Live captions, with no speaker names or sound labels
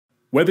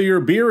Whether your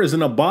beer is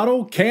in a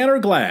bottle, can, or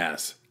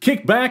glass,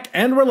 kick back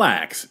and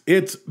relax.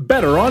 It's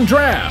Better on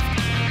Draft.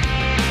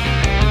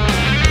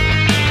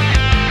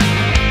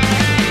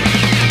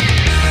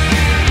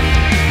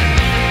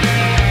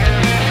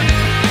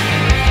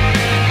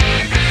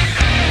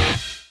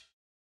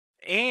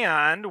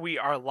 And we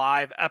are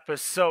live,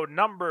 episode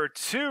number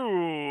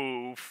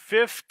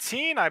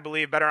 215, I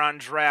believe, Better on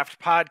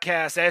Draft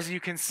podcast. As you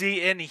can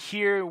see in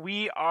here,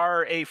 we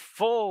are a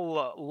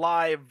full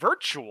live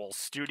virtual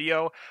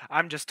studio.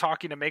 I'm just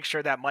talking to make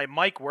sure that my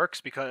mic works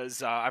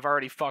because I've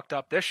already fucked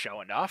up this show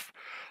enough.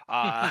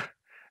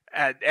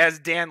 As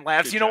Dan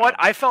laughs, Good you know job. what?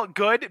 I felt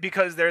good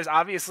because there's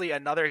obviously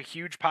another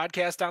huge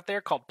podcast out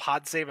there called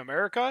Pod Save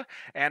America,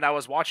 and I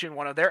was watching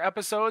one of their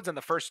episodes, and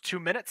the first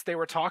 2 minutes they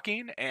were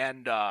talking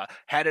and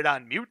had it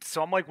on mute.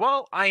 So I'm like,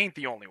 well, I ain't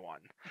the only one.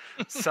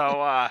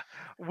 So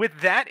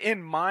with that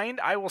in mind,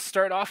 I will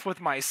start off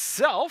with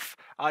myself.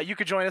 You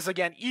could join us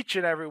again each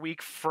and every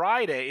week,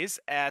 Fridays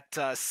at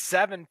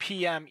 7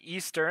 p.m.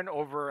 Eastern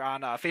over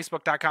on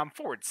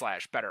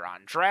Facebook.com/Better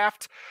on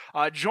Draft.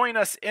 Join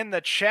us in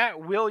the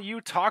chat. Will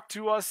you talk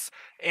to us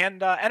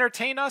and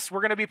entertain us?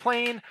 We're going to be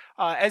playing,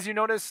 as you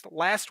noticed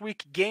last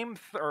week,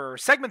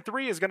 segment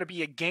 3 is going to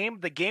be a game.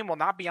 The game will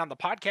not be on the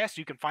podcast.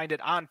 You can find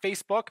it on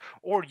Facebook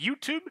or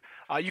YouTube.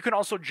 You can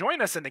also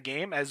join us in the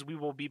game as we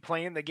will be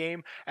playing the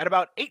game at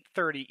about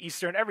 8:30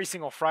 Eastern every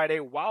single Friday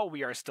while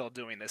we are still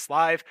doing this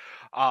live.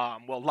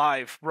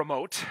 Live,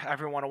 remote,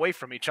 everyone away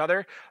from each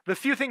other. The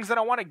few things that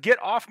I want to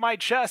get off my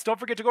chest: don't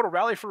forget to go to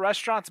Rally for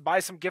Restaurants, buy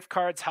some gift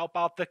cards, help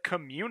out the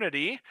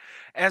community,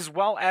 as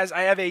well as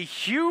I have a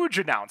huge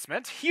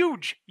announcement,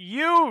 huge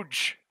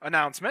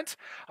announcement.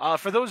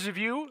 For those of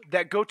you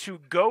that go to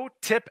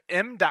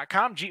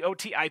gotipm.com,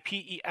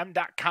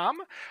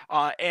 GOTIPEM.com,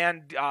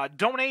 and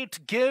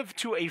donate, give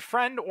to a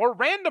friend or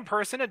random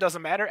person, it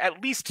doesn't matter,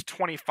 at least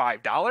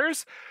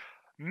 $25.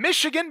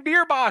 Michigan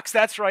Beer Box,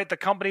 that's right, the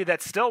company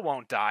that still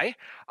won't die.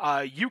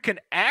 You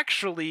can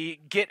actually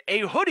get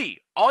a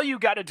hoodie. All you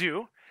got to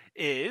do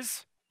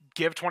is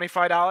give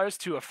 $25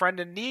 to a friend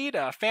in need,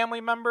 a family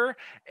member,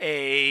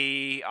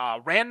 a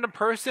random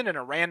person in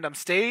a random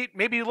state.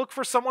 Maybe look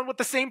for someone with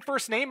the same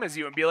first name as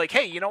you and be like,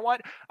 hey, you know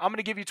what? I'm going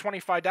to give you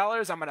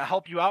 $25. I'm going to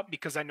help you out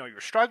because I know you're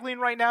struggling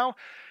right now.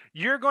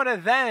 You're going to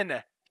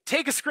then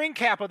take a screen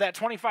cap of that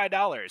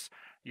 $25.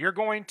 You're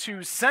going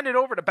to send it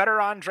over to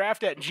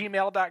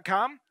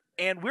betterondraft@gmail.com,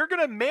 and we're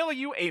going to mail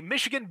you a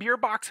Michigan Beer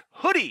Box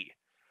hoodie.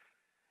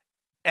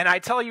 And I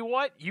tell you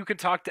what, you can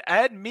talk to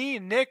Ed, me,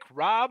 Nick,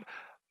 Rob.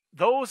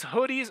 Those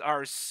hoodies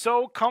are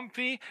so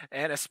comfy,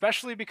 and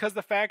especially because of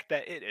the fact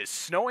that it is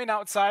snowing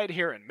outside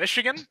here in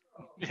Michigan.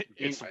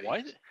 It's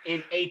what?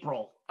 In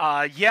April.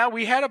 Yeah,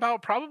 we had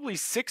about probably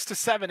 6 to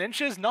 7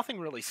 inches. Nothing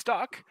really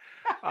stuck.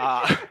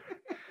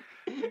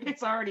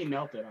 It's already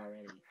melted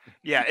already.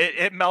 Yeah,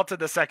 it melted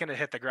the second it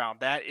hit the ground.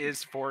 That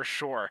is for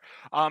sure.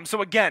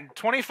 So again,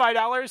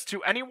 $25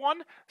 to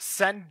anyone.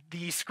 Send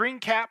the screen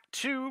cap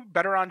to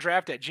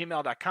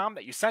betterondraft@gmail.com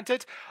that you sent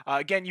it.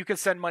 Again, you can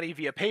send money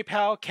via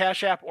PayPal,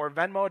 Cash App, or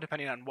Venmo,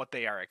 depending on what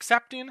they are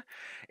accepting.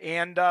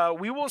 And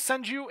we will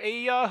send you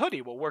a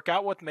hoodie. We'll work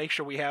out with, make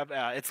sure we have,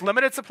 it's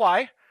limited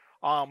supply.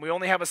 We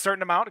only have a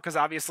certain amount because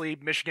obviously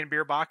Michigan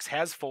Beer Box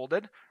has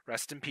folded.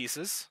 Rest in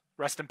pieces.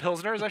 Rest in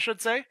Pilsners, I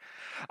should say.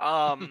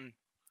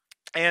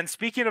 And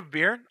speaking of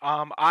beer,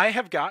 I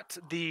have got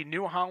the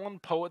New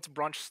Holland Poets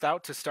Brunch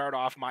Stout to start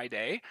off my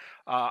day.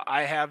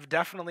 I have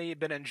definitely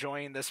been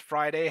enjoying this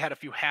Friday. Had a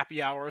few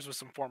happy hours with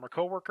some former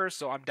coworkers,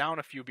 so I'm down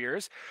a few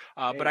beers.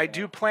 But I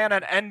do plan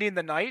on ending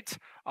the night.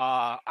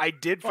 I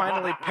did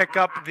finally pick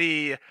up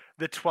the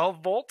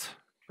 12 volt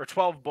or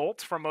 12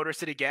 bolt from Motor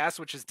City Gas,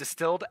 which is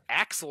distilled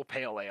Axle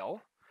Pale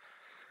Ale.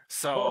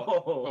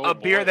 So a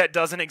beer that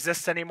doesn't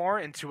exist anymore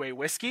into a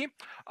whiskey.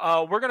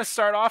 We're going to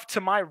start off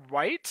to my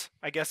right,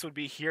 I guess would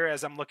be here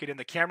as I'm looking in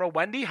the camera.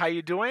 Wendy, how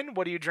you doing?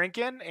 What are you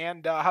drinking?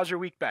 And how's your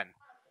week been?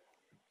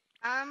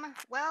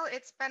 Well,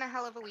 it's been a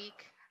hell of a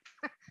week.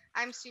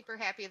 I'm super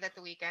happy that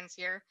the weekend's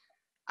here.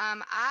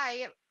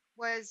 I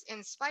was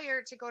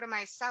inspired to go to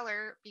my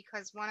cellar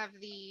because one of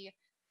the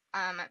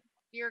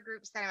beer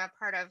groups that I'm a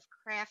part of,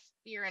 Craft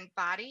Beer and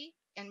Body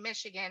in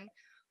Michigan,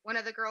 one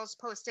of the girls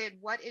posted,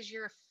 what is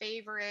your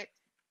favorite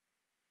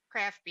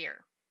craft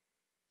beer?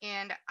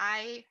 And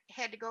I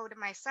had to go to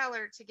my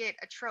cellar to get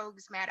a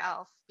Trogs Mad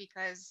Elf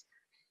because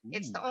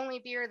it's the only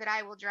beer that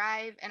I will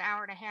drive an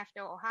hour and a half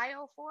to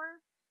Ohio for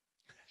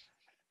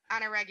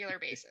on a regular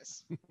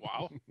basis.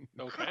 Wow.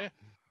 Okay.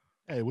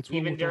 Hey, what's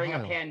wrong Even with during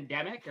Ohio? a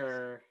pandemic,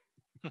 or?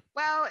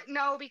 Well,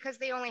 no, because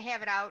they only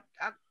have it out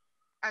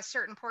a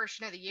certain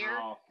portion of the year.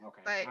 Oh,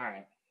 okay. But all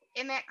right.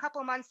 in that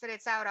couple months that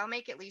it's out, I'll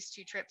make at least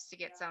 2 trips to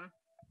get some.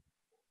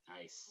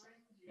 Nice.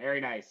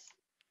 Very nice.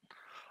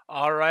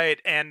 All right,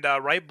 and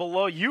right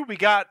below you, we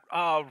got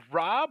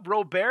Rob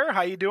Robert.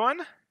 How you doing?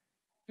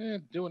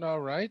 Doing all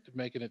right,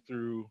 making it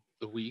through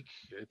the week.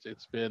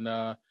 It's been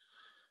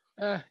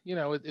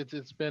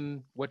it's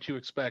been what you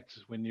expect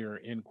when you're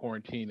in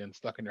quarantine and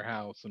stuck in your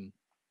house and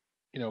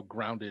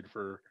grounded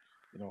for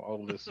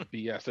all of this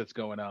BS that's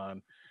going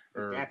on.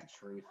 That's the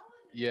truth.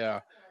 Yeah.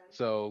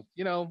 So,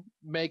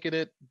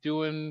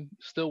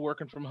 still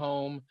working from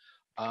home,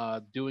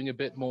 doing a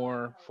bit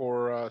more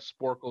for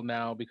Sporkle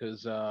now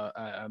because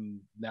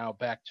I'm now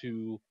back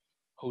to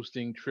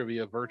hosting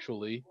trivia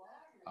virtually.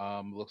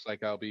 Looks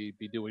like I'll be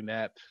doing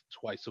that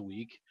twice a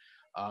week.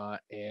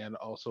 And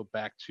also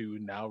back to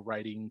now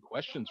writing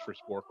questions for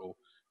Sporkle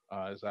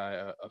as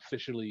I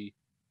officially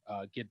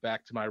get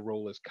back to my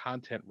role as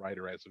content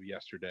writer as of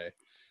yesterday.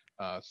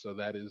 So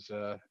that is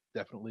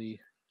definitely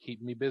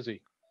keeping me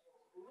busy.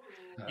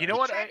 You know I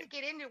what? tried to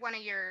get into one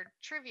of your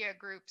trivia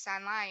groups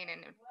online,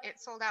 and it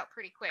sold out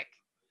pretty quick.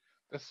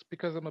 That's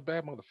because I'm a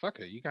bad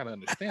motherfucker. You gotta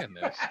understand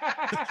this.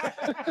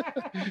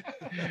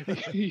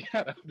 You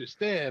gotta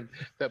understand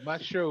that my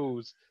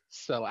shows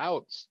sell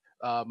out.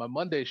 My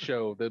Monday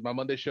show,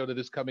 that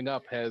is coming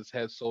up, has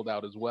sold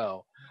out as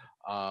well.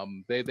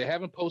 They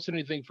haven't posted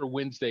anything for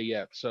Wednesday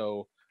yet,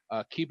 so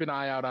keep an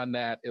eye out on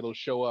that. It'll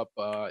show up.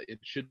 It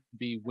should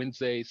be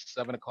Wednesday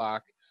 7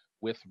 o'clock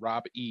with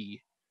Rob E.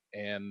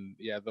 And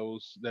yeah,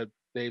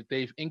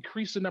 they've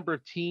increased the number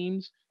of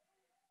teams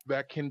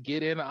that can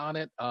get in on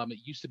it. It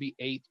used to be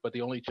 8, but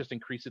they only just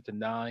increased it to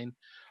 9.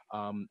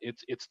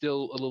 It's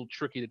still a little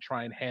tricky to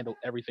try and handle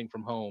everything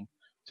from home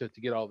to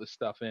get all this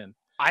stuff in.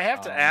 I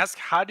have to ask,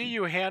 how do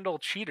you handle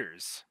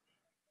cheaters?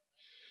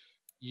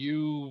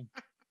 You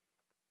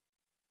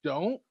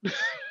don't.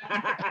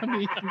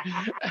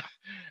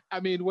 I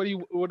mean, what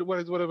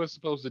am I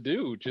supposed to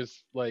do?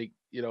 Just like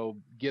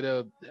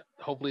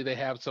hopefully they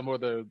have some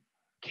other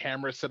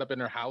camera set up in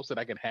their house that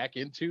I can hack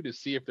into to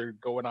see if they're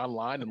going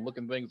online and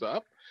looking things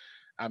up.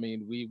 I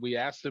mean, we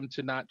asked them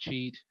to not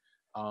cheat,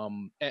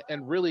 and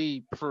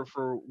really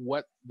for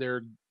what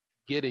they're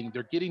getting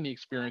the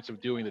experience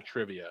of doing the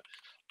trivia.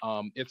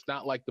 It's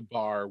not like the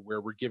bar where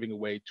we're giving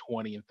away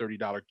 $20 and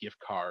 $30 gift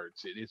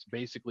cards. It's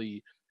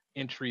basically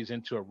entries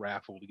into a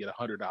raffle to get a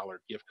 $100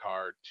 gift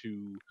card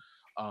to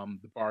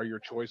the bar of your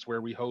choice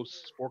where we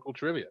host Sporkle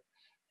Trivia.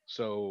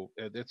 So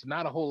it's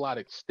not a whole lot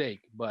at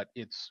stake, but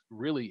it's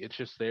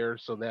just there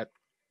so that,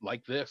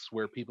 like this,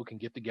 where people can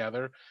get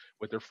together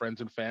with their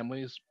friends and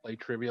families, play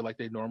trivia like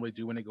they normally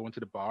do when they go into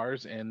the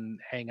bars, and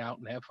hang out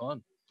and have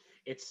fun.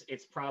 It's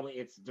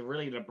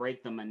really to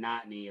break the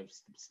monotony of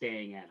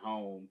staying at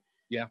home.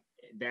 Yeah,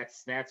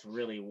 that's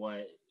really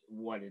what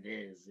it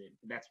is.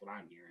 That's what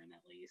I'm hearing,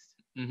 at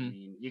least. Mm-hmm. I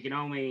mean, you can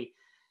only,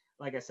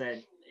 like I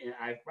said,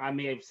 I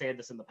may have said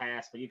this in the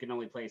past, but you can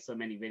only play so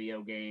many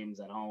video games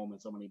at home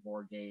and so many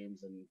board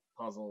games and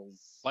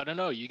puzzles. Well, I don't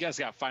know. You guys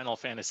got Final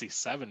Fantasy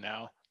VII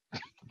now.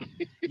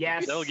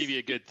 Yes. That'll give you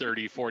a good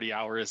 30, 40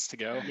 hours to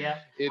go. Yeah.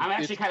 I'm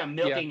actually kind of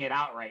milking it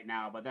out right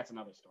now, but that's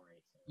another story.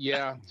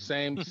 Yeah,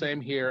 same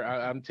here.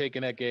 I'm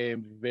taking that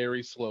game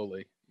very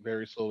slowly,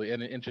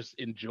 and just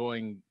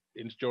enjoying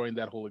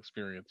that whole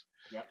experience.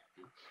 Yep.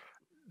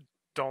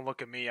 Don't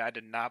look at me. I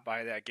did not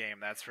buy that game.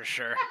 That's for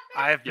sure.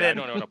 I don't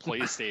own a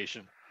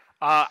PlayStation.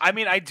 I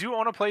mean, I do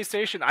own a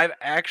PlayStation. I've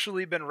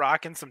actually been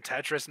rocking some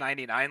Tetris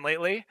 99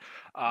 lately.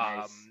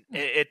 Nice.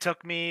 It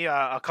took me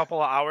a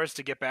couple of hours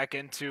to get back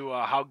into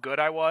how good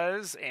I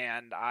was,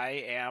 and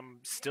I am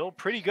still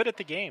pretty good at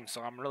the game,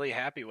 so I'm really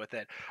happy with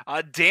it.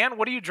 Dan,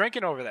 what are you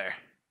drinking over there?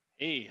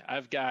 Hey,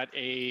 I've got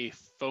a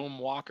foam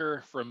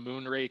walker from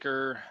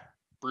Moonraker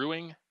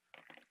Brewing.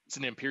 It's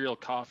an Imperial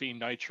Coffee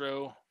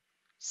Nitro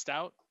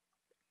Stout.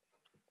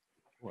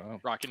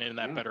 Wow. Rocking in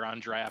that better on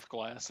draft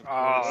glass. Of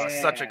Oh, course.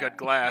 Yeah. such a good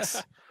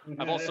glass.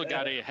 I've also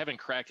got haven't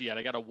cracked it yet.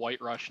 I got a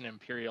White Russian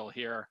Imperial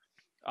here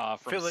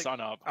from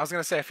Sunup. I was going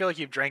to say, I feel like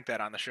you've drank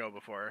that on the show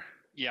before.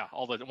 Yeah,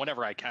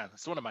 whenever I can.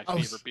 It's one of my I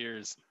was- favorite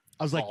beers.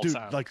 I was like, all dude,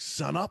 time. like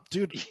sun up,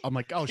 dude. I'm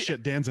like, oh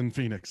shit, Dan's in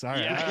Phoenix. All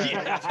right.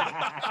 Yeah.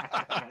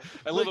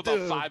 I live Like, about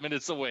dude. 5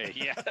 minutes away.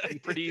 Yeah,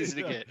 pretty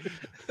easy to get.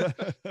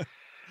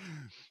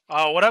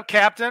 What up,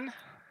 Captain?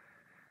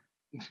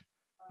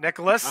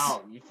 Nicholas?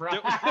 Oh, you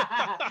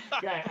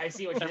yeah, I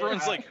see what you're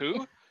Everyone's like,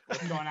 who?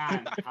 what's going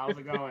on? How's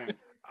it going?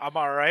 I'm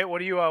all right.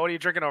 What are you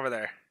drinking over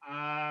there?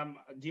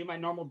 Do my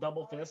normal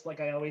double fist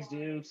like I always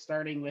do,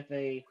 starting with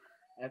I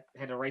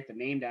had to write the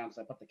name down because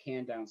I put the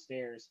can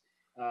downstairs.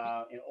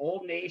 An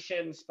Old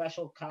Nation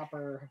Special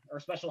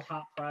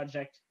Hop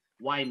Project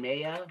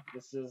Waimea.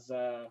 This is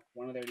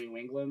one of their New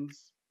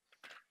Englands.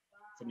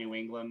 It's a New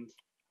England.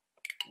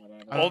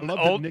 Whatever.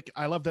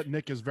 I love that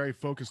Nick is very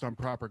focused on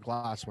proper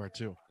glassware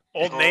too.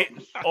 Old Right.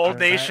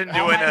 Nation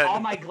all doing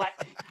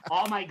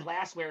all my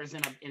glassware is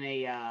in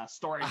a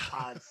storage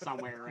pod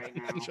somewhere right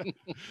now.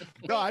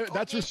 No, Old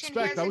that's Nation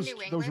respect. has That a was New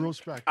those England? real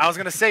respect. I was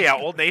gonna say, yeah,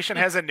 Old Nation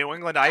has a New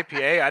England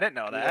IPA. I didn't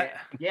know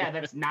that. Yeah,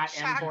 that's not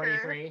Shocker.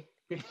 M43.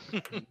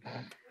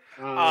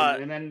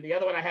 And then the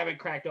other one I haven't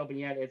cracked open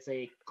yet. It's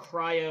a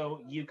Cryo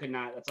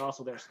Yukonaut. That's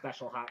also their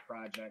special hot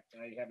project.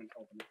 I haven't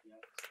opened it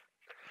yet.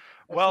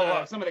 That's,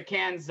 Well, some of the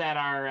cans that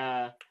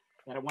are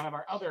one of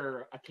our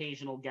other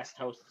occasional guest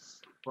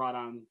hosts brought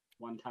on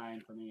one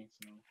time for me.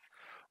 So.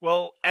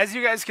 Well, as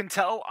you guys can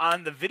tell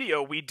on the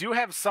video, we do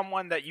have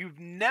someone that you've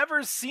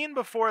never seen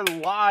before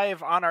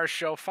live on our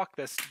show. Fuck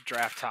this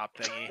draft top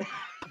thingy.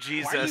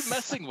 Jesus. Why are you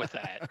messing with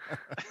that?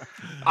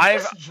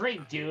 Just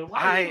drink, dude.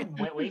 Why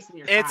are you wasting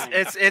your time?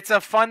 It's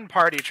a fun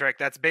party trick.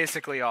 That's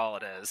basically all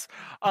it is.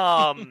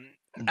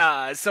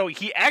 So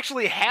he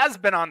actually has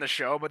been on the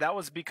show, but that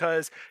was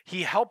because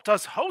he helped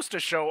us host a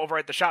show over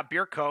at the Shop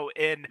Beer Co.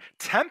 in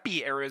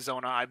Tempe,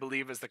 Arizona, I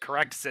believe is the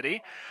correct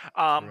city.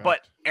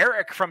 But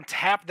Eric from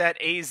Tap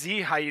That AZ,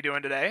 how you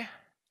doing today?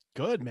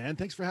 Good, man.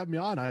 Thanks for having me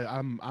on.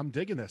 I'm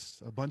digging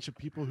this. A bunch of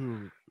people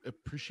who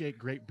appreciate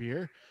great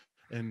beer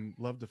and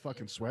love to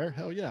fucking swear.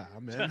 Hell yeah,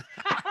 I'm in.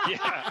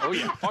 Yeah. Oh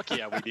yeah. Fuck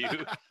yeah, we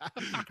do.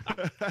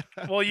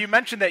 Well, you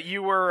mentioned that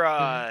you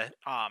were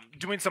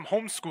doing some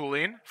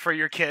homeschooling for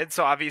your kids,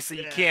 so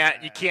obviously you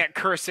can't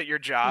curse at your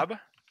job.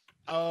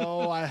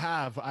 Oh, I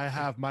have.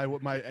 My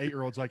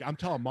 8-year-old's like, I'm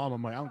telling mom.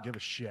 I'm like, I don't give a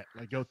shit.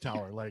 Like, go tell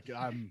her. Like,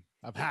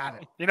 I've had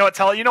it. You know what?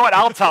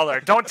 I'll tell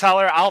her. Don't tell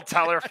her. I'll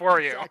tell her for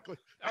you. Exactly.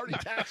 I already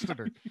texted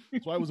her.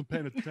 That's why I wasn't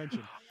paying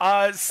attention.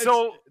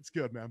 So it's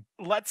good, man.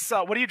 Let's.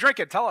 What are you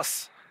drinking? Tell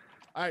us.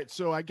 All right.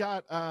 So I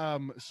got.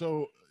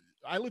 So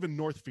I live in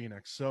North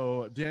Phoenix.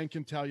 So Dan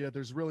can tell you,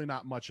 there's really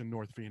not much in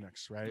North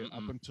Phoenix, right?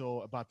 Up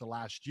until about the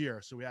last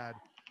year. So we had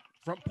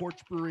Front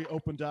Porch Brewery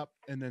opened up,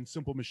 and then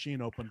Simple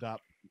Machine opened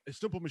up.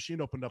 Simple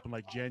Machine opened up in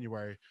like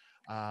January.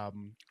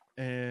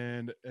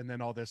 And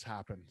then all this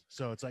happened.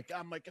 So it's like,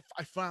 I'm like, if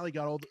I finally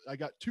I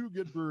got 2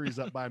 good breweries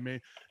up by me,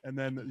 and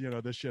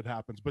then this shit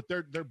happens. But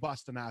they're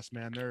busting ass,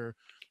 man.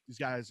 These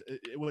guys.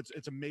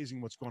 It's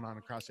amazing what's going on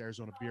across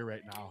Arizona beer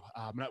right now,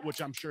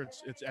 which I'm sure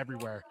it's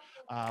everywhere.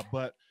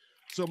 But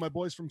so my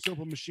boys from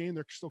Simple Machine,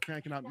 they're still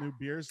cranking out new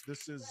beers.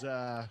 This is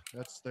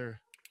that's their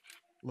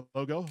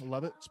logo. I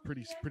love it. It's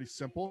pretty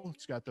simple.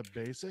 It's got the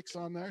basics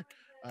on there.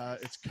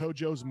 It's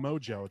Kojo's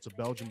Mojo. It's a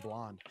Belgian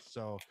blonde.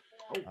 So.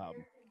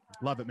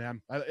 Love it, man.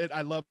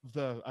 I love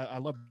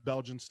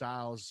Belgian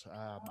styles.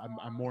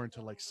 I'm more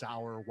into like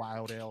sour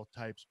wild ale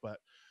types, but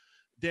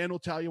Dan will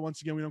tell you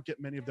once again, we don't get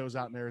many of those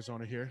out in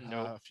Arizona here.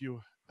 No,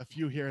 a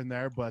few here and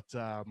there, but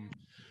so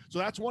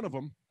that's one of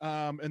them.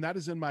 And that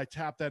is in my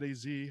Tap That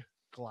AZ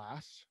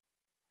glass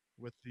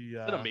with the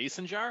is it a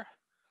mason jar?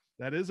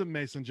 That is a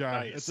mason jar.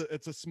 Nice.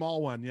 It's a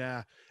small one,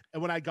 yeah.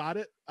 And when I got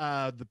it,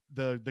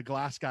 the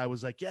glass guy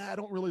was like, "Yeah, I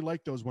don't really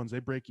like those ones. They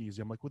break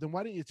easy." I'm like, "Well, then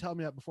why didn't you tell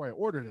me that before I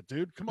ordered it,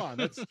 dude? Come on,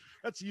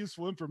 that's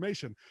useful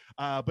information."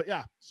 But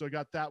yeah, so I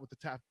got that with the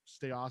Tap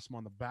Stay Awesome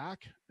on the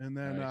back, and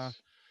then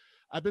Nice.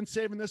 I've been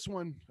saving this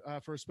one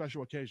for a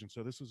special occasion.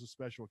 So this was a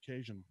special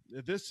occasion.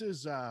 This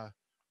is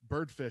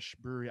Birdfish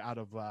Brewery out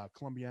of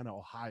Columbiana,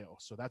 Ohio.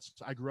 So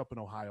I grew up in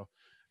Ohio.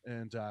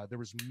 And there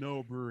was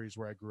no breweries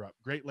where I grew up.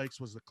 Great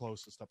Lakes was the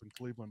closest up in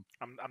Cleveland.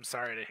 I'm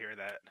sorry to hear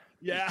that.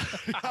 Yeah.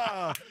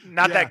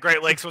 Not that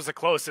Great Lakes was the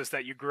closest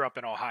that you grew up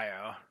in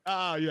Ohio.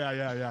 Oh,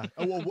 yeah.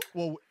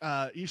 Well,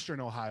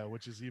 Eastern Ohio,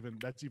 which is even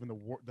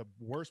the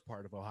worst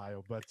part of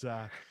Ohio.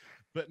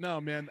 But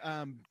no, man.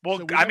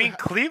 Well, I mean,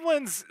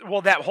 Cleveland's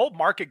that whole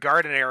Market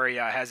Garden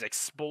area has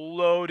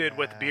exploded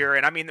with beer,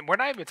 and I mean, we're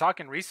not even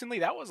talking recently.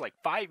 That was like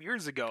 5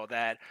 years ago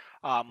that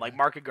like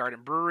Market Garden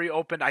Brewery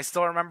opened. I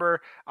still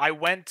remember I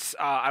went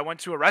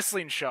to a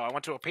wrestling show. I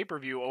went to a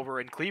pay-per-view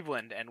over in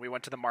Cleveland, and we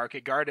went to the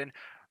Market Garden.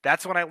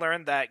 That's when I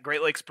learned that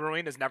Great Lakes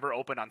Brewing is never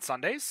open on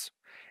Sundays.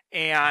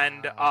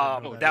 And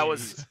that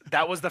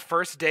was the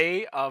first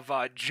day of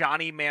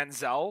Johnny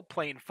Manziel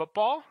playing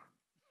football.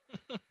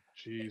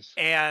 Jeez.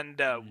 And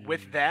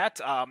with that,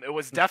 it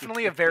was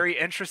definitely a very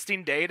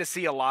interesting day to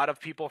see a lot of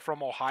people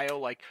from Ohio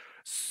like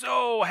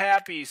so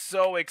happy,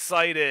 so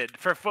excited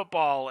for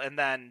football, and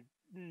then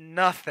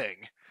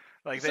nothing.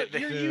 Like so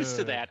you're used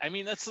to that. I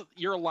mean,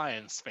 you're a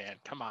Lions fan.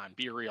 Come on,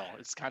 be real.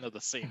 It's kind of the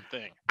same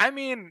thing. I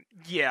mean,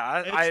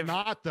 yeah, it's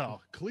not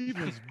though.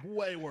 Cleveland's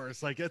way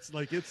worse. It's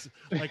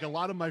like a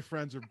lot of my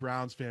friends are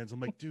Browns fans. I'm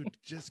like, dude,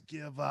 just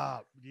give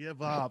up.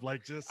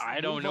 Like, just.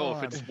 I don't know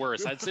if it's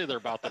worse. I'd say they're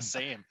about the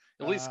same.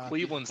 At least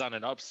Cleveland's on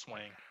an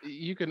upswing.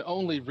 You can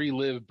only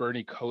relive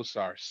Bernie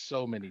Kosar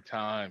so many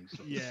times.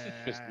 Yeah,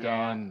 just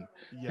done.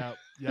 Yep.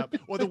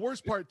 Well, the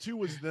worst part too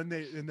was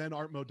then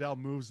Art Modell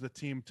moves the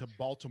team to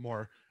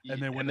Baltimore,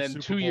 and then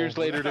 2 years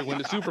later they win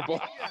the Super Bowl.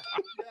 Yeah.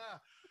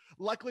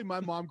 Luckily, my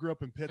mom grew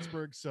up in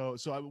Pittsburgh, so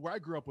where I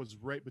grew up was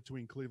right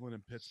between Cleveland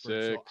and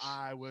Pittsburgh. So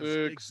I was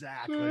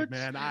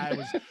man.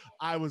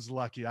 I was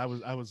lucky. I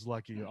was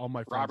lucky. All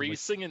my friends. Rob, are you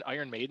singing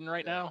Iron Maiden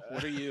right now?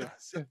 What are you?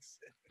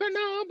 The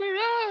number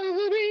of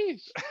the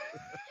beast.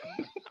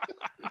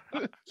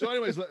 So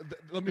anyways,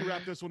 let me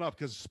wrap this one up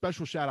because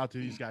special shout out to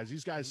these guys.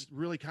 These guys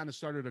really kind of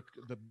started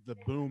the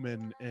boom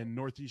in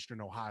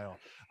northeastern Ohio.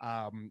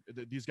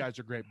 These guys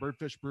are great.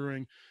 Birdfish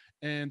Brewing,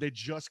 and they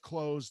just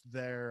closed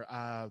their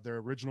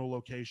original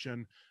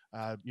location.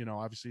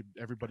 Obviously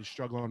everybody's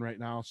struggling right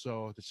now,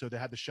 so they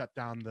had to shut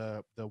down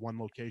the one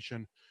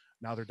location.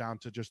 Now they're down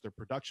to just their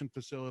production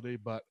facility.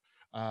 But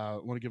I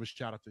want to give a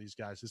shout out to these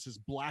guys. This is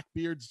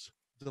Blackbeard's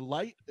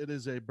Delight. It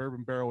is a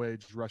bourbon barrel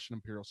aged Russian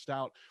Imperial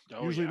Stout.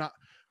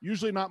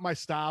 Usually not my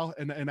style,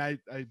 and I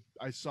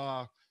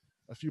saw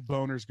a few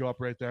boners go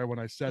up right there when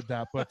I said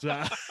that, but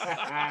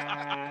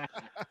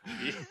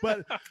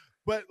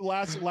But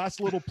last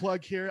little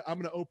plug here. I'm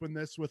gonna open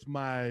this with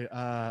my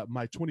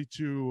my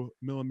 22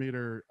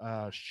 millimeter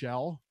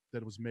shell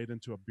that was made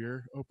into a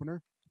beer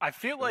opener. I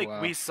feel like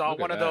wow. we saw Look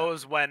at one of that.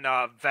 those when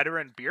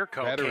Veteran Beer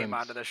Co. came Veterans.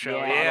 onto the show.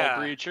 Yeah.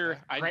 Bottle breacher.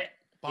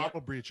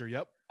 Bottle breacher.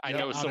 Yep. I Yep,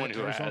 know out someone at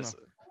who Arizona. has.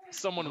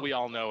 Someone we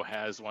all know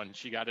has one.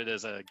 She got it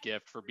as a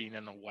gift for being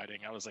in a wedding.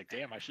 I was like,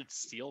 damn, I should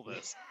steal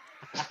this.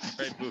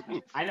 Right,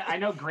 boo. I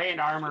know Grand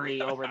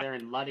Armory over there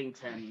in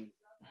Luddington.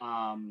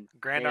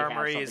 Grand they have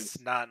Armory something-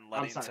 is not in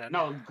I'm sorry. Ludington.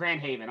 No,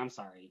 Grand Haven. I'm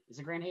sorry. Is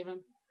it Grand Haven?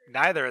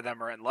 Neither of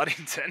them are in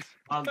Ludington.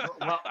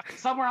 Well,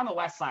 somewhere on the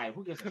west side.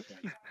 Who gives a shit?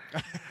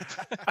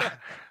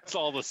 It's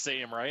all the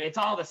same, right? It's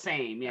all the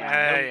same. Yeah.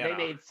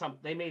 Hey,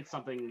 They made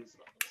something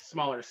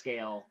smaller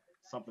scale,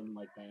 something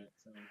like that.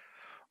 So.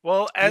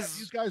 Well, as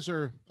these guys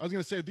are, I was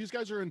gonna say these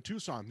guys are in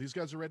Tucson. These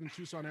guys are right in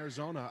Tucson,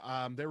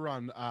 Arizona. They were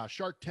on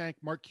Shark Tank.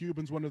 Mark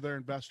Cuban's one of their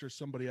investors.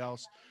 Somebody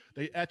else.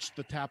 They etched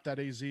the Tap That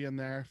AZ in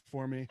there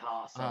for me.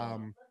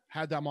 Awesome.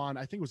 Had them on.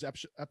 I think it was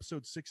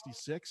episode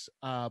 66.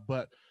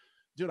 But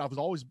dude, I was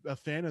always a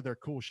fan of their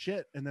cool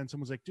shit. And then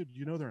someone's like, dude,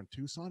 you know they're in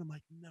Tucson? I'm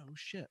like, no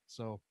shit.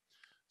 So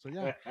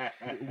yeah,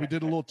 we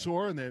did a little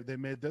tour and they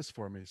made this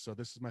for me. So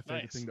this is my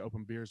favorite Nice. thing to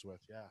open beers with.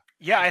 Yeah.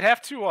 yeah, I'd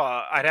have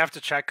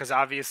to check because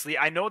obviously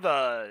I know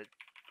the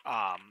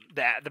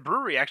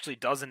brewery actually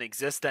doesn't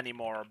exist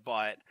anymore,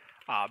 but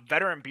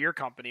Veteran Beer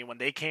Company, when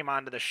they came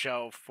onto the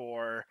show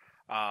for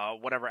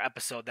whatever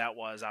episode that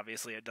was,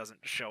 obviously it doesn't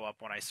show up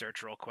when I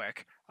search real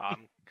quick.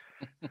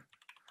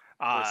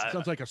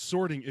 Sounds like a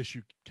sorting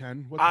issue,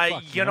 Ken. What the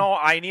fuck, You man? know,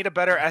 I need a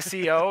better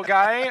SEO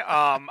guy.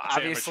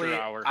 Obviously,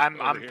 hour I'm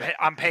over here.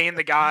 I'm paying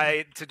the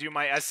guy to do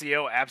my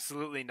SEO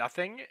absolutely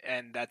nothing,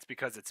 and that's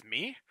because it's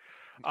me.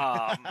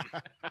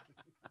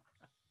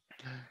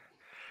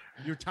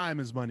 Your time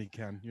is money,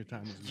 Ken. Your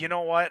time is money. You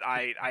know what?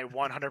 I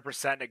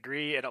 100%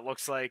 agree, and it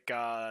looks like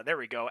there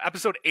we go.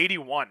 Episode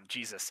 81.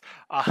 Jesus,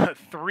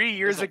 3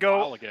 years It was a ago.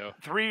 while ago.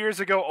 3 years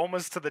ago,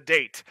 almost to the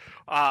date.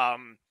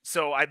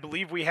 So I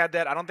believe we had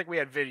that. I don't think we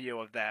had video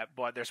of that,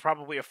 but there's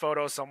probably a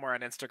photo somewhere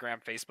on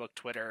Instagram, Facebook,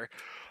 Twitter,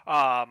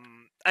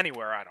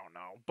 anywhere. I don't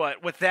know.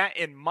 But with that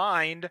in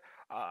mind,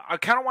 I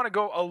kind of want to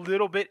go a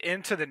little bit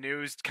into the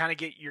news, kind of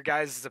get your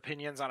guys'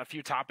 opinions on a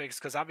few topics,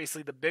 because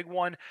obviously the big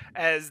one,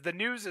 as the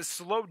news is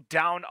slowed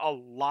down a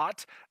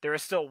lot, there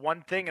is still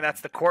one thing, and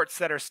that's the courts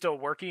that are still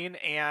working,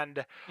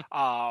 and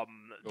the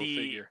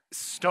figure.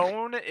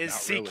 Stone is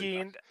Not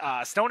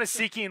really.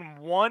 seeking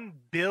 $1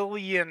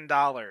 billion.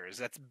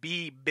 That's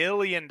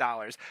billion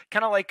dollars,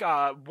 kind of like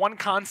one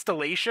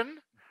constellation,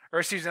 or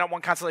excuse me, not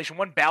one constellation,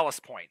 one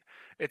ballast point.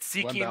 It's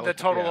seeking the ballast-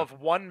 total yeah. of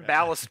one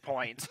ballast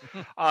point for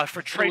It was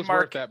worth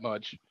trademark that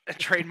much.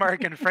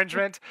 trademark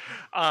infringement.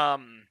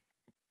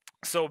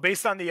 So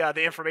based on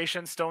the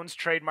information, Stone's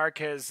trademark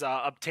has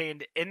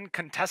obtained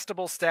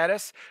incontestable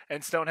status,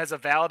 and Stone has a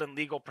valid and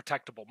legal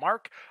protectable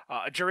mark.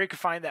 A jury could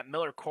find that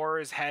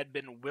MillerCoors had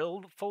been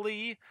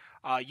willfully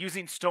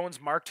using Stone's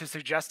mark to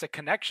suggest a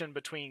connection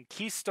between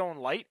Keystone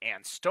Light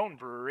and Stone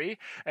Brewery,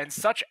 and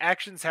such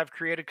actions have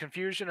created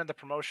confusion in the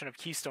promotion of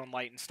Keystone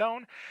Light and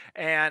Stone,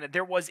 and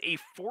there was a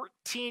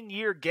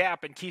 14-year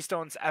gap in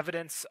Keystone's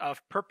evidence of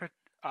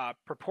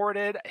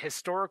purported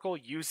historical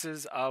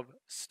uses of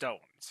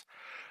stones.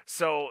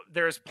 So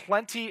there's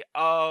plenty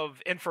of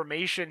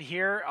information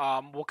here.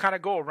 We'll kind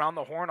of go around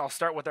the horn. I'll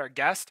start with our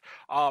guest.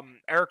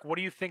 Eric, what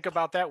do you think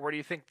about that? Where do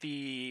you think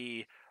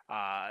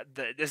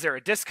is there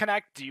a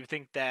disconnect? Do you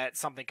think that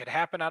something could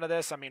happen out of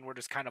this? I mean, we're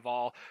just kind of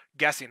all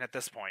guessing at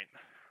this point.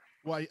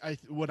 Well,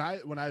 when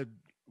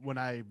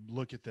I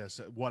look at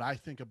this, what I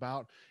think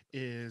about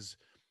is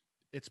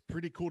it's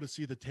pretty cool to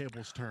see the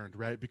tables turned,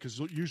 right? Because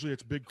usually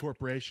it's big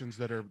corporations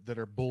that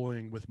are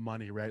bullying with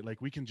money, right?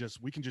 Like we can just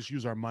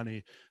use our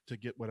money to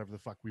get whatever the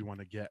fuck we want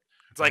to get.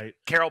 It's like right?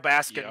 Carol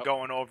Baskin Yep.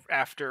 going over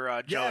after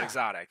Joe Yeah.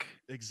 Exotic.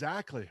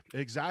 Exactly.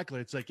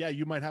 It's like, yeah,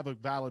 you might have a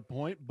valid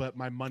point, but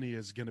my money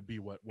is going to be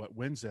what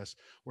wins this.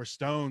 Where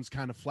Stone's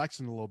kind of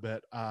flexing a little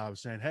bit,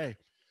 saying, hey,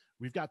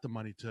 we've got the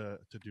money to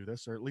do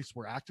this, or at least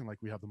we're acting like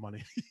we have the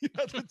money. We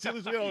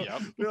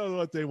don't know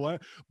what they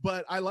want,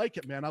 but I like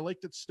it, man. I like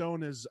that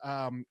Stone is.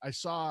 I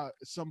saw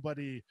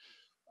somebody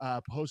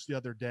post the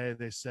other day.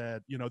 They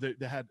said,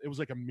 they had, it was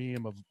like a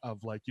meme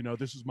of like,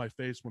 this is my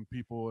face when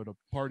people at a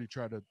party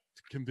try to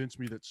convince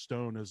me that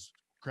Stone is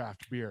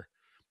craft beer.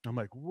 I'm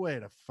like,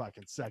 wait a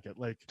fucking second.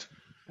 Like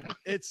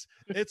it's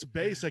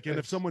basic. And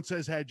if someone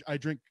says, hey, I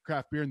drink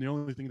craft beer and the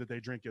only thing that they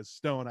drink is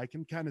Stone, I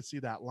can kind of see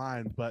that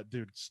line. But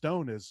dude,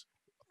 Stone is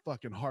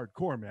fucking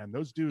hardcore, man.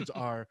 Those dudes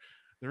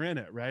they're in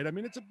it, right? I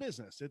mean, it's a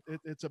business.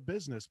 It's a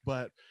business,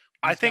 but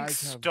I these think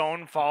guys have-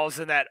 Stone falls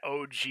in that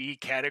OG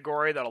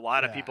category that a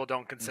lot of Yeah. people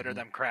don't consider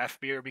them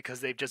craft beer because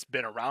they've just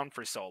been around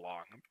for so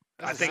long.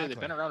 I I think think they've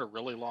been around a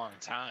really long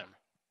time.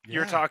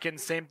 You're talking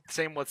same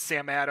with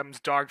Sam Adams,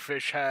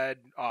 Dogfish Head,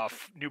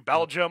 New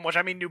Belgium, which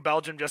I mean New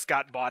Belgium just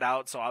got bought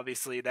out, so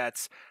obviously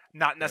that's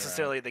not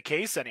necessarily the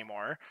case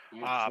anymore.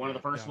 It's one of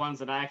the first ones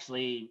that I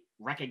actually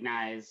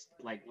recognized.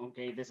 Like,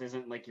 okay, this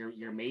isn't like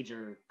your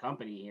major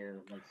company here.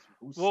 Like,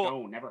 who's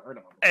Stone? Never heard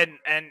of them.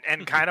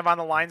 And kind of on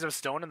the lines of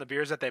Stone and the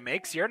beers that they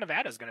make, Sierra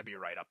Nevada is going to be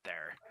right up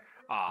there.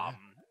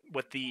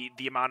 With the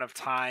amount of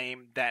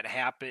time that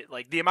happened,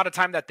 like the amount of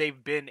time that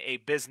they've been a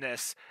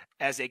business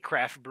as a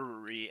craft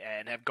brewery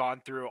and have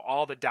gone through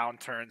all the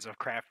downturns of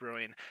craft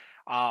brewing.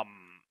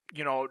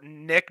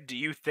 Nick, do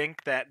you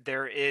think that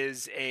there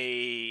is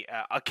a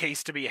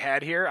case to be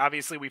had here?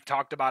 Obviously, we've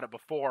talked about it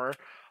before,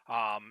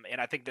 and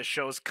I think this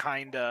show's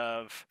kind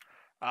of,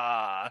 we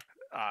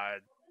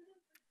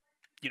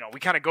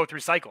kind of go through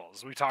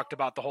cycles. We talked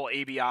about the whole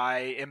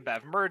ABI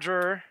InBev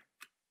merger.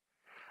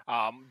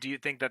 Do you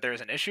think that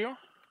there's an issue?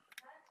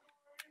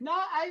 No,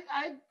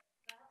 I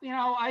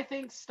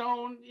think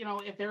Stone,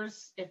 if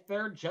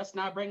they're just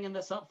not bringing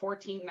this up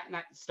 14,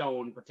 not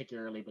Stone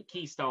particularly, but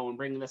Keystone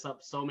bringing this up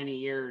so many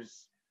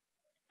years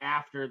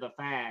after the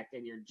fact,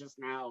 and you're just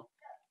now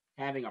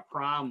having a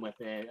problem with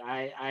it,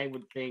 I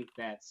would think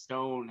that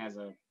Stone has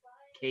a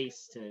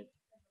case to,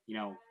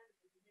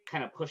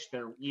 kind of push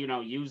their,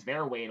 use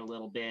their weight a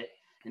little bit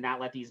and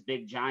not let these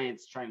big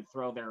giants try and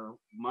throw their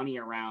money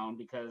around,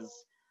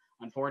 because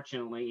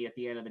unfortunately, at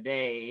the end of the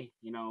day,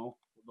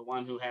 the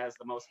one who has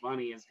the most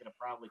money is going to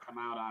probably come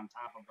out on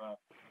top of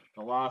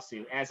the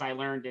lawsuit, as I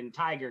learned in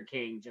Tiger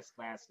King just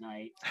last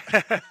night.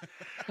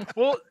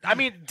 Well, I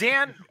mean,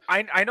 Dan,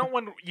 I know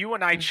when you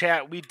and I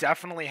chat, we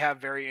definitely have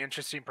very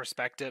interesting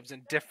perspectives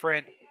and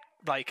different,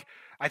 I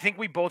think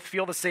we both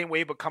feel the same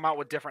way but come out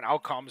with different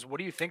outcomes. What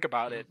do you think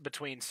about it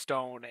between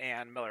Stone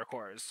and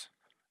MillerCoors?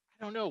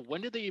 I don't know.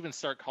 When did they even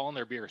start calling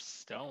their beer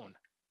Stone?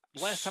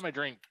 The last time I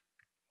drank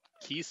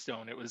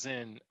Keystone, it was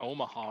in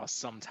Omaha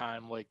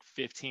sometime like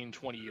 15,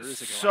 20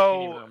 years ago. So, I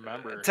can't even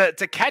remember.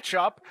 To catch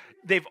up,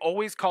 they've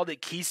always called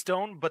it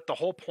Keystone, but the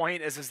whole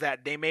point is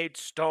that they made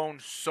Stone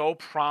so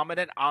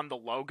prominent on the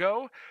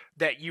logo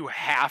that you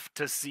have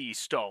to see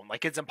Stone.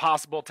 Like, it's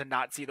impossible to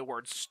not see the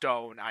word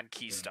Stone on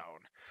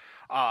Keystone.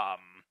 I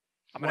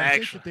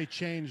think that they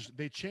changed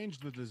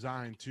the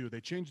design too. They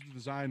changed the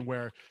design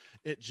where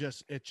it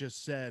just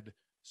said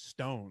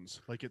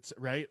Stones, like, it's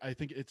right. I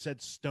think it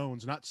said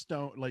Stones, not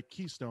Stone, like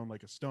Keystone,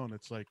 like a stone.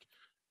 It's like,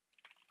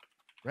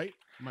 right?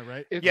 Am I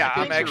right?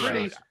 I'm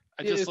actually.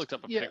 I just looked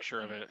up a picture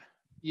of it.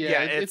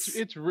 Yeah,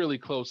 it's really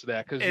close to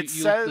that, because it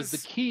says the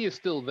key is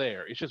still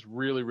there. It's just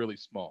really, really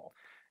small.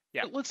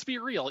 Yeah, but let's be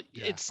real.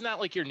 Yeah. It's not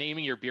like you're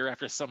naming your beer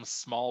after some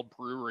small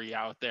brewery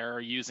out there or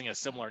using a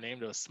similar name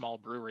to a small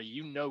brewery.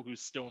 You know who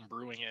Stone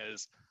Brewing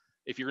is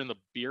if you're in the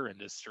beer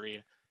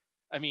industry.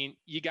 I mean,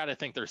 you got to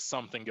think there's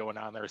something going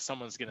on there.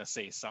 Someone's going to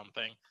say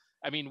something.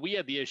 I mean, we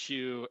had the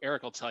issue,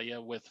 Eric will tell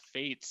you, with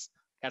Fates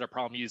had a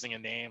problem using a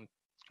name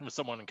from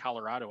someone in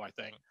Colorado, I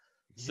think.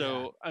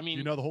 So, I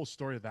mean, the whole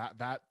story of that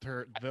I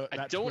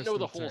don't know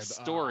the whole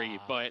story,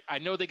 but I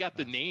know they got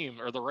the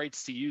name or the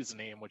rights to use the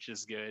name, which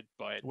is good.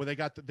 But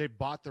they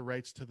bought the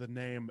rights to the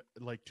name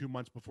like 2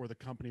 months before the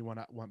company went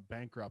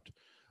bankrupt.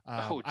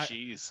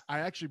 Jeez. I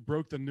actually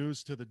broke the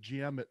news to the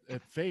GM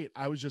at Fate.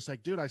 I was just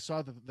like, dude, I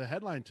saw the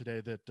headline today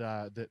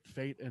that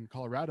Fate in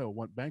Colorado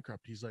went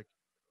bankrupt. He's like,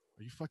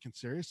 are you fucking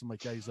serious? I'm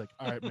like, yeah. He's like,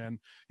 all right, man.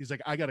 He's like,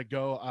 I gotta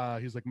go.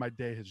 He's like, my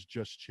day has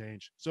just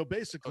changed. So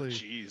basically,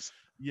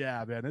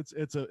 yeah, man,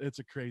 it's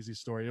a crazy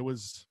story. It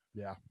was,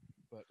 yeah,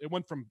 but it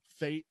went from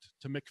Fate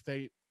to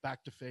McFate,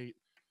 back to Fate,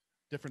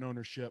 different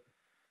ownership,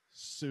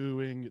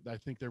 suing. I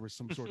think there was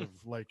some sort of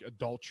like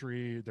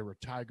adultery. There were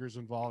tigers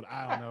involved.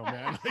 I don't know,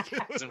 man.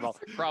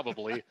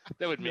 Probably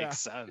that would make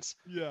sense.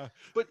 Yeah,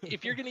 but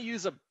if you're going to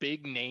use a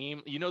big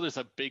name, there's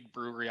a big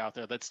brewery out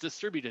there that's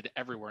distributed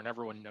everywhere and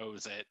everyone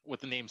knows it with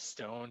the name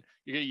Stone.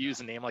 You're going to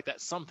use a name like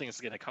that, something's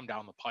going to come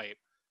down the pipe.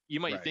 You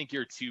might think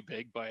you're too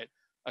big, but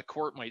a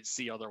court might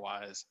see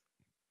otherwise.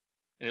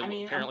 And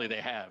apparently they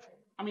have.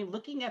 I mean,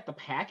 looking at the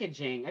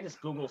packaging, I just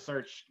Google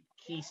search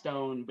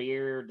Keystone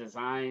beer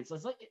designs.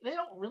 It's like they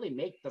don't really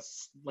make the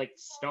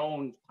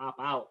stones pop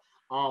out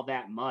all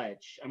that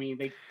much. I mean,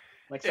 they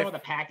some of the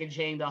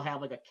packaging, they'll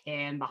have like a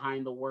can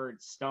behind the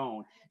word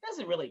Stone. It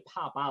doesn't really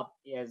pop out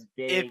as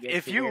big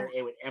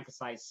it would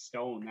emphasize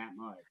Stone that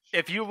much.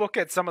 If you look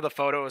at some of the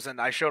photos,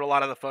 and I showed a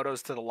lot of the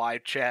photos to the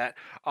live chat,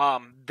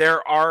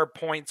 there are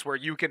points where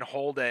you can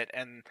hold it,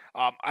 and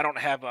I don't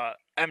have a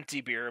empty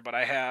beer, but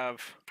I'll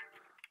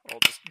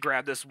just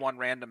grab this one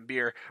random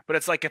beer. But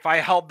it's like if I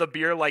held the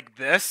beer like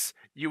this,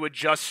 you would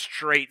just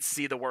straight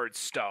see the word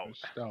Stone.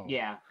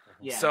 Yeah.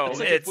 Yeah. So it's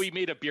like if we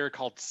made a beer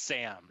called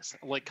Sam's,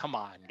 like, come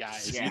on,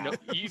 guys,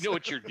 you know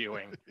what you're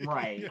doing,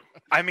 right?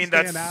 I mean,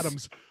 Stan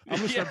Adams. I'm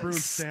gonna start brewing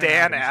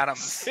Stan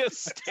Adams.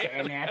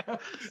 Stan Adams.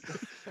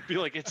 Be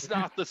like, it's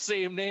not the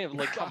same name.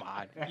 Like, come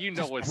on, you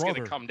know what's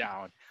gonna come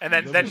down. And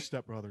then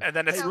stepbrother. And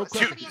then it's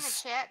hey,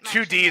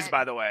 two D's,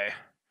 by the way.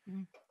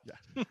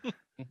 Yeah.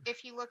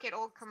 If you look at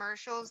old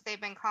commercials, they've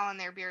been calling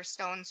their beer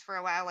Stones for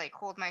a while, like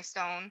Hold My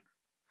Stone.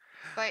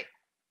 But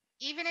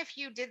even if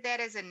you did that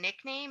as a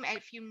nickname,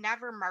 if you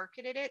never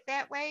marketed it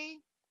that way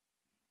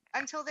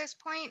until this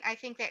point, I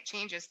think that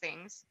changes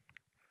things.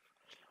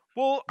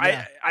 Well,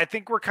 Yeah. I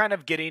think we're kind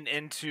of getting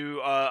into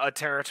a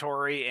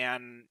territory,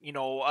 and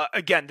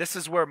again, this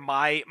is where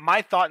my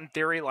thought and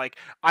theory, like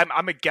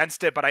I'm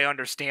against it, but I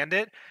understand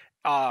it.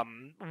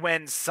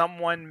 When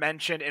someone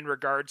mentioned in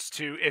regards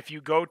to if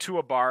you go to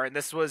a bar, and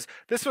this was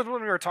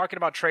when we were talking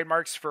about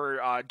trademarks for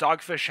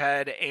Dogfish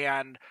Head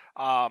and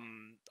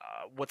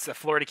what's the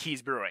Florida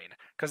Keys Brewing,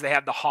 because they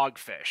have the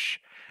Hogfish.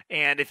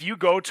 And if you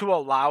go to a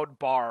loud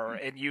bar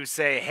and you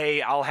say,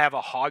 "Hey, I'll have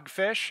a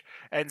Hogfish,"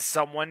 and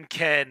someone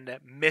can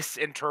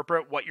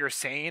misinterpret what you're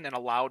saying in a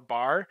loud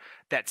bar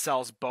that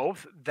sells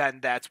both, then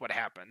that's what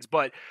happens.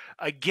 But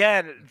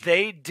again,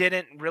 they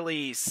didn't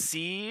really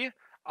see,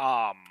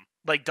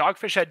 like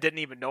Dogfish Head didn't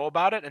even know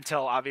about it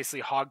until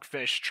obviously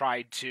Hogfish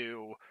tried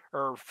to,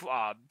 or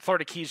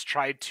Florida Keys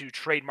tried to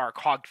trademark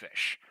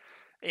Hogfish.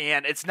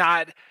 And it's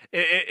not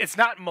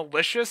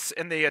malicious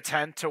in the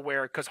intent to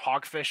where, because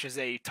hogfish is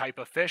a type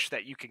of fish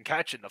that you can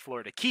catch in the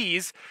Florida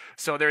Keys,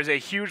 so there's a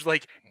huge,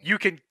 like, you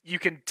can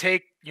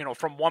take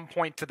from one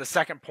point to the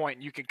second point,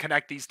 and you can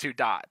connect these two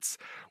dots.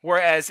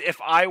 Whereas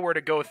if I were to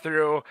go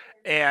through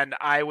and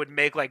I would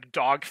make like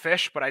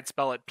Dogfish, but I'd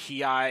spell it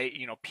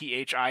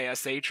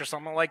Phish or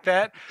something like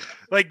that,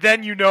 like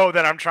then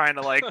that I'm trying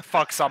to like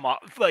fuck some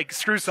up, like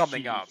screw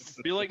something up.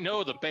 Be like,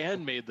 no, the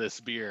band made this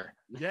beer.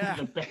 Yeah.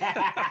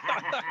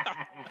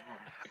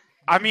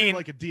 I mean,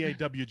 like a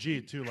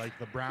DAWG too, like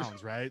the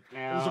Browns, right?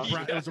 No.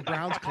 It was a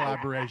Browns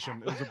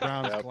collaboration. It was a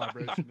Browns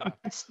collaboration. Yeah.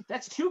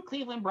 That's two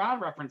Cleveland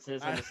Brown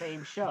references in the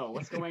same show.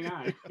 What's going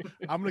on?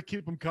 I'm gonna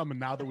keep them coming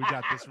now that we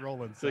got this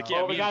rolling. So. Like,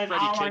 yeah, we me got and an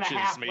Freddie hour and a Kitchens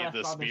half made left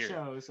this on the beer.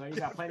 show, so you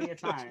got plenty of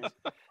time.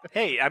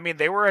 hey, I mean,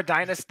 they were a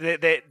dynasty.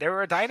 They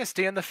were a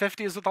dynasty in the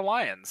 '50s with the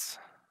Lions.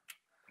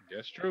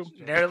 That's true.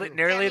 Nearly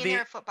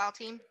They're a football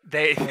team.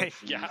 they.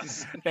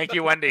 Yes. Thank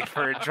you, Wendy,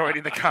 for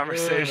joining the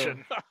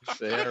conversation.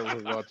 There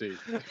was one team.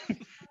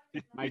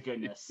 My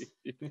goodness.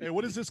 Hey,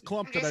 what is this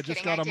clump I'm that I just just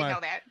kidding. got I on didn't my? know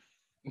that.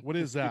 What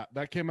is that?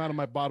 That came out of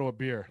my bottle of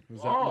beer.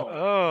 Is that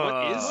Oh,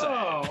 What is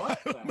that?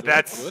 what the-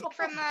 That's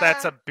From the,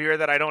 that's a beer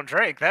that I don't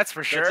drink. That's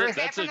for sure. Is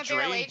that That's from a the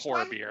barrel drain aged pour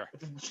one? beer.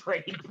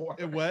 Trade for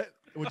What?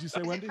 What'd you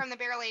say, Is Wendy? it from the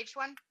barrel aged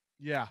one?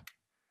 Yeah.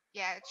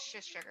 Yeah, it's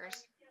just sugars.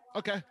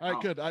 Okay. All right.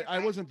 Oh. Good. I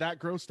wasn't that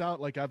grossed out.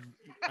 Like I've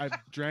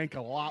drank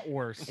a lot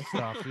worse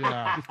stuff.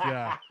 Yeah.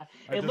 Yeah.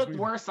 It looked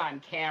worse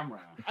on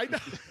camera. I know.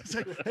 It's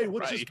like, hey,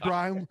 what's this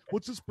brown?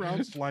 What's this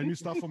brown slimy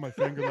stuff on my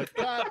finger? Like,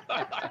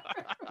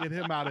 get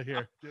him out of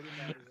here. Get him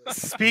out of here.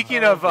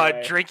 Speaking Oh, of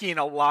boy. drinking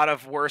a lot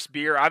of worse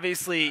beer,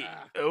 obviously.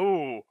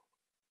 Oh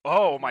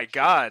my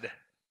God.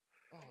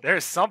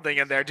 There's something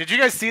in there. Did you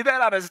guys see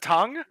that on his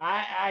tongue?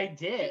 I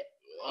did.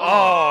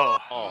 Oh.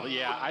 Oh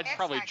yeah, I'd That's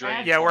probably not drain.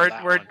 good. Yeah, pour we're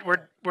that we're one.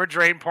 we're we're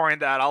drain pouring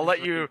that. I'll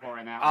let you.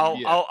 Pouring that I'll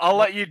one. I'll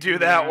let you do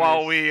that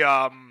while we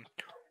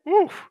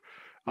Whew.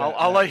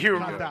 I'll let you.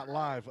 Not that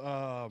live.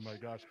 Oh my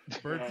gosh,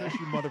 Birdfish,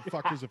 you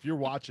motherfuckers! If you're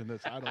watching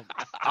this, I don't.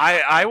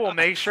 I will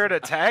make sure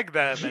to tag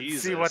them and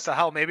see what Jesus. the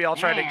hell. Maybe I'll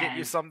try to get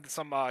you Man.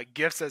 some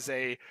gifts as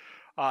a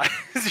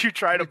as you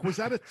try to. Like, was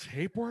that a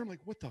tapeworm? Like,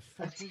 what the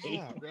fuck was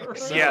tapeworm.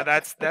 that? Yeah,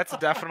 that's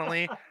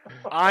definitely.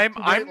 I'm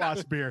Weight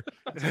loss beer.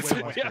 It's a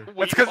weight loss Yeah, beer.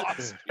 weight That's 'cause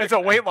loss. it's a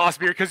weight loss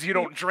beer because you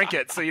don't drink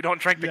it, so you don't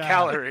drink the Yeah.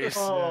 calories.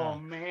 Oh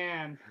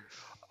man.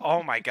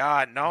 Oh my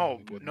God, no, Oh,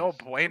 goodness. no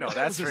bueno, That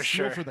that's was a for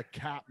seal sure. for the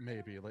cap,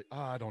 maybe. Like,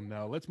 I don't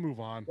know. Let's move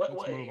on. What,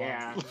 Let's move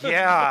yeah. on.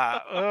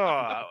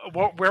 Yeah.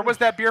 Where was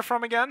that beer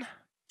from again?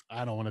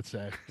 I don't want to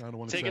say. I don't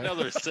want to Take say.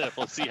 another sip.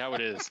 Let's see how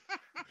it is.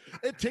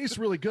 It tastes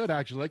really good,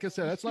 actually. Like I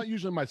said, that's not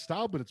usually my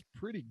style, but it's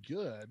pretty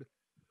good.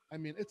 I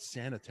mean, it's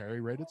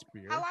sanitary, right? It's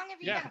beer. How long have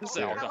you Yeah, been it's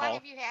How long alcohol.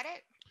 have you had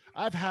it?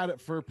 I've had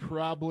it for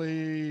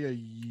probably a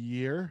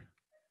year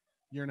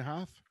and a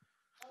half.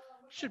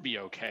 Should be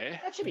okay.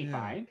 That should be Yeah.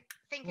 fine.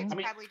 I think it's I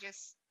mean- probably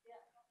just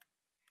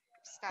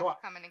Go on.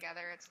 stuff coming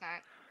together. It's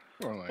not.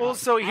 Well,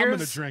 so I'm gonna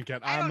here's drink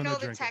it. I I'm don't know gonna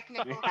the drink it.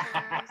 technical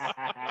terms.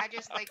 I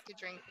just like to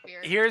drink beer.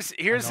 here's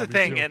know, the me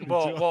thing, too, and me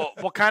we'll too.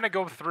 we'll kind of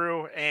go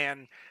through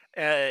and.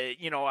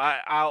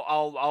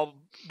 I'll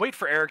wait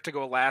for Eric to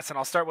go last, and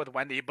I'll start with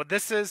Wendy. But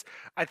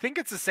I think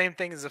it's the same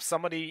thing as if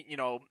somebody,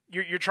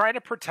 you're trying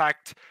to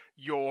protect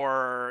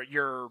your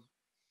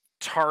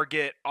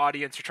target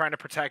audience, you're trying to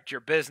protect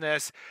your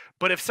business.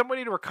 But if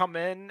somebody were to come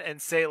in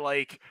and say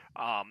like,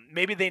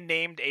 maybe they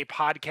named a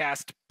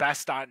podcast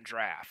Best on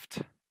Draft.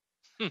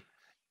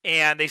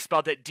 And they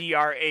spelled it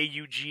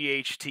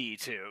DRAUGHT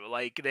too.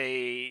 Like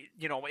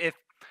if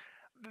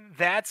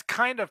that's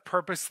kind of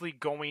purposely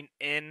going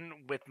in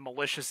with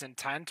malicious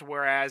intent,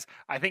 whereas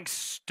I think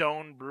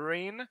Stone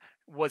Brewing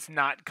was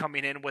not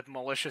coming in with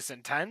malicious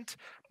intent.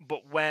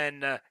 But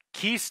when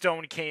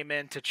Keystone came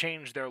in to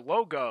change their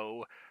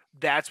logo,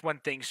 that's when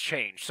things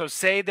changed. So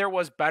say there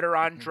was Better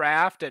on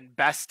Draft and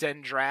Best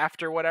in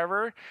Draft or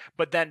whatever,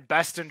 but then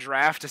Best in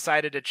Draft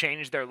decided to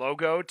change their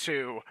logo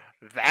to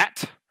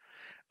that.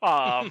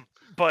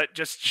 But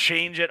just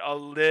change it a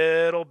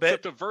little bit.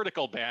 Except a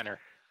vertical banner.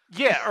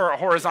 Yeah, or a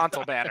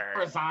horizontal banner.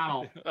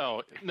 Horizontal.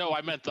 Oh no,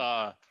 I meant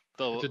the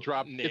the It's a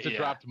drop. It's a yeah.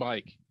 dropped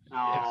mic.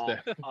 Oh,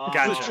 It's the-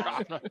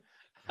 Gotcha.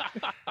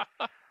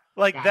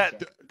 Like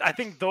that. I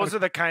think those are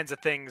the kinds of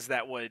things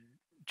that would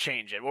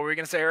change it. What were you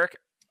gonna say, Eric?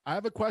 I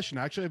have a question.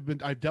 Actually,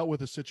 I've dealt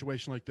with a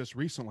situation like this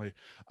recently.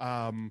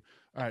 All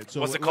right,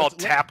 so Was it called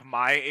Tap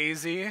My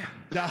AZ? Yeah.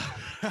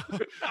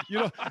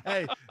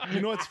 Hey,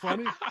 what's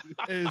funny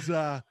is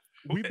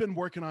we've been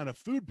working on a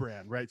food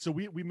brand, right? So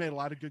we made a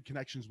lot of good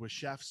connections with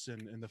chefs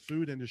and the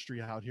food industry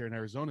out here in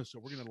Arizona. So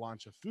we're going to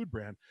launch a food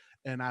brand.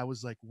 And I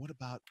was like, what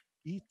about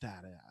Eat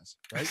That Ass,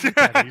 right? Eat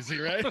That Easy,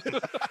 right?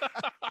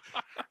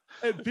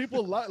 And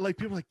people like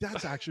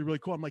that's actually really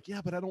cool. I'm like, yeah,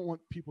 but I don't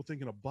want people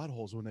thinking of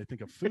buttholes when they think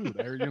of food,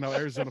 or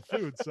Arizona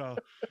food. So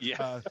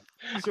Yeah.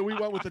 So we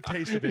went with the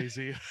taste of AZ.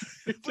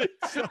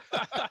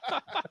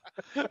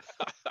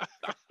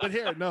 But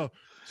here, no.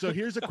 So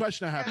here's a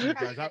question I have for you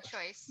guys. Good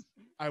choice.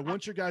 I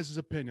want your guys'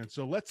 opinion.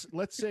 So let's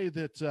say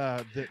that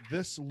that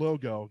this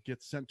logo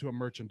gets sent to a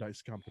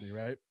merchandise company,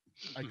 right?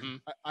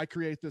 I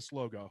create this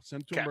logo,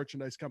 send it to a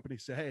merchandise company,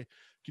 say, hey,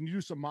 can you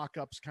do some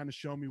mock-ups, kind of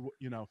show me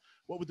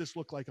what would this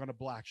look like on a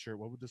black shirt?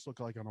 What would this look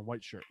like on a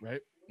white shirt,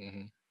 right?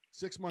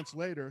 6 months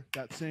later,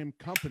 that same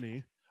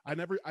company, I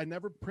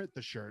never print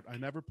the shirt. I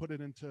never put it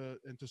into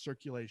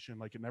circulation.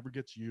 Like, it never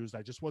gets used.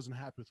 I just wasn't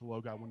happy with the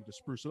logo. I wanted to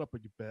spruce it up a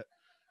bit.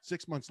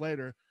 6 months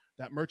later,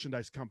 that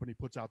merchandise company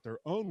puts out their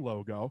own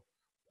logo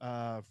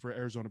for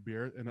Arizona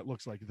beer, and it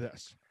looks like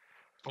this.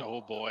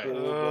 Oh boy.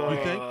 You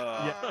think?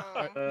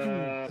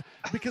 Yeah.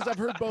 Because I've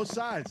heard both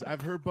sides.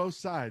 That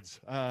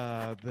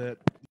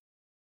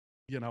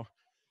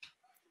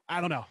I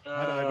don't know.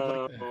 I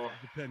would like an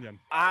opinion.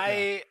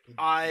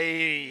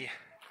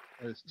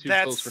 It's too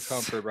close for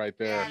comfort right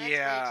there.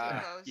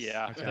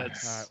 Yeah.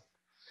 That's.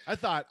 I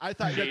thought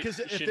because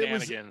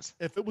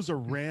if it was a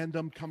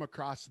random come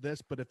across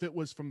this, but if it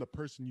was from the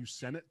person you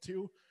sent it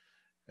to,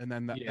 and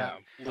then that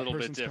little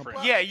bit different.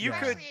 Well, you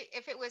could.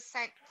 If it was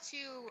sent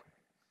to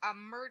a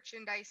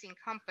merchandising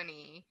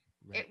company,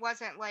 it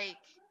wasn't like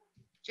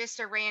just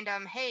a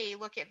random, hey,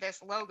 look at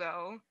this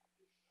logo.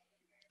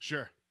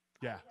 Sure.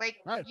 Yeah. Like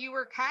you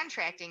were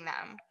contracting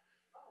them.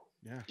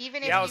 Yeah.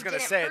 Even if you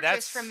didn't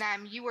purchase from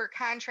them, you were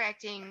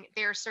contracting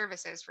their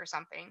services for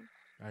something.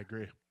 I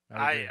agree.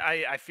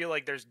 I feel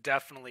like there's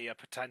definitely a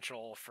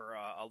potential for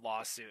a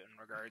lawsuit in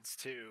regards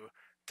to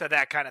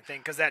that kind of thing,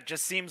 because that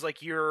just seems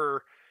like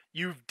you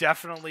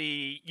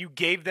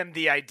gave them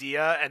the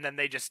idea and then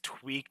they just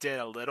tweaked it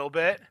a little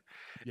bit.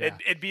 Yeah.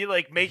 It'd be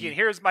like making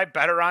here's my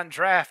better on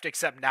draft,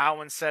 except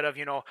now instead of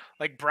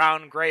like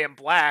brown, gray, and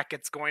black,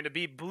 it's going to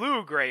be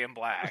blue, gray, and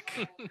black.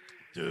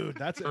 Dude,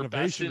 that's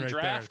innovation right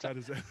draft. There. That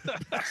is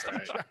best in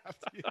draft.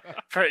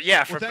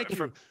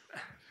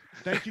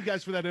 Thank you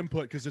guys for that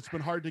input, because it's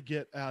been hard to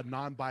get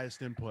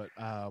non-biased input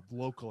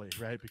locally,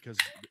 right? Because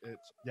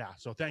it's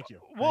so thank you.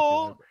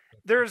 Well,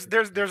 there's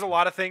a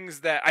lot of things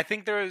that I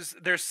think there's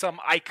some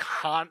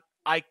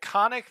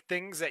iconic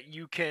things that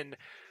you can.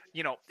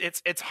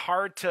 It's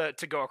hard to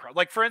go across.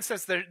 Like, for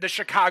instance, the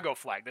Chicago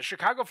flag. The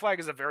Chicago flag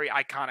is a very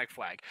iconic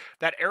flag.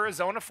 That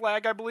Arizona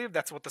flag, I believe,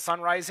 that's what the sun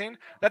rising.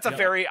 That's a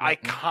very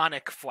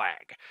iconic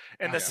flag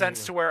in the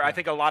sense to where I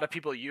think a lot of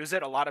people use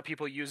it. A lot of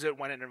people use it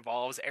when it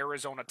involves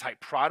Arizona type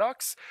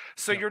products.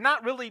 So you're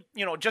not really,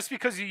 just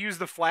because you use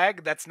the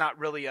flag, that's not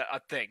really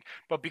a thing.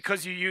 But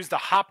because you use the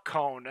hop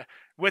cone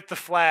with the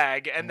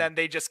flag, and then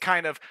they just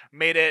kind of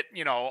made it,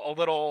 a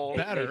little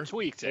better. They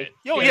tweaked it.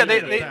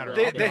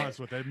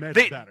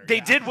 They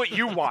did what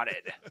you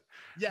wanted.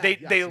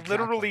 They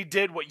literally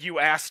did what you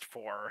asked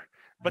for,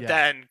 but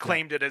then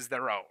claimed it as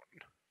their own.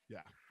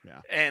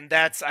 Yeah. And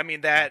that's, All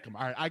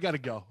right, I gotta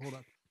go. Hold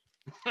on.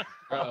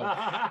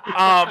 I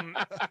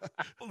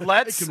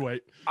can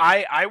wait.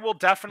 I will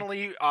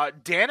definitely.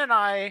 Dan and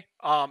I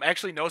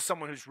actually know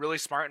someone who's really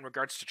smart in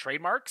regards to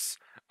trademarks.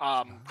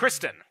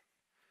 Kristen.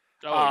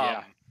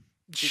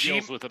 She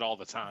deals with it all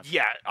the time.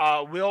 Yeah,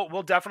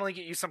 we'll definitely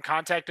get you some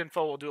contact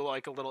info. We'll do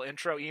like a little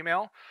intro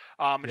email,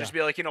 and just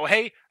be like,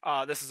 hey,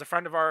 this is a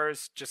friend of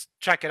ours. Just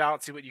check it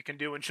out, see what you can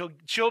do, and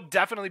she'll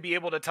definitely be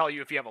able to tell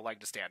you if you have a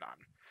leg to stand on,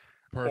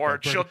 or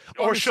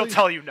she'll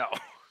tell you no.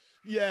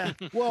 Yeah.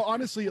 Well,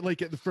 honestly,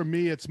 like for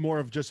me, it's more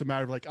of just a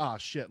matter of like,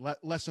 shit,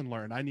 lesson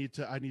learned. I need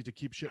to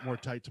keep shit more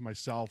tight to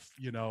myself,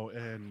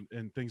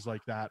 and things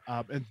like that.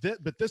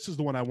 But this is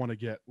the one I want to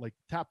get, like,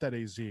 Tap That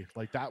AZ,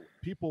 like that.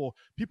 People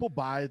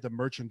buy the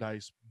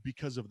merchandise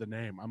because of the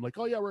name. I'm like,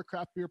 oh yeah, we're a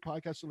craft beer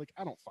podcast. So like,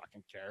 I don't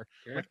fucking care.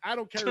 Like, I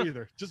don't care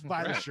either. Just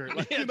buy the shirt.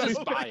 Like,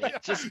 just buy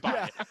it. Just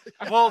buy it.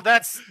 Well,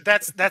 that's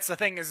the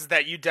thing, is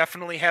that you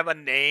definitely have a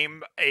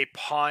name, a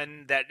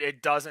pun, that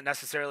it doesn't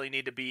necessarily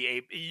need to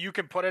be you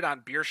can put it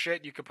on beer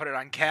shit, you could put it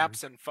on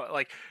caps, and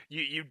like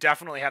you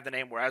definitely have the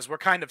name, whereas we're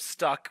kind of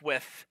stuck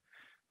with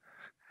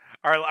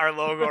our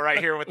logo right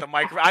here with the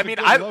microphone. I mean,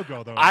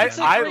 it's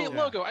a great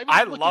logo. I mean,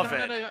 I love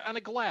it on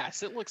a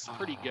glass. It looks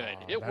pretty good.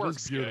 It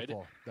works good.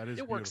 That is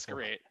it works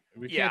great.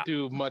 We Yeah. can't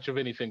do much of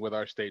anything with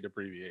our state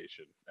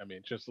abbreviation. I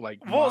mean, just like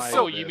Well, my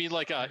so you this. mean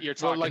like you're Well,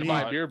 talking like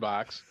my about beer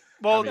box.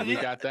 Well, I mean, we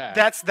got that.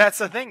 That's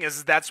the thing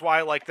is that's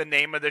why like the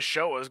name of the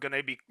show is going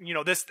to be,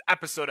 this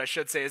episode I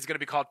should say is going to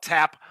be called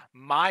Tap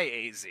My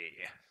AZ.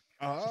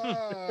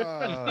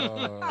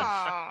 Oh,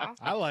 Aw.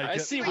 I like I it.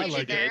 see Sweet what I you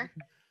like it. did.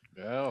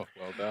 there. Oh,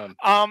 well done.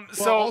 Well,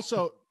 So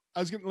also,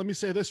 let me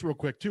say this real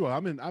quick too.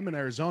 I'm in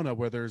Arizona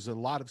where there's a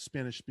lot of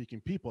Spanish speaking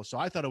people, so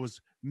I thought it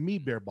was me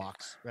beer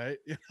box, right?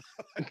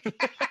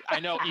 I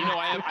know.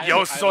 I have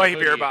Yo a Soy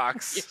hoodie. Beer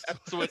Box. Yeah,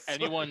 so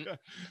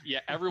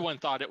everyone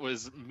thought it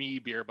was me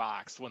beer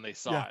box when they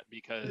saw Yeah. it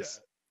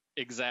because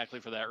exactly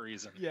for that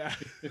reason. Yeah.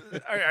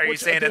 Are you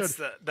Which, saying dude,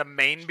 it's the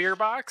main beer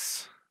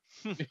box?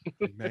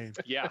 Man.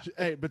 Yeah.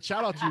 Hey, but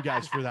shout out to you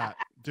guys for that,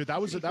 dude. That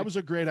was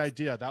a great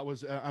idea. That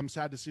was. I'm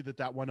sad to see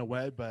that went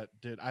away, but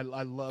dude, I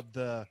love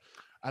the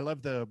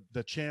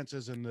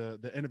chances and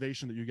the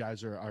innovation that you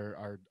guys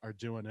are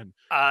doing. And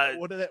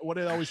what did it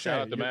always say?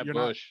 Shout out to Matt You're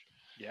Bush.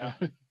 Yeah.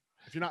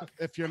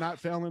 if you're not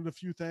failing a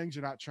few things,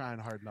 you're not trying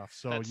hard enough.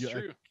 So That's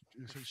true.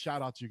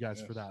 shout out to you guys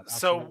for that.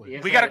 So Absolutely.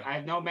 Yes, we gotta- I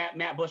know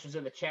Matt Bush was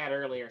in the chat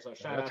earlier, so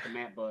shout out to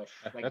Matt Bush.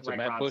 Like That's a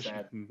Matt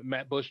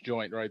Matt Bush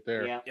joint right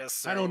there. Yeah. Yes,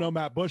 sir. I don't know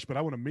Matt Bush, but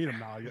I want to meet him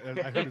now. I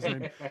heard his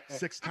name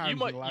 6 times. You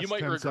might in the last you might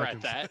 10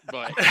 regret seconds. that,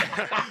 but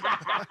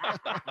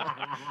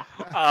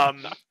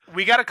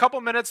We got a couple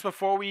minutes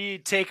before we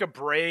take a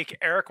break.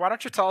 Eric, why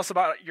don't you tell us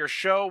about your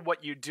show,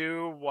 what you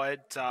do,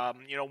 what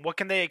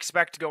can they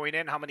expect going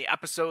in? How many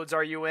episodes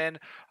are you in?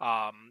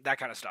 That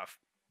kind of stuff.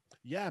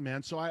 Yeah,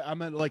 man. So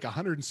I'm at like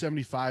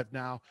 175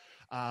 now.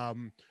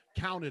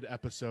 Counted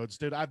episodes,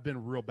 dude. I've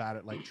been real bad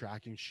at like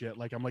tracking shit.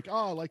 Like I'm like,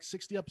 oh, like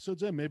 60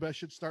 episodes in, maybe I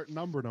should start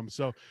numbering them.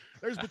 So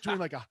there's between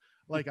like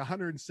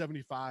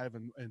 175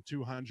 and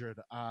 200.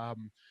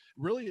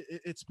 Really,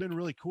 it's been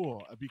really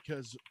cool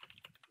because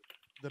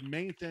the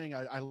main thing,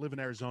 I live in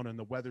Arizona and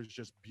the weather's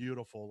just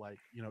beautiful, like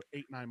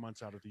 8-9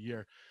 months out of the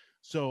year.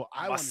 So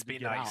I wanted Must to be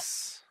get out.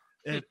 nice.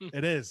 It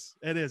is,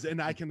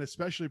 and I can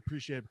especially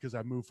appreciate it because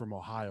I moved from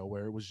Ohio,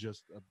 where it was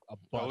just a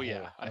Oh,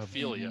 yeah, I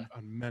feel ya.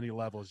 on many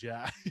levels.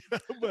 Yeah,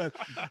 but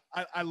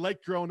I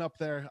like growing up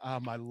there. I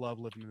love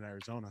living in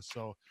Arizona.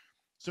 So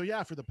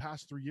yeah, for the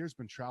past 3 years,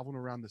 been traveling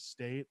around the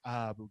state.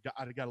 I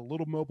got a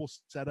little mobile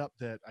setup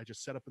that I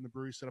just set up in the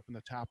brewery, set up in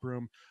the tap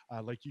room,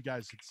 like you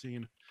guys had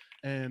seen,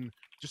 and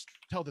just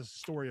tell the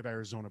story of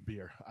Arizona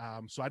beer.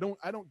 So I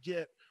don't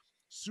get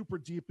super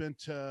deep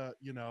into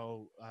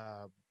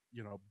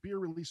beer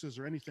releases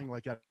or anything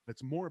like that.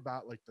 It's more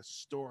about like the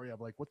story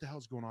of like what the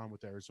hell's going on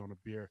with Arizona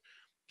beer,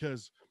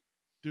 because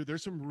dude,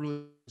 there's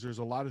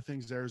a lot of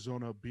things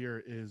Arizona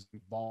beer is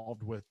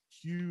involved with,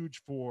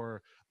 huge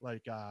for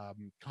like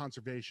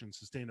conservation,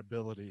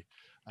 sustainability,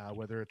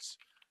 whether it's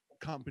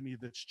a company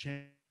that's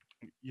changing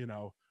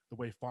the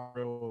way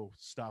farm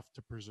stuff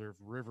to preserve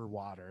river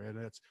water,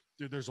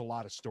 and there's a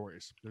lot of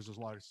stories. There's a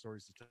lot of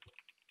stories to tell.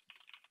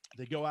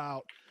 They go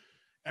out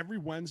every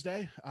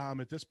Wednesday.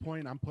 At this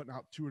point, I'm putting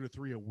out 2 to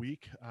 3 a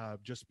week,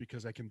 just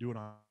because I can do it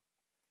on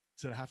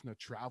instead of having to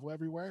travel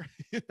everywhere.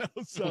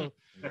 So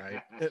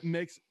Right. it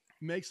makes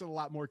it a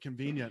lot more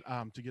convenient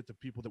to get the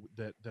people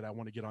that I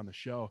want to get on the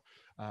show.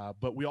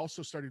 But we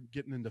also started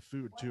getting into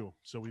food too,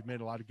 so we've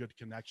made a lot of good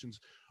connections.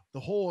 The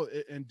whole,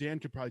 and Dan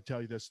could probably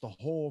tell you this, the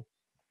whole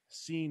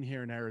scene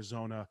here in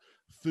Arizona,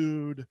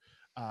 food,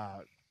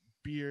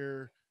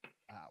 beer,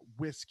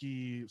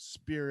 whiskey,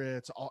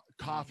 spirits,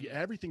 coffee,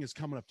 everything is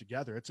coming up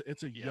together.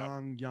 It's a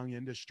young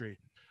industry.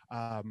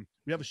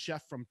 We have a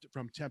chef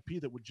from Tempe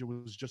that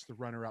was just the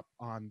runner-up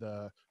on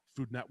the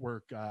Food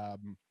Network.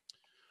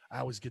 I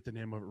always get the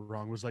name of it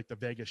wrong. It was like the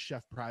Vegas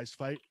Chef Prize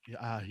fight.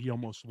 He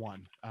almost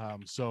won.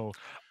 So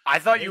I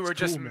thought you it's were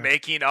just cool, man.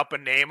 making up a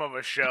name of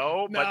a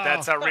show, but No,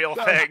 that's a real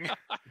no. thing.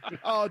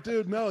 Oh,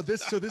 dude, no.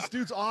 This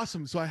dude's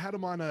awesome. So I had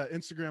him on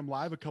Instagram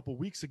Live a couple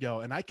weeks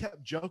ago, and I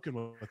kept joking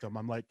with him.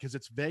 I'm like, because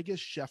it's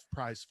Vegas Chef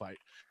Prize fight,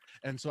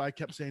 and so I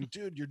kept saying,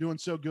 "Dude, you're doing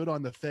so good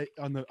on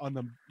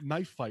the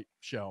knife fight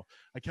show."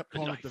 I kept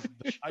calling it the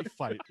knife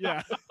fight.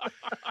 Yeah.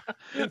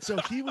 And so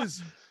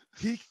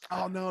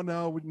oh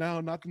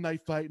no, not the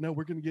knife fight. No,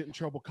 we're gonna get in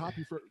trouble.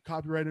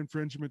 Copyright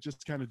infringement.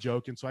 Just kind of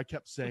joking. So I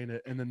kept saying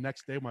it, and the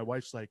next day my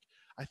wife's like,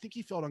 I think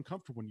he felt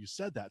uncomfortable when you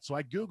said that. So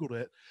I Googled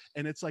it,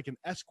 and it's like an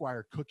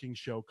Esquire cooking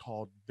show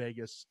called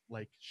Vegas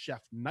like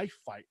Chef Knife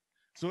Fight.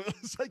 So it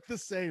was like the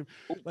same,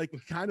 like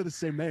kind of the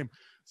same name.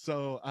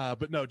 So,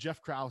 but no,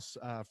 Jeff Krause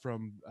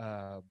from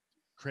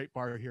Crate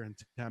Bar here in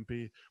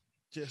Tempe.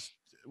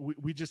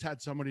 We just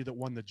had somebody that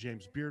won the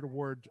James Beard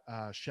Award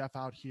chef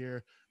out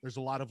here. There's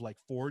a lot of like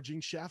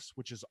foraging chefs,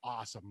 which is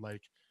awesome.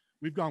 Like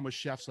we've gone with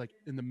chefs like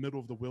in the middle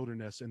of the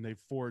wilderness, and they've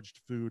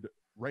foraged food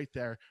right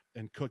there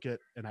and cook it,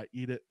 and I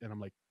eat it, and I'm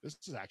like, this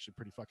is actually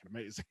pretty fucking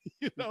amazing.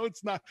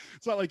 It's not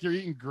like you're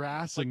eating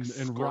grass like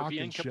and rock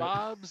scorpion and shit.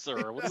 kebabs,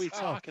 or what are we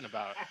talking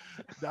about?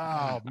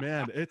 Oh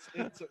man,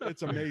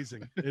 it's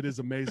amazing. It is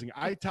amazing.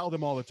 I tell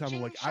them all the time,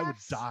 I'm like, I would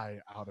Chefs. die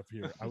out of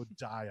here. I would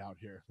die out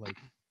here. Like,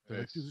 they're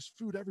like, dude, there's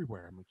food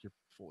everywhere. I'm like, you're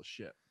full of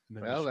shit.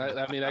 Well,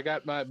 I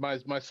got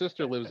my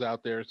sister lives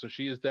out there, so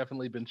she has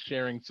definitely been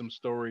sharing some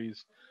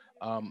stories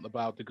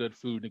about the good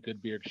food and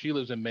good beer. She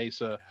lives in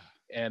Mesa,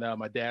 and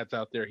my dad's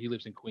out there. He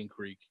lives in Queen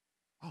Creek.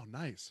 Oh,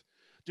 nice,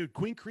 dude.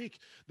 Queen Creek.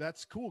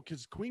 That's cool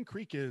because Queen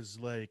Creek is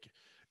like,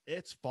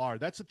 it's far.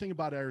 That's the thing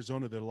about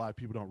Arizona that a lot of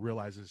people don't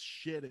realize is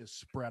shit is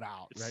spread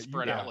out. It's right?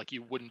 spread out like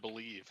you wouldn't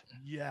believe.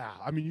 Yeah,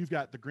 I mean, you've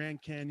got the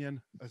Grand Canyon,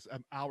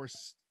 an hour,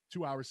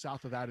 2 hours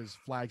south of that is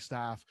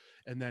Flagstaff,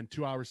 and then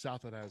 2 hours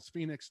south of that is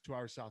Phoenix. 2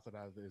 hours south of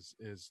that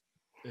is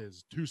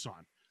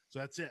Tucson. So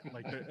that's it.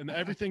 Like, and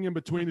everything in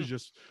between is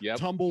just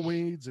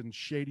tumbleweeds and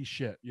shady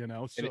shit.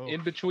 So and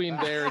in between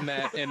there and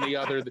that and the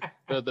other,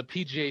 the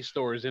PGA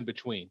store is in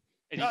between.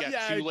 And you got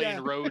 2-lane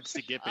roads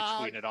to get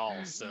between it all.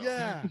 So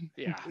yeah,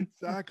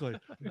 exactly.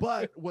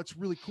 But what's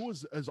really cool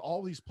is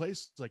all these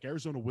places like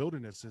Arizona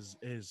Wilderness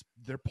is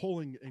they're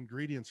pulling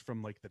ingredients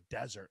from like the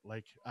desert.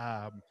 Like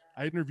I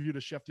interviewed a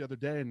chef the other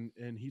day,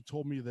 and he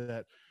told me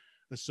that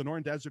the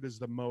Sonoran Desert is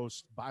the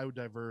most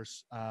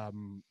biodiverse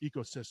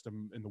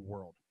ecosystem in the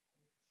world.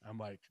 I'm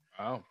like,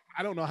 oh,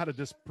 I don't know how to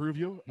disprove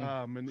you.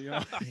 But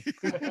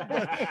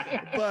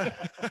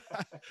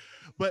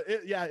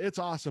it's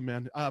awesome,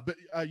 man. But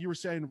you were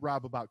saying,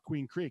 Rob, about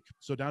Queen Creek.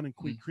 So down in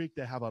Queen Creek,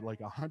 they have a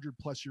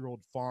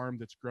 100-plus-year-old farm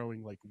that's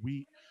growing like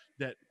wheat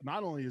that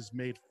not only is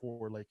made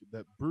for like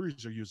the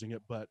breweries are using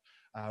it, but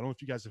I don't know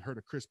if you guys have heard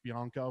of Chris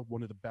Bianca,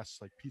 one of the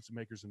best like pizza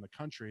makers in the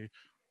country.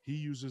 He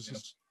uses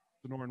his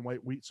Sonoran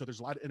white wheat. So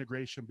there's a lot of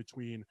integration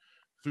between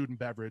food and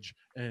beverage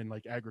and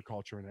like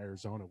agriculture in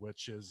Arizona,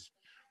 which is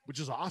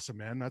awesome,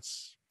 man.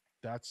 That's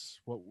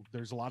what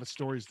there's a lot of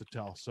stories to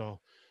tell. So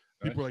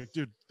people are like,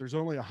 dude, there's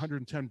only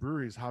 110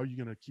 breweries. How are you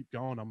going to keep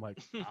going? I'm like,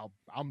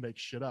 I'll make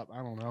shit up. I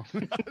don't know.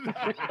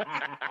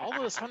 All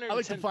those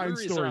 110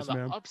 breweries are on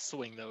the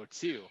upswing though,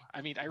 too.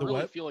 I mean, I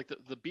really feel like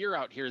the beer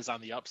out here is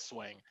on the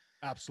upswing.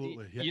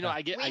 Absolutely. Yeah.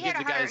 I give the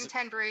guys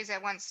 110 breweries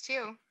at once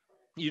too.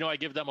 I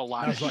give them a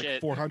lot of like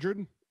shit.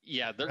 400?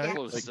 Yeah, they're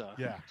close.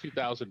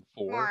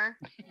 2004. More.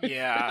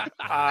 Yeah,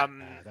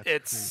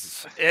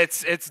 it's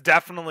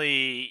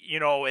definitely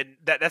and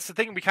that's the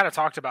thing we kind of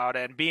talked about.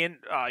 And being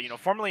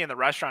formerly in the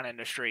restaurant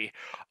industry,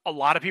 a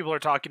lot of people are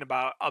talking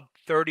about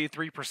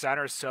 33%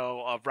 or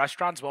so of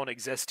restaurants won't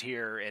exist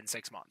here in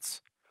 6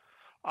 months.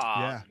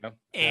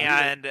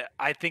 And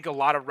I think a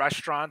lot of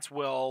restaurants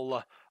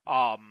will.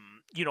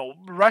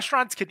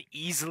 Restaurants can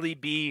easily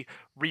be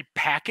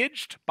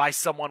repackaged by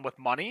someone with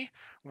money,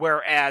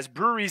 whereas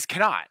breweries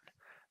cannot.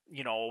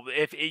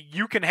 If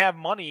you can have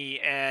money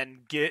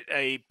and get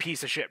a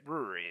piece of shit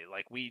brewery,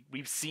 like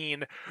we've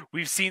seen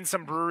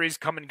some breweries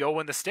come and go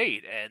in the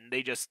state, and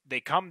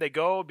they come, they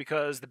go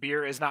because the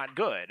beer is not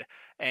good,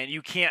 and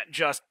you can't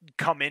just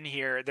come in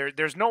here.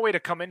 There's no way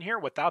to come in here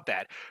without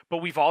that. But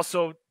we've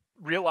also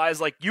realized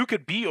like you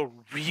could be a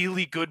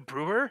really good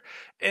brewer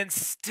and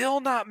still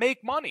not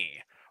make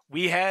money.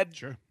 We had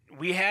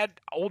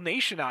Old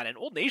Nation on, and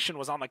Old Nation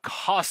was on the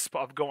cusp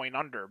of going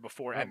under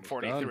before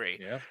M43.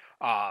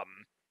 Yeah.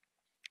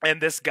 And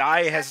this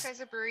guy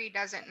as a brewery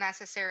doesn't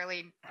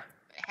necessarily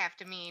have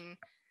to mean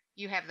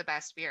you have the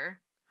best beer.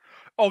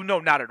 Oh no,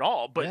 not at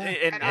all. But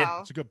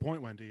it's a good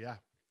point, Wendy. Yeah.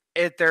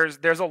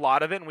 There's a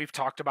lot of it, and we've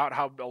talked about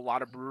how a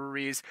lot of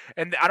breweries,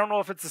 and I don't know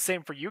if it's the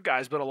same for you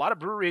guys, but a lot of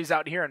breweries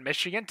out here in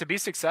Michigan, to be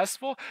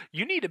successful,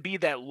 you need to be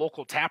that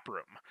local tap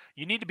room.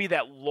 You need to be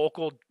that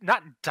local,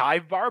 not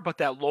dive bar, but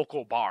that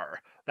local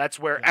bar. That's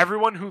where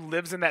everyone who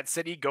lives in that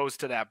city goes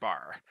to that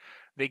bar.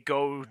 They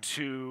go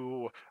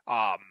to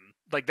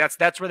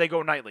that's where they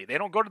go nightly. They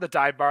don't go to the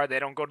dive bar. They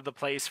don't go to the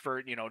place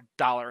for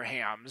dollar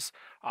hams.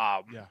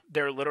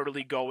 They're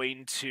literally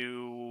going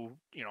to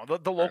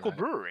the local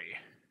brewery.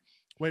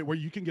 Wait, where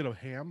you can get a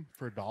ham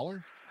for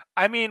 $1?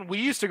 I mean, we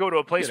used to go to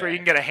a place where you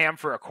can get a ham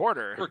for a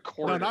quarter.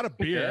 No, not a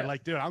beer. Yeah.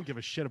 Like, dude, I don't give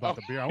a shit about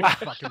the beer. I want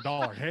a fucking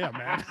 $1 ham,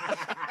 man.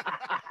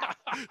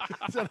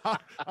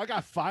 I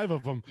got 5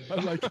 of them.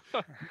 I'm like,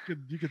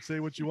 you could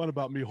say what you want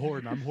about me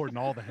hoarding. I'm hoarding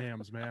all the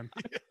hams, man.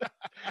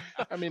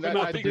 I mean,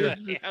 I did.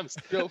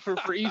 So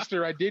for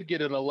Easter, I did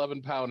get an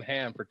 11-pound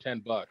ham for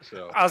 $10.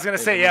 So I was gonna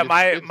say,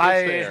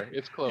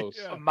 it's close.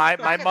 Yeah. My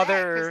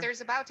mother, because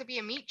there's about to be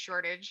a meat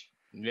shortage.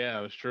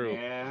 Yeah, it's true.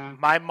 Yeah.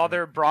 My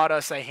mother brought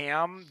us a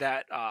ham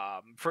that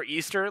for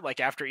Easter, like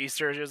after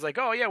Easter, she was like,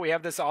 "Oh yeah, we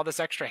have all this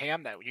extra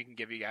ham that you can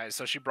give you guys."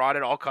 So she brought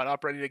it all cut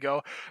up, ready to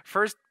go.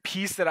 First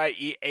piece that I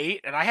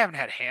ate, and I haven't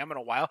had ham in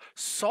a while.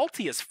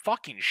 Salty as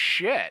fucking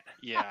shit.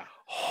 Yeah.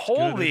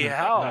 Holy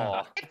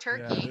hell.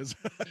 Turkey.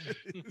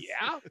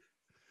 Yeah.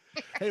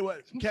 Hey,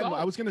 what, Ken?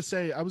 I was gonna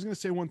say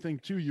one thing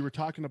too. You were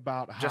talking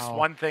about how just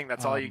one thing.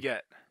 That's all you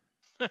get.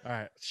 All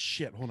right.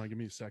 Shit. Hold on. Give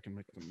me a second.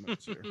 Make the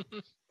notes here.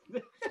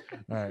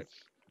 All right.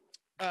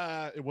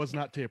 It was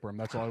not tapeworm.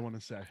 That's all I want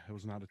to say. It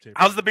was not a tapeworm.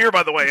 How's the beer,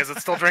 by the way? Is it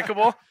still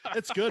drinkable?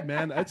 It's good,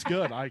 man. It's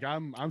good. Like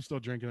I'm still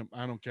drinking it.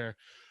 I don't care.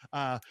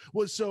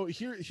 Well, so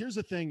here's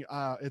the thing,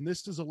 and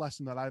this is a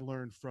lesson that I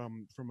learned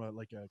from a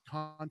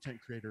content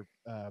creator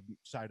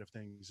side of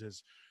things.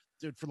 Is,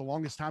 dude, for the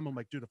longest time, I'm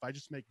like, dude, if I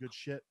just make good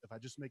shit,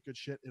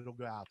 it'll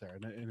go out there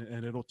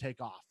and it'll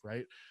take off,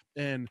 right?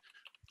 And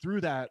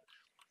through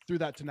through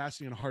that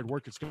tenacity and hard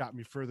work, it's got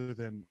me further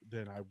than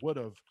I would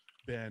have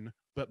been.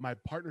 But my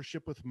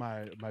partnership with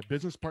my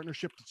business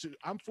partnership,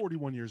 I'm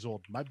 41 years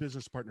old. My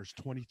business partner's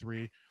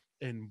 23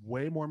 and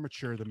way more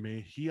mature than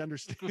me. He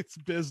understands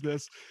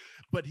business,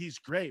 but he's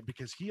great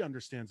because he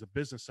understands the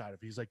business side of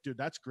it. He's like, dude,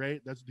 that's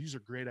great. These are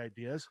great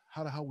ideas.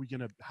 How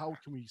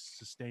can we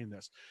sustain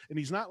this? And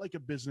he's not like a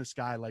business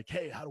guy like,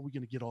 hey, how are we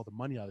going to get all the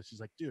money out of this? He's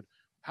like, dude,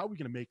 how are we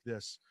going to make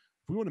this?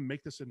 If we want to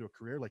make this into a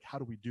career, like, how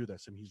do we do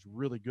this? And he's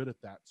really good at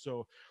that.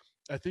 So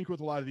I think with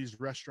a lot of these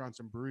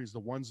restaurants and breweries, the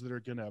ones that are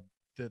going to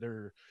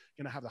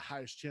have the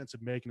highest chance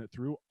of making it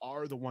through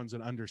are the ones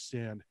that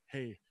understand,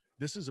 hey,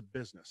 this is a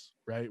business,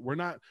 right?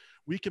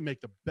 We can make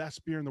the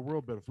best beer in the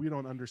world, but if we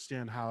don't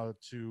understand how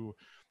to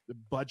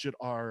budget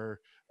our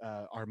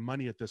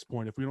money at this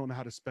point, if we don't know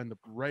how to spend the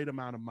right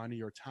amount of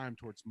money or time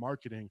towards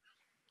marketing,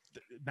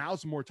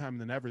 now's more time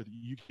than ever that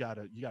you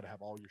gotta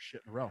have all your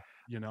shit in a row,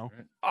 you know?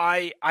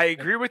 I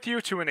agree with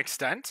you to an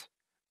extent.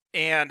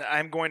 And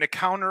I'm going to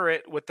counter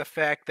it with the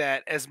fact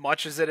that as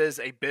much as it is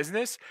a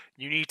business,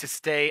 you need to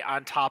stay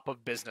on top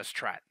of business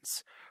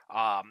trends.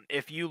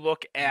 If you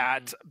look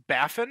at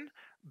Baffin,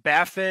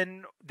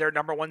 their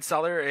number one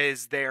seller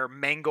is their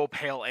Mango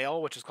Pale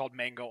Ale, which is called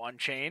Mango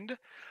Unchained.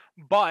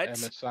 But M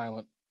is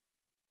silent.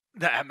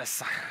 The M is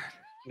silent.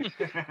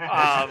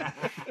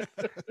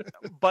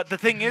 But the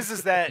thing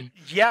is that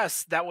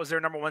yes, that was their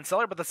number one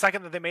seller. But the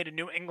second that they made a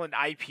New England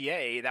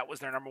IPA, that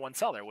was their number one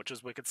seller, which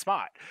was Wicked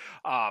Spot.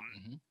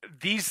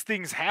 These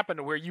things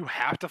happen where you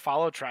have to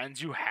follow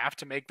trends. You have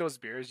to make those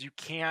beers. You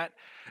can't,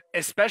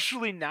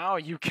 especially now,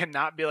 you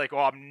cannot be like,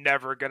 oh, I'm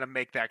never gonna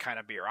make that kind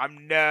of beer.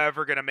 I'm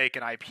never gonna make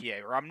an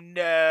IPA, or I'm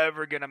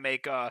never gonna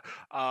make a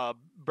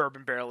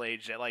bourbon barrel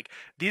aged. Like,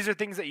 these are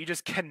things that you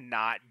just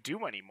cannot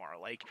do anymore.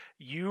 Like,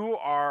 you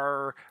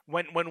are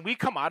when we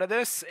come out of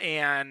this,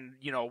 and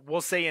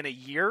we'll say in a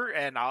year,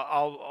 and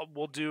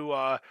we'll do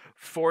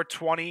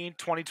 4/20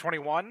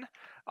 2021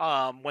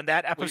 when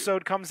that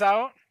episode comes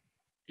out.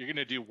 You're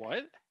gonna do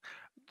what?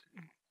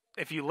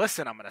 If you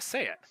listen, I'm gonna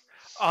say it.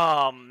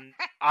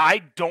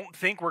 I don't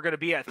think we're gonna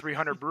be at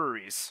 300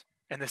 breweries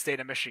in the state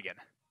of Michigan.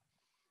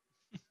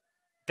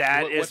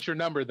 What's your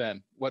number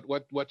then?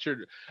 What's your?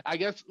 I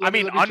guess.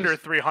 Under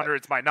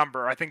 300 is my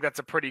number. I think that's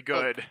a pretty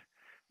good.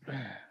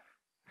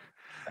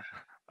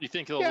 You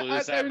think they'll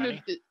lose that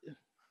many?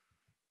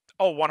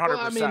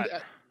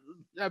 100%.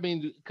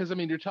 Because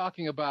you're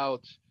talking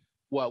about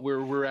what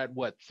we're at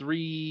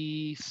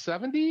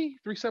 370,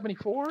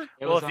 374.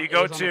 Well, if you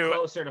go to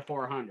closer to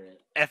 400,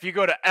 if you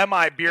go to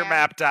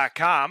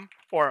mibeermap.com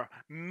or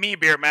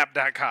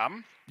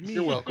mebeermap.com,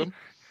 you're welcome.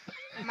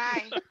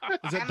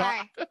 Is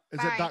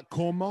it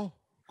 .como?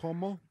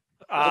 Como?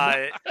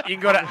 You can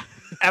go to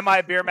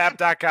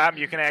mibeermap.com.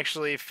 You can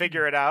actually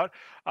figure it out.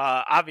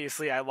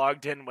 Obviously, I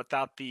logged in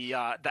without the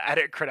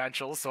edit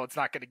credentials, so it's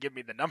not going to give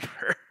me the number.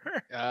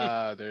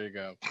 There you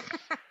go.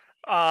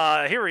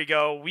 Here we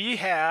go. We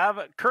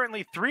have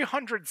currently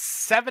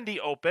 370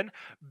 open.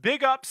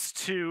 Big ups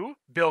to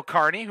Bill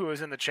Carney, who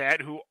is in the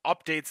chat, who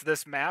updates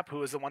this map,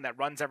 who is the one that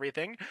runs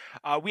everything.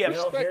 We have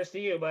Bill, here's to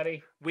you,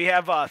 buddy. We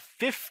have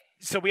 50.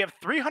 So we have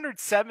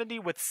 370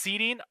 with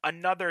seating,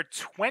 another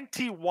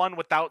 21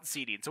 without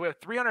seating. So we have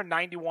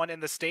 391 in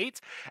the state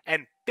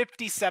and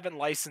 57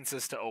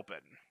 licenses to open.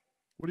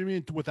 What do you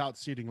mean without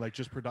seating? Like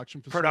just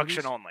production facilities?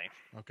 Production only.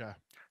 Okay.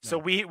 So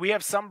we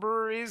have some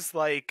breweries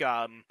like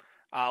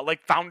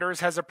Founders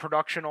has a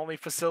production only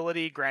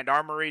facility. Grand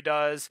Armory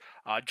does.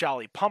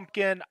 Jolly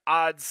Pumpkin,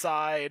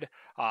 Oddside,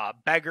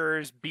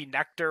 Beggars, Bee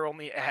Nectar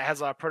only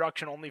has a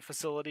production only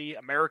facility.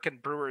 American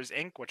Brewers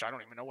Inc., which I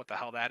don't even know what the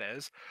hell that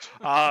is.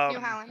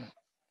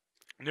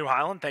 New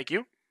Highland, thank you.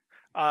 New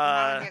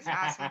Highland is an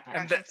awesome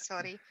production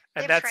facility.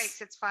 They have trikes,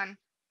 it's fun.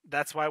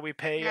 That's why we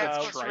pay. You're not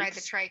supposed to ride the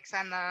trikes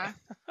on the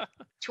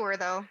tour,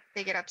 though.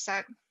 They get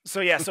upset.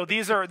 So yeah, so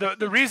these are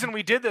the reason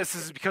we did this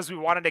is because we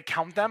wanted to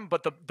count them,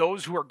 but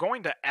those who are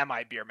going to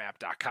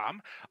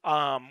mibeermap.com,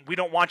 we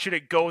don't want you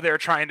to go there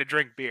trying to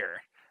drink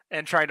beer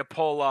and trying to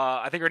pull.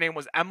 I think her name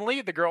was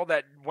Emily, the girl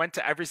that went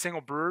to every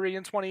single brewery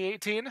in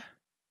 2018.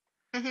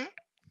 Mm-hmm.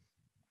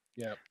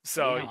 Yeah.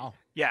 So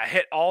yeah,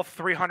 hit all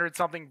 300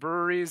 something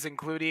breweries,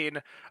 including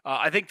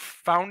I think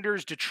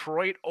Founders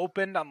Detroit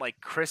opened on like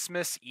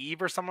Christmas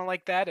Eve or something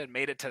like that, and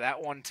made it to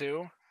that one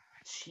too.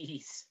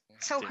 Jeez.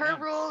 So her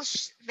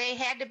rules, they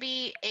had to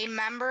be a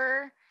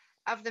member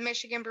of the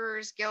Michigan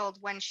Brewers Guild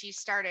when she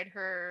started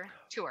her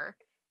tour.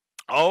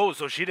 Oh,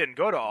 so she didn't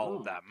go to all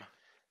of them.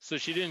 So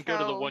she didn't go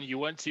to the one you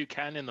went to,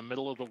 Ken, in the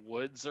middle of the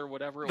woods or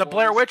whatever. The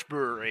Blair Witch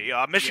Brewery,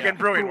 Michigan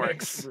Brewing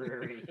Works.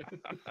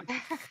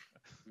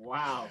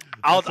 Wow.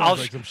 I'll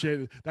like some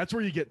shit. That's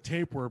where you get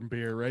tapeworm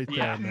beer, right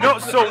there. No,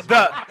 so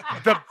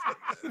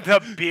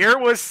the beer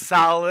was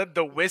solid,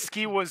 the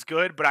whiskey was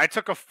good, but I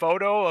took a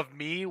photo of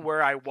me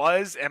where I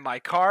was in my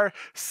car,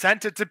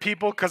 sent it to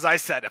people because I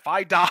said, if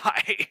I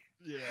die,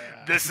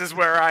 this is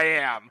where I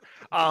am.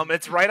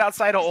 It's right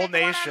outside of Old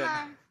Nation.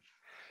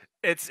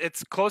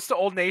 It's close to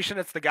Old Nation.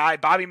 It's the guy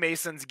Bobby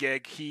Mason's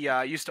gig. He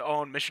used to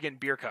own Michigan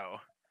Beer Co.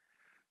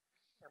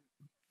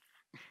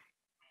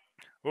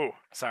 Ooh,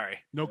 sorry.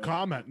 No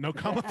comment. No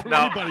comment from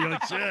No. anybody.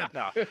 Like shit.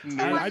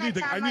 No, I need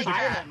to. I need to.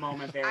 Silent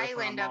moment there for a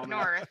island up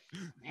moment. north.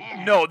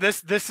 Man. no.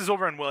 This is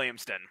over in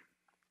Williamston.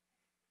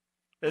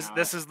 No.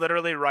 This is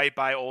literally right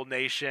by Old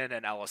Nation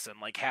and Ellison,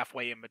 like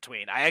halfway in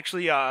between. I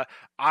actually on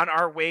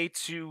our way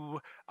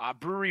to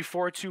Brewery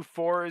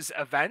 424's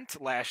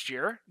event last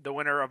year, the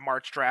winner of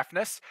March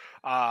Draftness.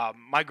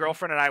 My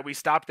girlfriend and we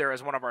stopped there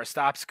as one of our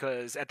stops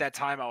because at that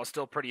time I was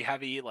still pretty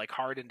heavy, like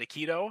hard into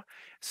keto.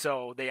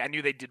 So I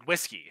knew they did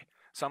whiskey.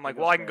 So I'm like,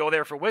 well, I can go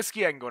there for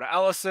whiskey. I can go to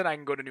Ellison. I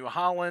can go to New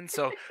Holland.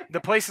 So the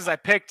places I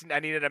picked, I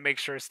needed to make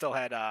sure still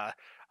had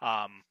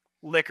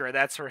liquor,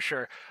 that's for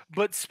sure.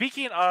 But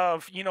speaking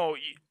of,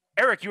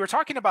 Eric, you were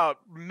talking about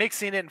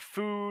mixing in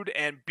food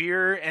and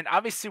beer, and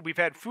obviously we've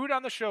had food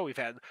on the show. We've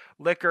had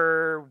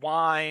liquor,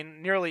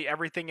 wine, nearly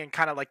everything in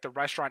kind of like the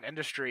restaurant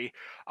industry.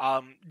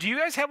 Do you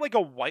guys have like a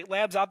White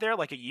Labs out there,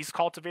 like a yeast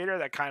cultivator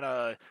that kind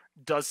of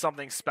does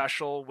something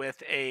special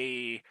with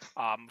a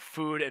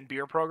food and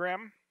beer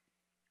program?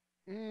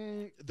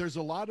 There's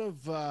a lot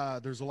of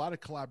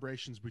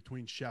collaborations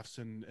between chefs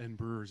and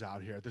brewers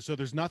out here. So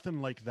there's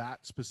nothing like that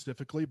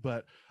specifically,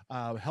 but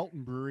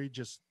Helton Brewery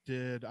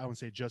did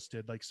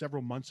like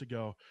several months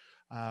ago.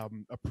 A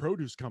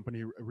produce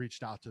company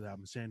reached out to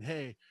them saying,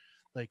 "Hey,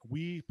 like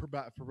we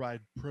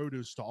provide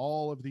produce to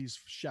all of these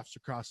chefs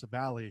across the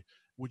valley.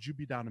 Would you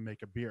be down to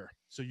make a beer?"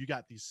 So you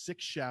got these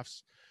 6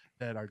 chefs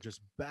that are just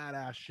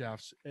badass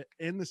chefs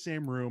in the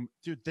same room.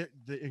 Dude,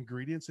 the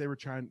ingredients they were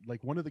trying,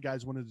 like one of the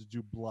guys wanted to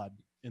do blood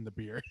in the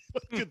beer,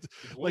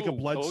 like a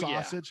blood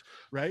sausage,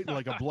 right?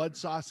 Like a blood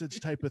sausage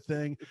type of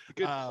thing.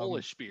 Good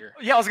Polish beer.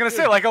 Yeah, I was going to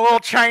say like a little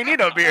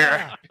Chinito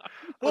beer.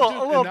 A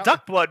little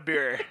duck blood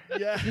beer.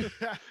 Yeah.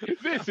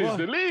 This is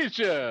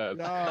delicious.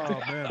 Oh,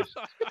 man.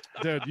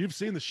 Dude, you've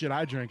seen the shit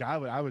I drink. I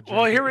would drink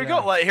Well, here it, we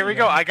go. Here we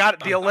go. I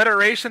got the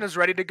alliteration is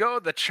ready to go.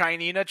 The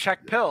Chinina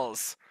Czech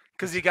pills.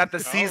 Because you got the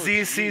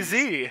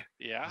CZCZ.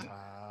 Yeah.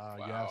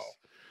 Yes.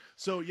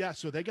 So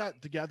they got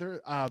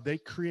together. They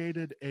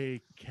created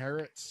a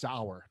carrot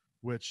sour,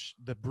 which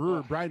the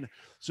brewer Brian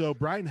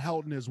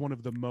Helton is one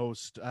of the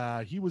most.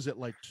 He was at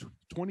like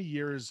 20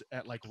 years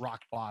at like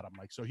rock bottom.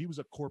 Like, so he was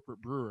a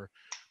corporate brewer,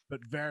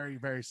 but very,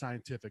 very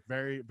scientific,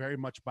 very, very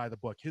much by the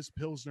book. His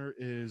Pilsner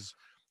is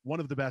one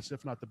of the best,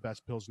 if not the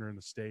best Pilsner in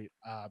the state.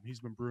 He's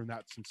been brewing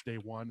that since day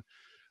one.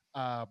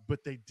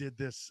 But they did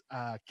this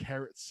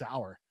carrot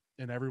sour.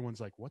 And everyone's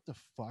like, "What the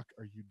fuck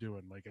are you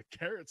doing? Like a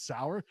carrot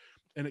sour?"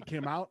 And it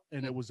came out,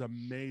 and it was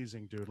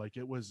amazing, dude. Like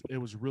it was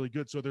really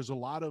good. So there's a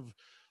lot of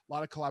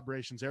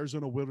collaborations.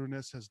 Arizona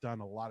Wilderness has done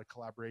a lot of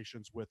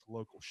collaborations with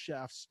local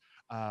chefs.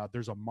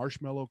 There's a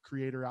marshmallow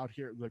creator out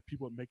here, like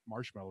people that make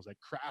marshmallows, like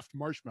craft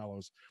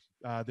marshmallows.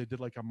 They did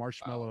like a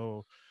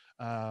marshmallow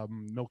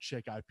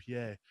milkshake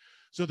IPA.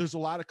 So there's a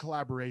lot of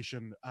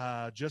collaboration,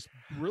 just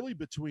really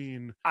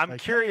between. I'm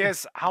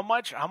curious, how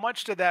much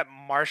did that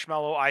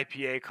marshmallow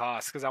IPA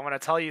cost? Because I want to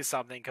tell you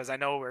something. Because I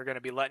know we're going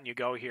to be letting you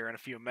go here in a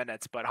few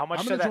minutes. But how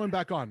much? I'm going to join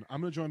back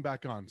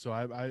on. So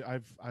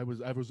I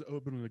was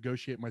open to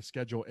negotiate my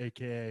schedule,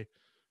 aka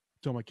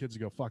tell my kids to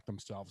go fuck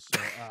themselves. So,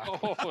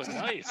 oh,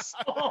 nice.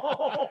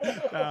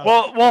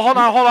 Well, hold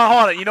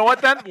on. You know what?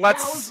 Then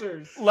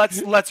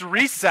let's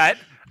reset.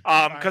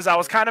 Because I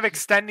was kind of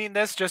extending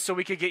this just so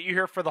we could get you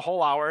here for the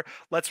whole hour.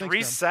 Let's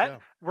reset. Yeah.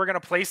 We're gonna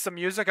play some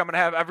music. I'm gonna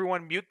have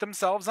everyone mute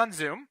themselves on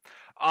Zoom.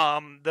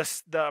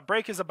 The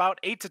break is about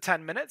 8 to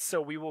 10 minutes,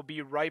 so we will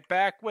be right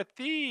back with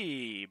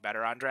the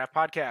Better on Draft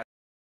podcast.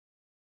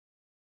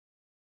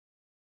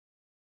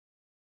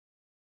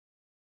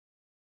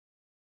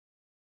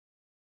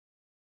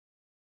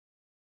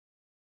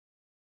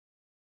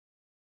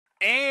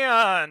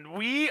 And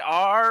we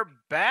are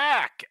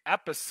back.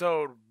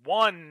 Episode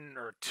 1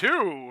 or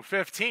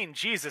 215.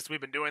 Jesus, we've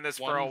been doing this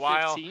for a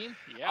while.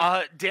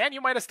 Yeah. Dan,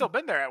 you might have still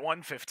been there at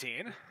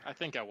 115. I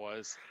think I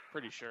was.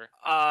 Pretty sure.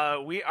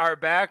 We are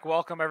back.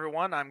 Welcome,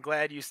 everyone. I'm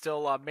glad you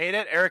still made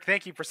it. Eric,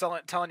 thank you for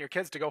telling your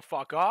kids to go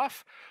fuck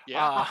off.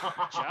 Yeah.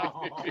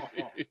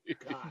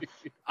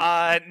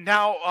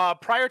 Now,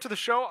 prior to the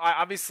show,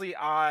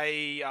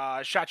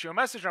 I shot you a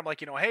message. I'm like,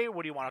 hey,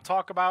 what do you want to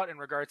talk about in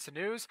regards to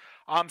news?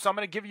 So I'm going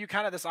to give you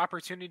kind of this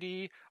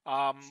opportunity.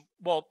 I'm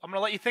going to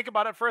let you think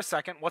about it for a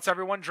second. What's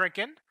everyone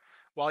drinking?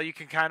 Well, you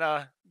can kind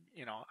of,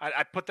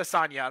 I put this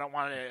on you. I don't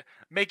want to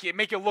make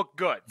it look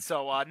good.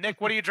 So, Nick,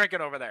 what are you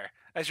drinking over there?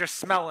 As you're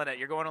smelling it,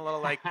 you're going a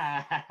little like.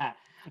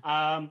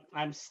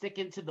 I'm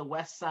sticking to the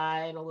west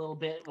side a little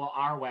bit. Well,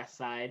 our west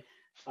side.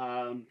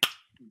 I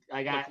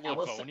got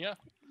Livonia.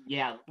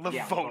 Yeah,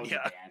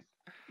 Livonia.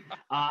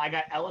 I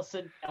got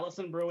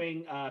Ellison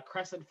Brewing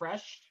Crescent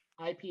Fresh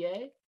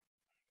IPA,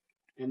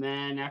 and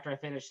then after I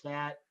finish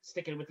that,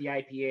 sticking with the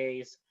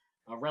IPAs,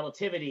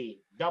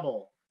 Relativity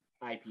Double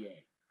IPA.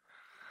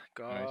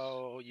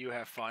 Go, nice. You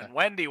have fun.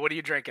 Wendy, what are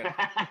you drinking?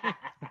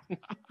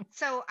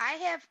 So I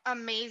have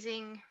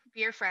amazing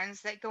beer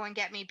friends that go and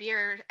get me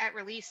beer at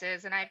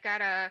releases, and I've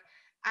got a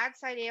Odd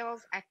Side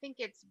Ales. I think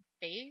it's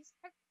Bays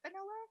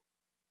vanilla.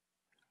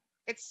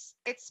 It's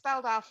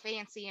spelled all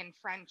fancy in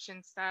French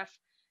and stuff.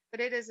 but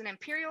it is an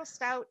imperial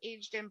stout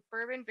aged in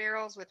bourbon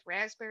barrels with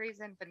raspberries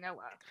and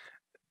vanilla.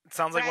 It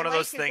sounds like What one I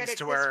of those like is that things it's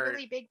to this where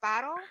really big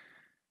bottle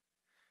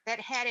that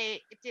had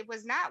it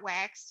was not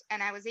waxed,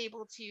 and I was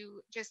able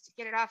to just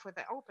get it off with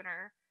the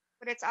opener.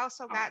 But it's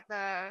also got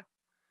the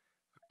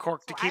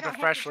cork so to I keep don't it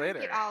have fresh to drink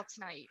later. it all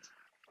tonight.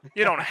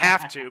 You don't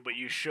have to, but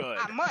you should.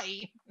 I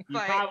might, You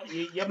but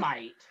probably you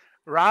might.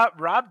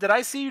 Rob, did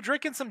I see you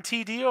drinking some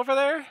TD over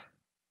there?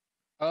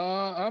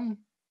 I'm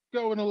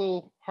going a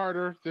little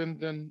harder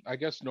than I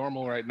guess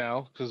normal right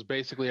now because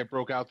basically I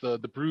broke out the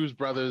Brews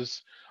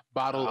Brothers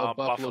bottle of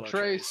Buffalo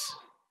Trace.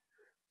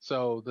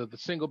 So the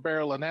single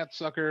barrel on that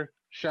sucker.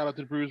 Shout out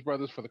to the Brews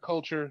Brothers for the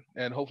culture,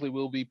 and hopefully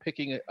we'll be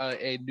picking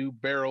a new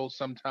barrel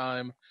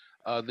sometime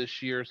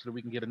this year so that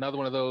we can get another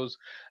one of those.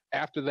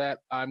 After that,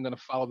 I'm going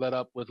to follow that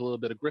up with a little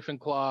bit of Griffin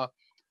Claw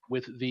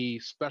with the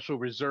Special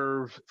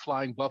Reserve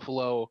Flying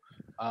Buffalo,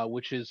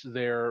 which is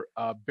their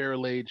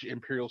barrel-aged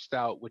Imperial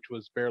Stout, which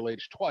was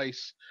barrel-aged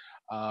twice,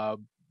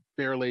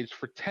 barrel-aged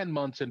for 10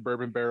 months in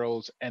bourbon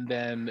barrels, and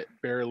then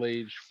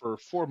barrel-aged for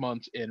 4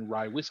 months in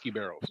rye whiskey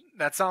barrels.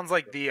 That sounds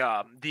like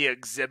the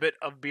exhibit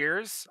of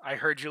beers. I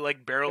heard you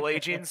like barrel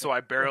aging, so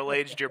I barrel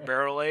aged your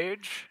barrel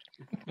age.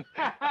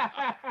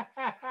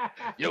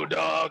 Yo,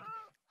 dog,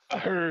 I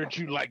heard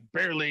you like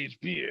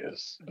barrel-aged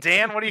beers.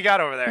 Dan, what do you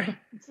got over there?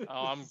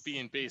 Oh, I'm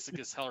being basic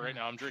as hell right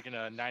now. I'm drinking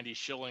a 90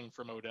 shilling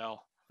from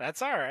Odell.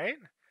 That's all right.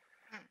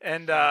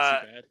 And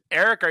Not too bad.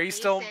 Eric, are you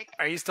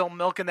Basic. still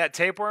milking that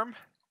tapeworm?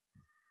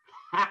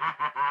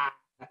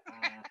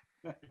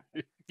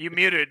 You're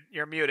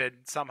muted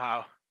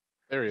somehow.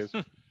 There he is.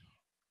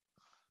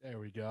 There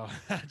we go.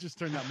 I just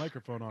turned that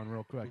microphone on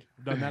real quick.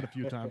 I've done that a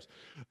few times.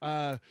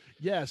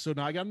 Yeah. So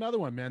now I got another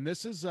one, man.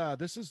 This is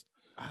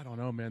I don't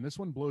know, man. This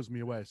one blows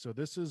me away. So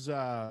this is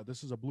a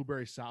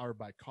blueberry sour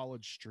by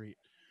College Street.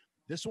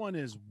 This one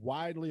is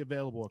widely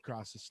available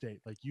across the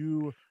state. Like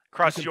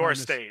Across can your find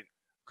this- state.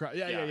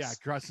 yeah, Yes.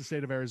 across the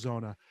state of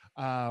Arizona.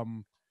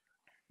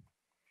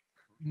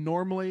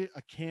 Normally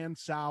a canned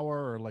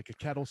sour or like a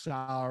kettle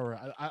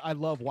sour. I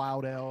love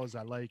wild ales.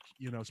 I like,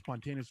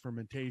 spontaneous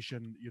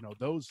fermentation,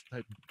 those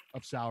type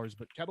of sours,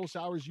 but kettle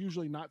sours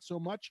usually not so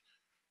much.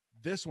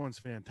 This one's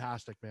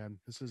fantastic, man.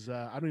 This is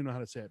I don't even know how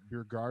to say it.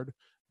 Beauregard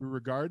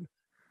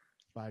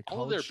by All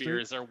College of their Street.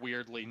 beers are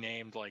weirdly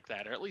named like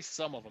that, or at least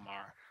some of them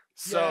are.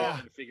 So I'm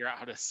trying to figure out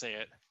how to say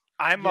it.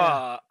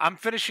 I'm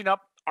finishing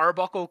up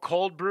Arbuckle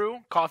Cold Brew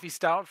Coffee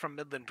Stout from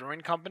Midland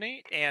Brewing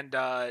Company, and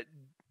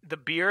the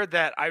beer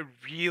that I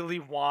really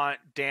want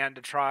Dan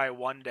to try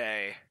one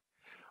day,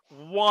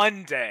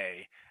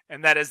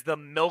 and that is the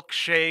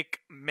Milkshake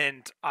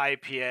Mint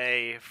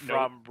IPA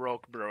from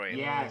Roke Brewing.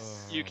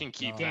 Yes. You can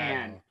keep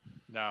Dan.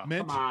 No.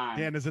 Mint. Come on.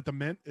 Dan, is it the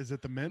mint? Is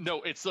it the mint?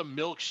 No, it's a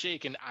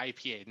milkshake and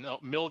IPA. No,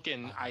 milk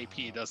and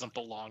IP doesn't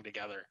belong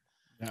together.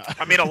 No.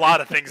 I mean, a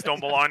lot of things don't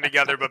belong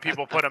together, but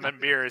people put them in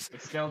beers.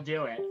 But still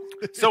do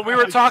it. So we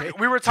were talking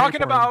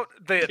Tapeworm. about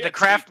the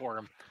craft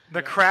worm.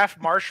 craft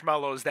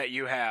marshmallows that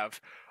you have.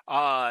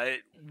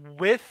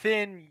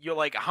 Within your,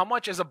 like, how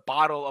much is a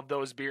bottle of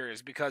those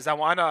beers? Because I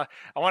wanna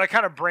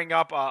kind of bring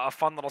up a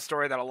fun little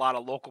story that a lot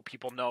of local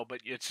people know,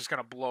 but it's just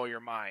gonna blow your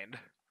mind.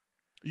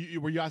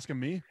 Were you asking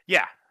me?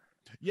 Yeah.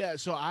 Yeah,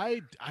 so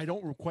I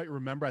don't quite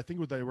remember. I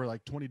think they were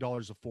like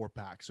 $20 a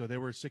 4-pack. So they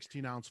were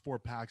 16-ounce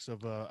 4-packs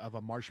of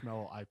a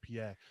marshmallow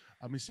IPA.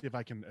 Let me see if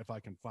I can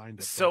find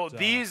it. So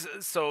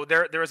but,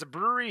 there was a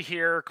brewery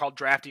here called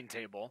Drafting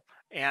Table,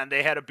 and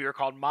they had a beer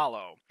called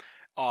Mallow.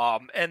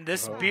 And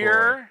this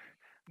beer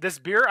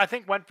I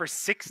think went for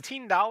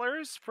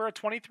 $16 for a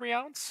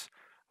 23-ounce.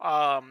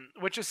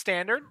 Which is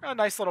standard, a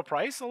nice little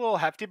price, a little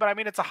hefty, but I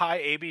mean, it's a high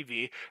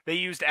ABV. They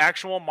used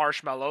actual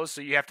marshmallows,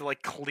 so you have to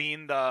like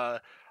clean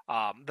the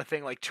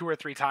thing like 2 or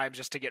 3 times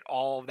just to get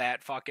all of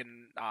that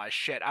fucking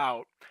shit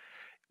out.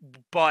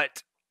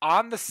 But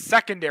on the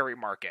secondary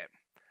market,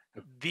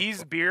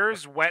 these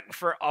beers went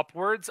for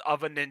upwards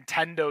of a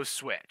Nintendo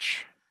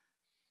Switch.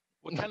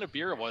 What kind of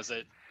beer was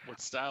it? What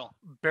style?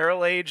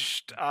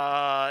 Barrel-aged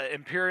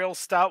Imperial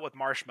Stout with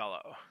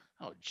marshmallow.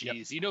 Oh,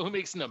 geez. You know who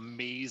makes an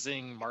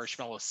amazing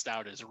marshmallow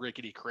stout is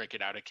Rickety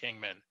Cricket out of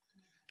Kingman.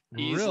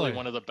 Easily Really?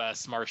 one of the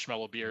best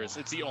marshmallow beers.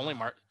 It's the only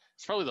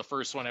it's probably the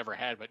first one ever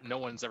had, but no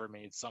one's ever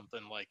made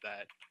something like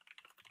that.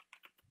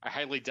 I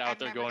highly doubt I've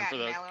they're never going for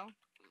gotten the Mallow.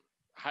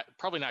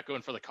 probably not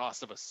going for the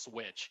cost of a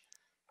Switch.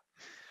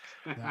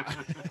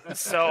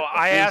 So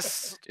I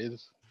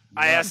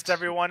asked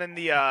everyone in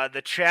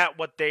the chat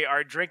what they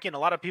are drinking. A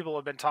lot of people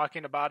have been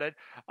talking about it.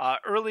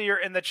 Earlier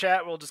in the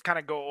chat, we'll just kind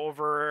of go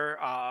over.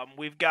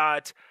 We've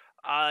got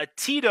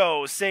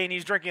Tito saying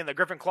he's drinking the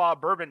Griffin Claw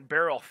Bourbon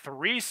Barrel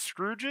 3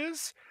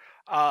 Scrooges.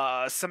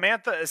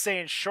 Samantha is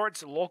saying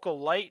Shorts Local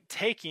Light,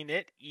 taking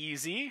it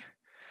easy.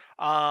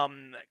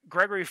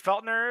 Gregory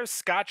Feltner,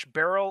 Scotch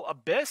Barrel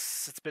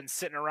Abyss. It's been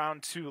sitting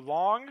around too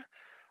long.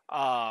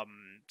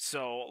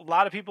 So a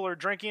lot of people are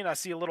drinking. I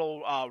see a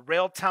little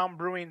Railtown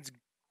Brewing's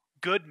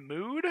Good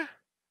Mood,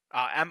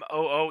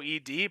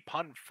 MOOED,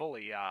 pun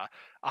fully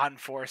on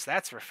force.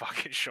 That's for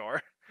fucking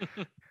sure.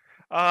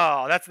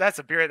 Oh, that's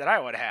a beer that I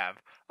would have.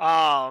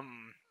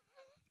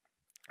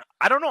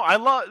 I don't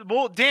know.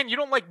 Well, Dan, you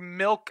don't like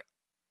milk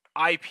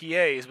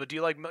IPAs, but do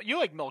you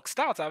like milk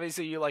stouts?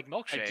 Obviously, you like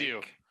milkshake. I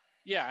do.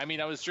 Yeah, I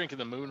mean, I was drinking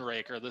the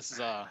Moonraker. This is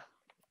a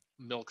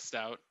milk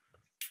stout.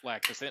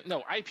 Lactose.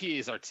 No,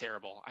 IPAs are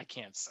terrible. I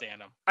can't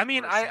stand them. I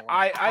mean,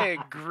 I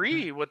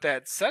agree with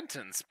that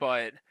sentence,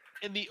 but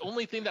and the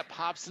only thing that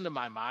pops into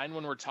my mind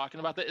when we're talking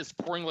about that is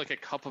pouring like a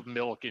cup of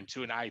milk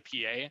into an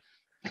IPA,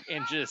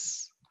 and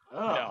just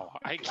no,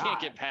 I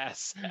can't get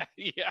past that.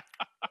 Yeah,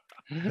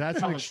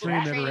 that's an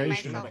extreme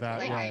iteration of that.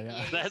 Like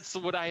yeah. That's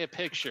what I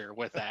picture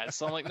with that.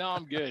 So I'm like, no,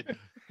 I'm good.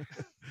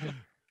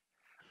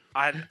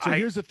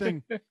 Here's the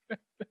thing.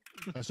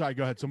 Sorry,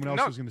 go ahead. Someone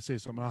else was going to say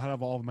something. I don't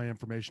have all of my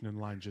information in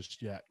line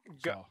just yet.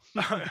 So.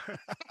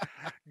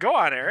 Go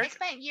on, Eric. I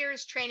spent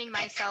years training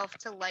myself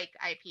to like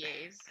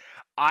IPAs.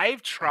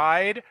 I've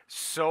tried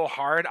so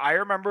hard. I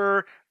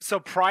remember, so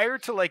prior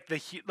to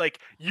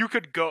you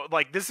could go,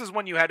 this is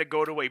when you had to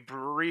go to a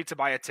brewery to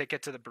buy a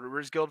ticket to the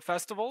Brewers Guild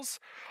festivals.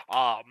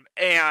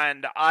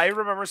 And I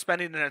remember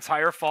spending an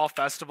entire fall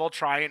festival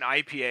trying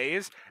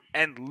IPAs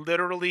and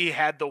literally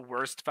had the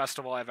worst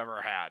festival I've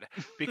ever had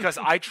because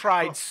I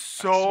tried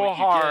so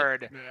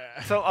hard.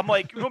 So I'm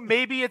like, well,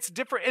 maybe it's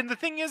different. And the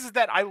thing is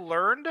that I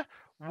learned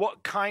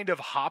what kind of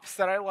hops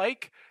that I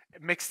like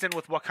mixed in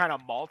with what kind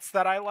of malts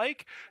that I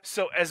like.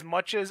 So as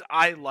much as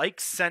I like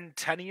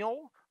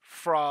Centennial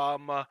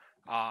from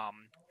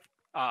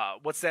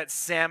what's that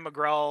Sam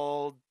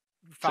McGraw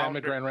founder?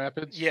 Sam Grand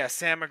Rapids? Yeah,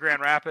 Sam Grand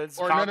Rapids.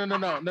 Or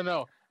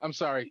no. I'm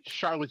sorry.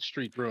 Charlotte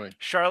Street Brewing.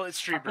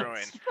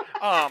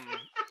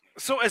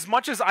 So as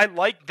much as I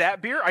like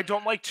that beer, I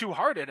don't like Two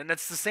Hearted, and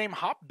it's the same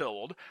hop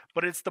build,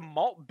 but it's the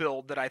malt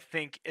build that I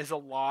think is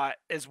what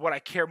I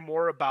care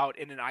more about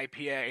in an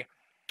IPA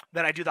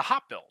than I do the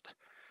hop build.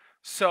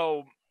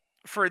 So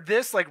for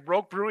this,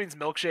 Rogue Brewing's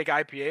Milkshake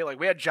IPA,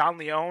 we had John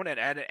Leone and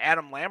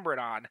Adam Lambert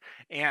on,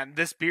 and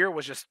this beer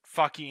was just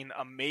fucking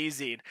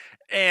amazing.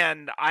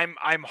 And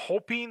I'm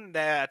hoping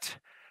that,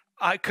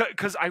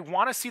 because I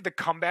want to see the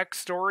comeback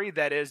story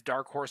that is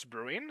Dark Horse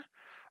Brewing.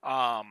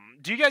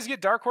 Do you guys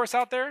get Dark Horse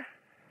out there?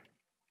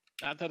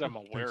 Not that I'm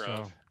aware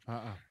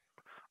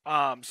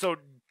of. So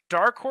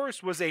Dark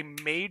Horse was a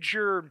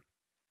major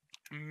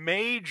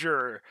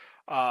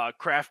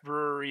craft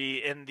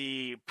brewery in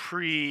the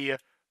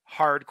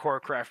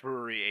pre-hardcore craft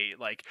brewery.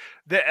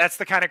 That's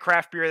the kind of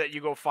craft beer that you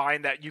go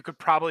find that you could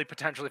probably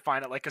potentially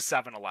find at a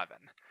 7-Eleven.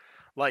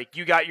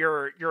 You got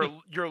your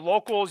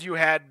locals. You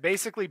had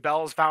basically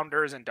Bell's,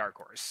 Founders, and Dark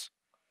Horse.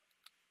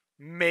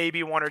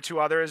 Maybe one or two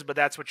others, but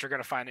that's what you're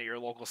going to find at your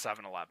local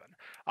 7-Eleven.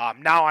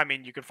 Now, I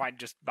mean, you can find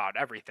just about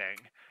everything.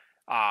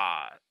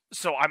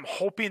 So I'm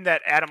hoping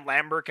that Adam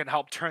Lambert can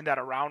help turn that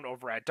around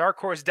over at Dark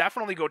Horse.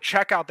 Definitely go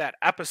check out that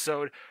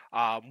episode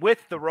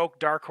with the Rogue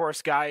Dark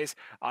Horse guys.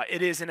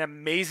 It is an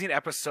amazing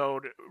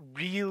episode,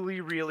 really,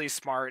 really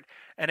smart.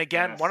 And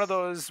again, one of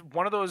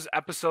those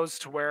episodes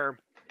to where,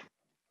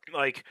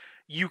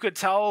 you could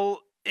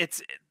tell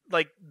it's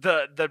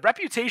the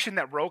reputation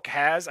that Rogue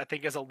has, I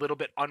think, is a little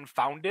bit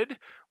unfounded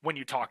when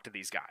you talk to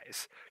these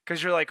guys,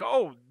 because you're like,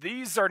 oh,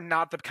 these are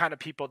not the kind of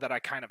people that I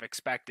kind of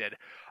expected.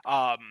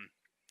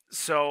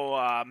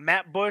 So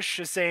Matt Bush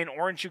is saying,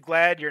 "Aren't you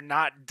glad you're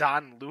not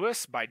Don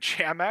Lewis" by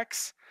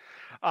Jamex?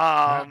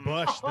 Matt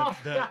Bush,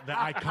 the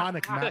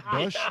iconic Matt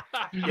Bush.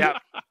 Yeah.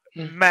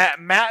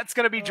 Matt's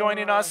going to be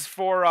joining us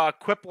for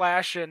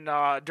Quiplash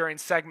and during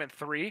segment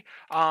 3.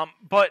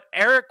 But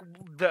Eric,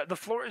 the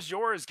floor is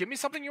yours. Give me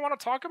something you want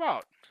to talk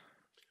about.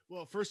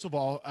 Well, first of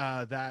all,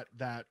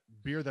 that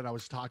beer that I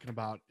was talking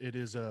about, it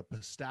is a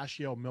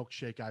pistachio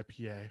milkshake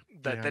IPA.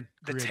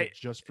 Created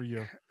just for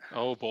you.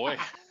 Oh boy.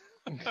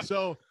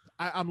 So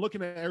I'm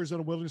looking at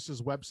Arizona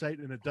Wilderness's website,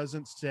 and it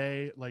doesn't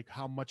say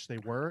how much they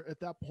were at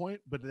that point,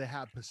 but they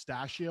have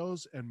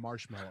pistachios and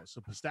marshmallows.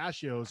 So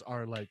pistachios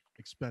are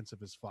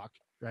expensive as fuck,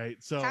 right?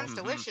 So sounds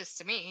delicious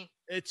to me.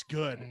 It's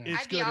good.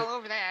 I'd be all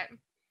over that.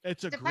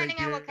 It's a depending great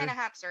beer. on what kind of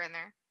hops are in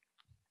there.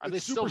 Are they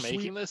still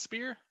making this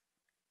beer?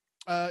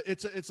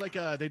 It's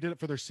they did it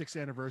for their 6th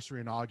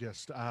anniversary in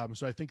August.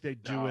 So I think they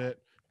do it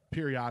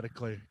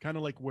periodically, kind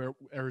of like where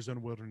Arizona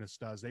Wilderness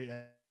does. They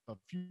have a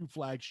few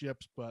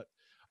flagships, but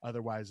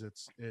otherwise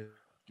it's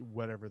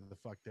whatever the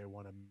fuck they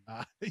want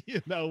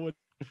to,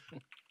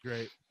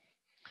 great.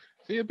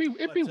 See, it'd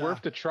be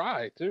worth to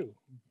try too.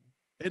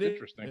 It's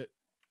interesting.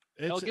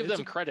 I'll give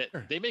them credit.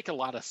 They make a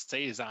lot of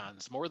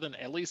saisons, more than,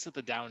 at least at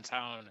the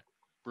downtown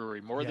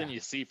brewery, more than you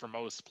see for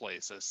most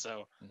places.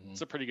 So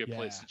it's a pretty good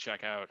place to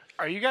check out.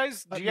 Do you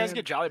guys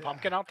get Jolly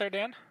Pumpkin out there,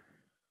 Dan?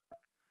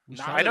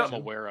 Not that I'm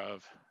aware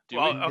of. Do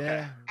we? Okay.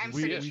 Yeah, I'm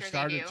we pretty sure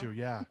started they do. to,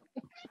 yeah.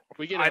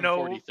 We get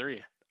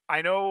M43.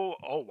 I know.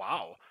 Oh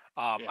wow.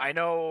 I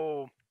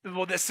know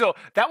Well, so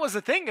that was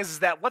the thing is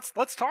that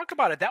let's talk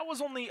about it. That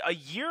was only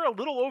a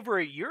little over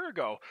a year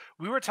ago.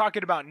 We were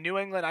talking about New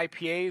England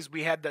IPAs.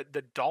 We had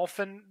the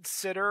Dolphin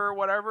Sitter or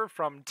whatever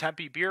from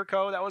Tempe Beer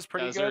Co. That was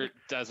pretty good.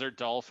 Desert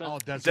Dolphin. Oh,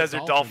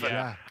 Desert Dolphin.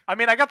 Yeah. I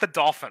mean, I got the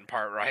dolphin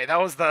part right. That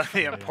was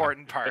the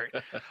important part.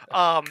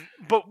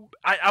 But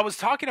I was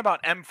talking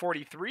about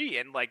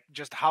M43 and like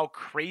just how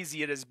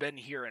crazy it has been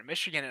here in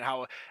Michigan and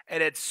how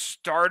it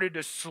started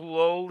to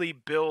slowly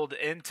build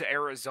into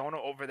Arizona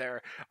over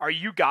there. Are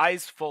you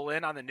guys full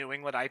in on the New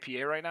England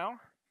IPA right now,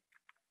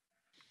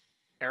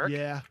 Eric?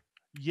 Yeah.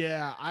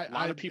 A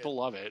lot of people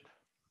love it.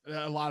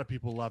 A lot of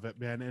people love it,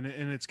 man, and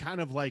it's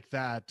kind of like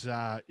that.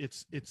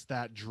 It's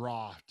that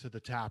draw to the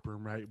tap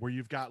room, right? Where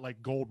you've got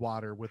like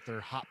Goldwater with their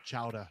hop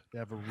chowder. They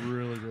have a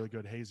really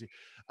good hazy.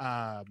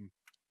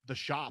 The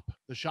shop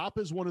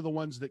is one of the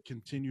ones that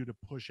continue to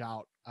push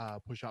out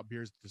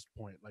beers at this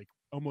point, like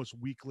almost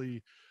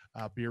weekly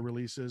beer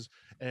releases,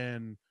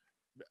 and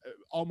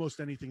almost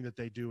anything that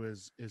they do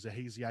is a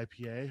hazy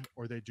IPA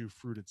or they do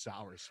fruited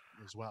sours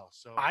as well.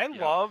 So I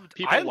loved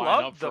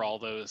for all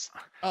those.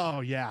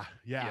 Oh yeah.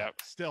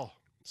 Yep.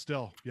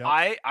 Still, yeah.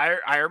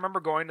 I remember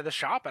going to the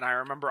shop and I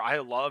remember I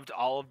loved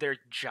all of their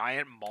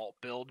giant malt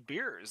billed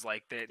beers.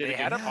 Like they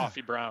had a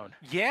coffee brown.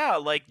 Yeah,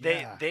 like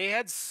they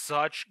had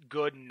such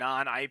good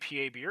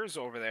non-IPA beers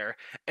over there.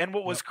 And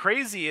what was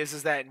crazy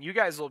is that and you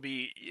guys will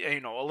be a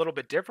little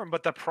bit different,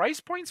 but the price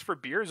points for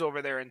beers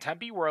over there in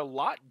Tempe were a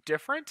lot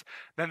different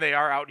than they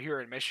are out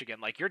here in Michigan.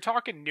 Like you're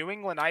talking New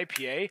England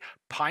IPA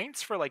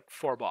pints for like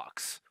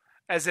 $4,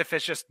 as if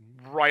it's just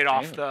right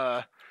off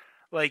the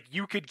like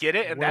you could get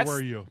it. And where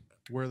were you?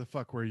 Where the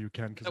fuck were you,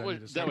 Ken?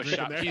 Because that was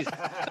shot.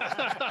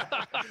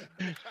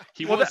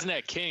 He wasn't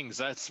at King's,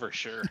 that's for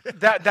sure.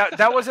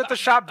 That was at the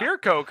Shop Beer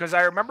Co. Because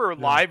I remember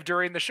live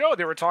during the show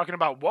they were talking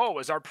about, whoa,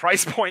 is our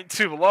price point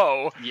too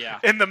low? Yeah.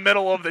 In the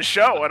middle of the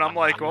show, and I'm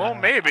like, well,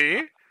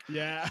 maybe.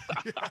 Yeah.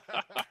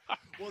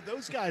 Well,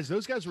 those guys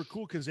were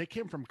cool because they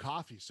came from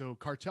coffee. So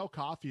Cartel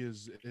Coffee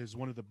is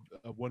one of the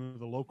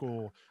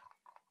local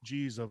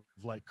G's of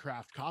like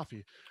craft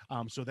coffee.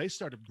 So they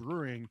started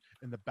brewing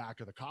in the back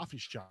of the coffee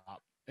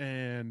shop.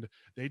 And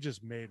they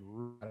just made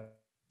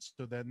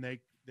so then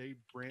they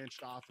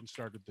branched off and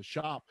started the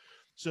shop.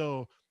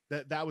 So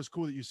that was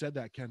cool that you said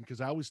that, Ken,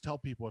 because I always tell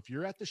people if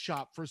you're at the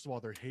shop, first of all,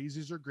 their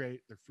hazies are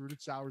great, their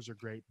fruited sours are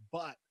great,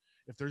 but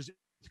if there's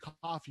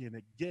coffee in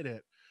it, get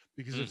it,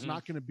 because it's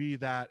not going to be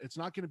that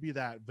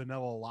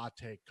vanilla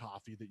latte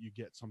coffee that you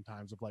get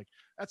sometimes of like,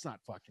 that's not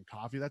fucking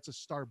coffee, that's a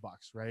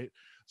Starbucks, right?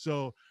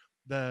 So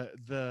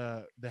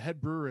the head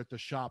brewer at the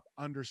shop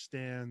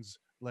understands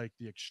like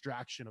the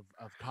extraction of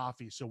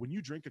coffee. So when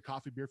you drink a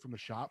coffee beer from the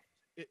shop,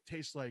 it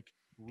tastes like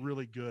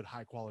really good,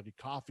 high quality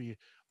coffee,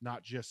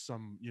 not just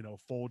some,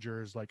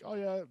 Folgers like, oh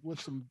yeah, with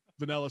some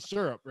vanilla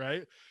syrup.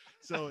 Right.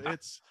 So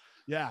that's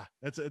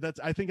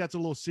I think that's a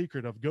little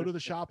secret of go to the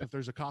shop. If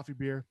there's a coffee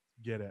beer,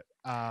 get it.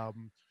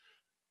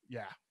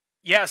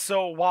 Yeah.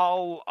 So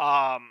while,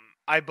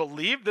 I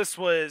believe this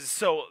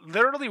was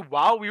literally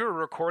while we were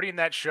recording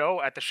that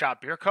show at the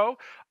Shop Beer Co.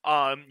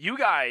 You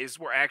guys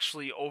were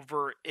actually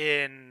over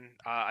in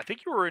I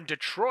think you were in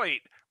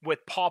Detroit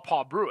with Paw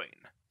Paw Brewing.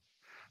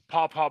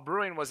 Paw Paw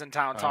Brewing was in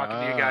town talking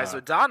to you guys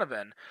with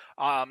Donovan.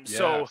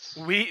 So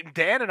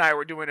Dan and I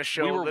were doing a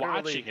show. We were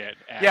watching it,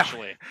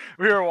 actually. Yeah,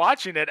 we were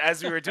watching it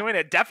as we were doing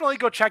it. Definitely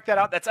go check that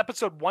out. That's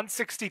episode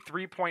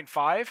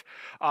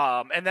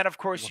 163.5. And then, of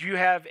course, you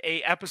have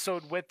a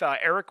episode with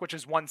Eric, which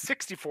is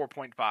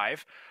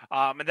 164.5.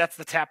 And that's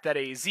the Tap That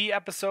AZ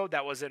episode.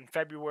 That was in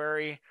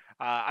February.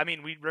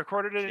 We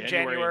recorded it in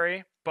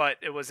January, but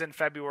it was in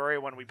February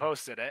when we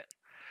posted it.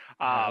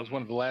 That was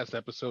one of the last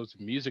episodes of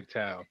Music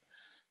Town.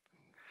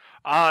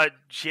 That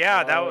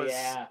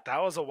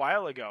was a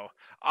while ago.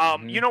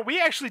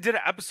 We actually did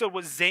an episode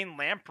with Zane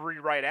Lamprey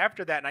right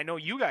after that, and I know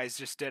you guys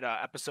just did an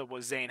episode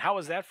with Zane. How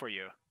was that for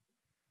you?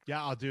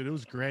 Yeah, dude, it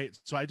was great.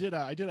 So I did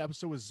an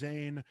episode with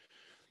Zane.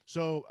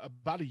 So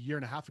about a year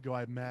and a half ago,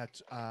 I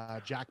met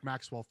Jack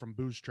Maxwell from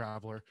Booze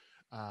Traveler.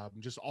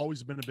 Just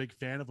always been a big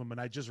fan of him, and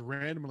I just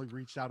randomly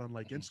reached out on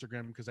like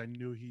Instagram because I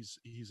knew he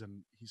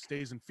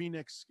stays in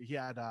Phoenix. He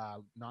had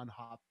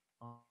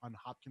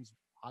Hodgkin's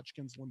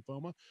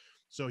lymphoma.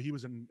 So he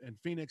was in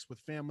Phoenix with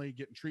family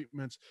getting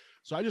treatments.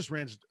 So I just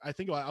I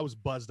think I was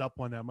buzzed up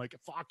one day. I'm like,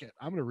 fuck it,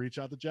 I'm going to reach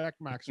out to Jack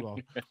Maxwell.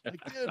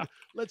 Like, dude,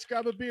 let's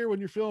grab a beer when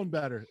you're feeling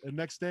better. And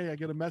next day I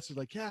get a message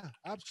like, yeah,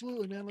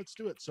 absolutely, man, let's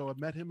do it. So I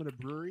met him at a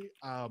brewery,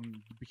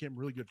 became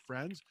really good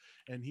friends,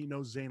 and he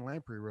knows Zane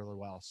Lamprey really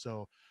well.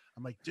 So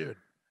I'm like, dude,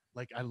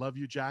 like, I love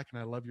you, Jack,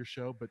 and I love your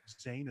show, but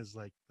Zane is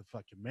like the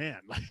fucking man.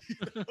 Like,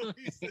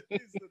 he's the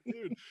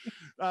dude.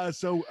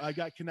 So I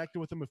got connected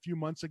with him a few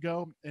months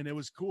ago, and it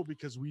was cool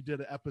because we did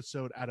an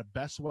episode at a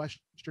Best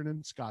Western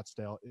in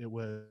Scottsdale. It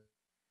was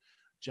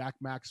Jack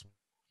Maxwell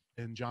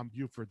and John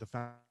Buford, the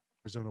founders of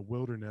Arizona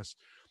Wilderness,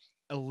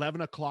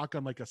 11 o'clock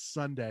on like a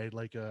Sunday,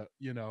 like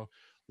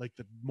like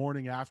the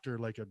morning after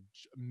like a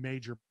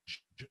major,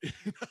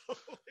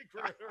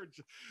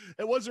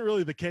 it wasn't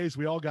really the case.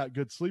 We all got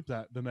good sleep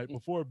the night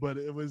before, but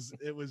it was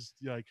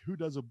like, who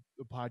does a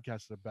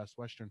podcast at Best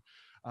Western?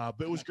 But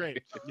it was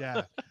great.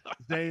 Yeah.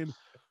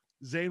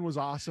 Zane was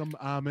awesome.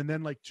 And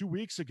then like 2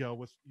 weeks ago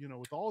with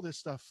all this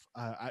stuff,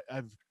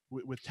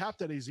 with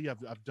Tap.az,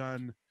 we've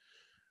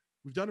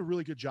done a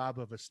really good job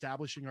of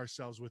establishing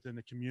ourselves within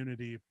the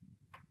community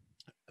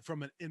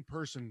from an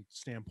in-person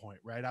standpoint,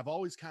 right? I've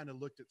always kind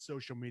of looked at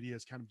social media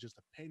as kind of just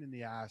a pain in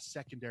the ass,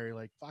 secondary,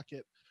 like, fuck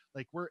it.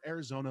 Like, we're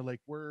Arizona, like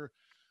we're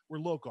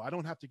local. I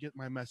don't have to get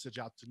my message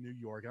out to New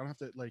York. I don't have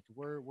to, like,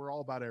 we're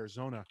all about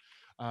Arizona,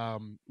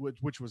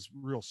 which was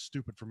real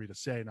stupid for me to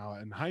say now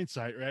in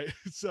hindsight, right?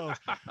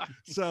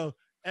 So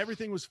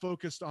everything was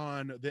focused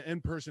on the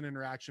in-person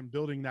interaction,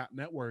 building that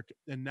network.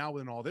 And now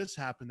when all this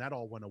happened, that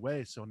all went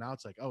away. So now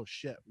it's like, oh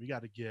shit, we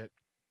got to get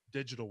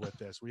digital with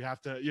this. We have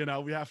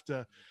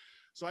to,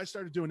 so I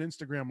started doing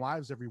Instagram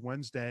lives every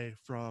Wednesday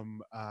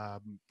from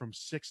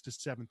 6 to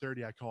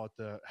 7:30. I call it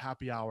the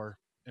happy hour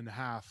and a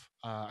half.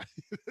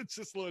 It's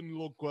just a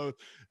little quote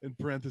in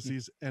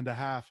parentheses and a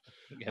half.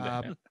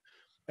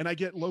 And I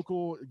get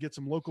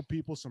some local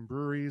people, some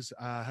breweries.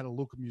 Had a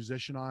local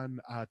musician on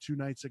 2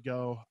 nights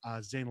ago.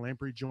 Zane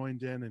Lamprey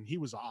joined in, and he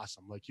was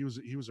awesome. Like, he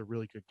was a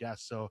really good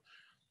guest. So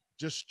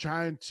just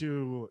trying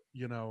to,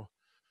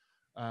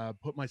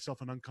 put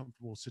myself in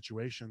uncomfortable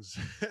situations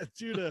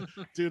due to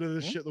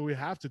the shit that we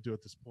have to do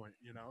at this point,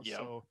 Yep.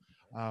 So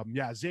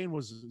Zane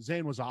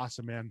was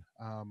awesome, man.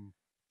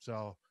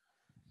 So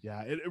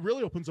yeah, it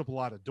really opens up a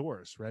lot of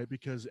doors, right?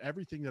 Because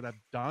everything that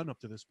I've done up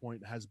to this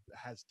point has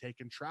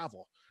taken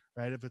travel,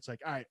 right? If it's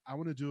like, all right, I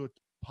want to do a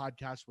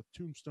podcast with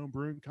Tombstone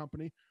Brewing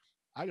Company,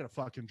 I got to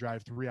fucking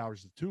drive 3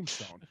 hours to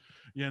Tombstone,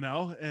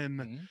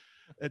 and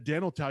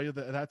Dan will tell you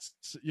that's,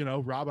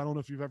 Rob, I don't know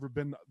if you've ever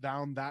been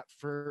down that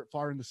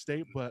far in the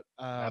state, but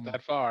not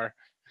that far.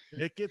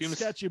 It gets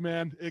sketchy,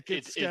 man. It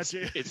gets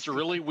sketchy. It's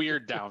really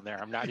weird down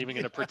there. I'm not even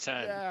going to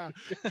pretend. Yeah.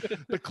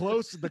 The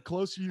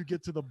closer you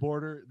get to the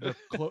border,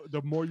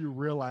 the more you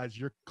realize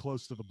you're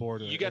close to the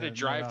border. You got to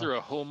drive through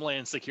a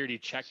Homeland Security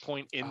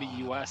checkpoint in the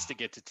U.S. to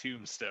get to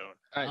Tombstone.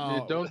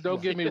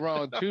 Don't get me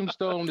wrong.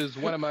 Tombstone is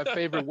one of my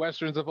favorite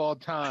westerns of all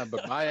time,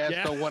 but my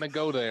ass don't want to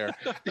go there.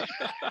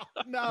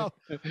 No.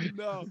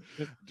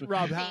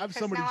 Rob, have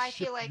somebody. Now I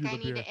feel like I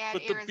need to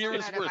add Arizona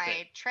to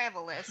my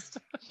travel list.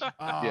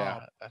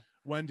 Yeah.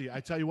 Wendy, I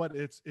tell you what,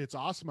 it's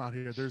awesome out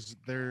here.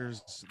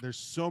 There's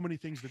so many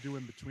things to do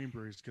in between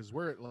breweries because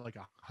we're at like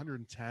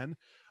 110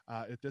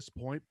 at this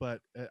point. But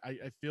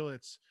I feel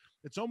it's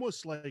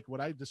almost like what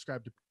I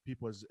describe to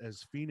people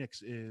as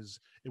Phoenix is.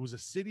 It was a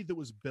city that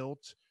was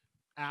built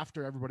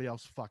after everybody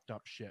else fucked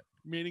up shit.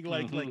 Meaning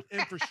like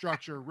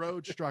infrastructure,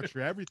 road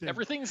structure, everything.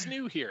 Everything's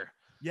new here.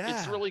 Yeah,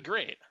 it's really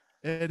great.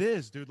 It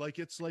is, dude. Like,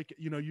 it's like,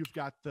 you've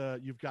got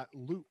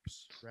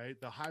loops, right?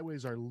 The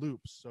highways are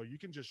loops. So you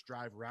can just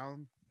drive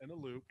around in a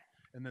loop,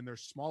 and then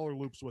there's smaller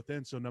loops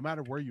within. So no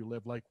matter where you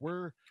live, like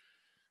we're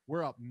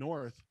up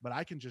north, but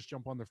I can just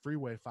jump on the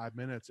freeway 5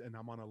 minutes and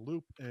I'm on a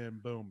loop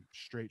and boom,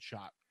 straight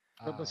shot.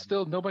 But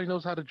still, nobody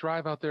knows how to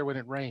drive out there when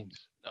it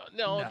rains.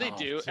 No, they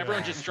do.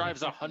 Everyone just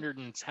drives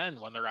 110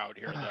 when they're out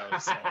here, though.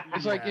 So.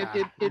 It's like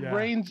it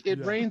rains.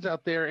 It rains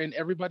out there, and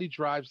everybody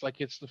drives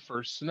like it's the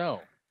first snow.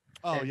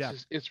 Oh, yeah.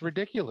 It's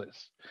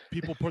ridiculous.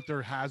 People put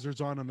their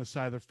hazards on the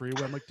side of the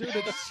freeway. I'm like, dude,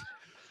 it's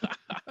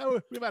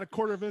we've had a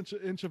quarter of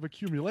inch of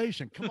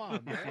accumulation. Come on,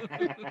 man.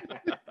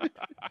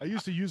 I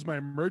used to use my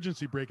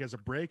emergency brake as a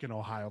brake in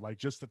Ohio, like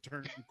just to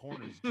turn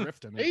corners,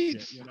 drifting. And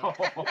shit,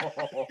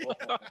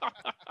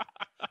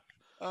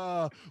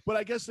 but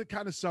I guess to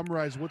kind of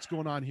summarize what's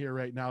going on here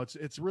right now,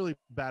 it's really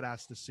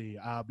badass to see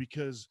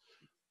because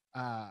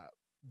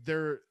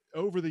there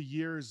over the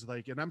years,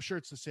 like, and I'm sure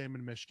it's the same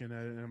in Michigan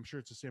and I'm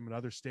sure it's the same in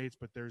other states,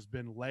 but there's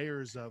been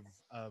layers of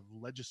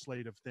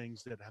legislative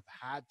things that have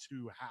had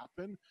to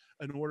happen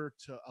in order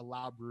to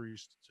allow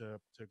breweries to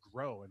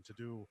grow and to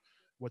do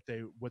what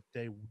they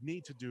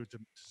need to do to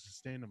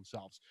sustain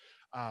themselves.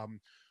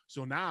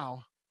 So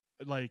now,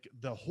 like,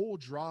 the whole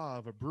draw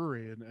of a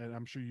brewery, and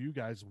I'm sure you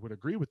guys would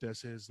agree with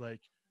this, is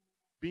like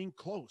being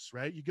close,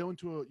 right? You go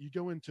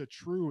into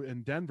True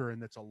in Denver, and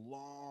that's a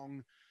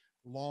long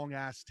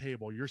ass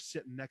table. You're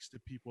sitting next to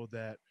people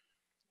that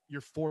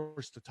you're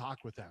forced to talk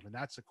with them, and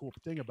that's the cool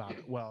thing about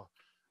it. Well,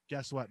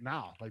 guess what?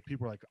 Now, like,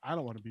 people are like, I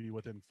don't want to be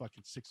within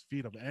fucking 6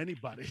 feet of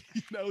anybody,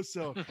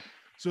 so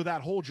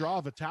that whole draw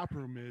of a tap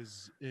room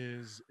is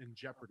in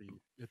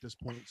jeopardy at this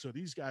point. So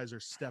these guys are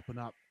stepping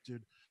up,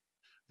 dude.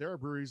 There are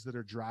breweries that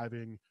are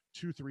driving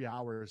 2-3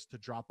 hours to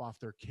drop off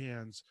their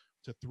cans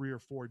to 3 or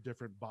 4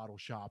 different bottle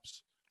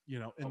shops,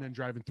 and then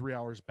driving 3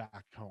 hours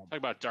back home. Talk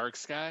about Dark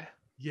Sky.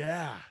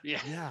 Yeah.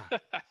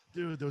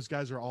 Dude, those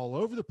guys are all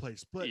over the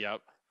place. But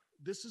yep.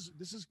 This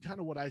is kind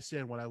of what I say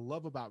and what I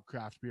love about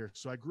craft beer.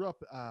 So I grew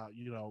up,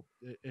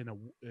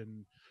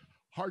 in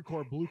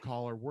hardcore blue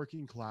collar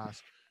working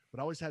class, but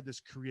I always had this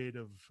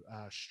creative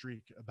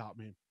streak about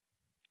me.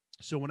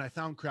 So when I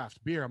found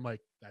craft beer, I'm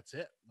like, that's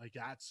it. Like,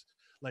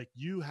 Like,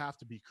 you have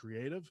to be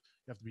creative,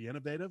 you have to be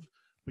innovative,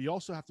 but you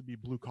also have to be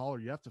blue collar.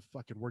 You have to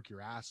fucking work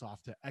your ass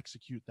off to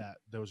execute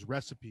those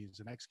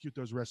recipes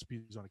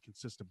on a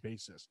consistent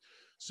basis.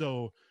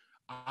 So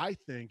I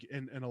think,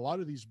 and a lot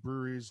of these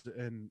breweries,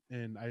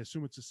 and I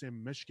assume it's the same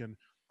in Michigan,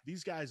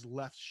 these guys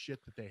left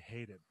shit that they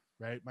hated,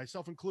 right?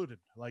 Myself included.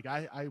 Like,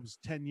 I was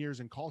 10 years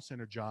in call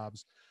center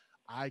jobs.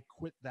 I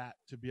quit that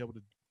to be able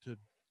to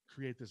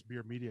create this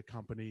beer media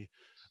company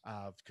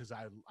because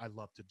I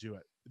love to do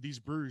it. These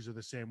breweries are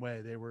the same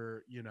way. They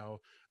were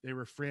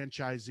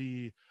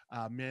franchisee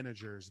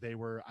managers. They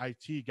were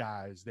IT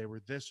guys. They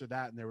were this or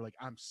that. And they were like,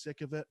 I'm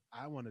sick of it.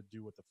 I want to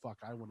do what the fuck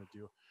I want to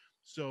do.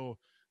 So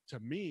to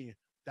me,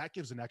 that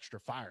gives an extra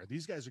fire.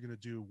 These guys are going to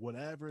do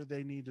whatever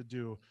they need to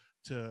do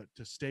to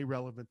stay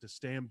relevant, to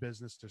stay in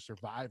business, to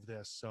survive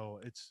this. So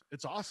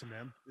it's awesome,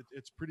 man.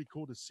 It's pretty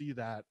cool to see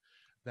that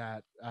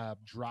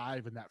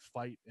drive and that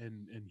fight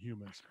in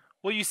humans.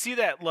 Well, you see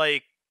that,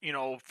 like,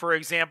 for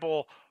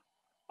example,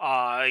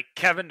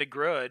 Kevin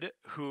DeGrood,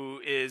 who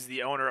is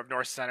the owner of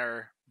North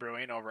Center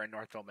Brewing over in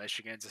Northville,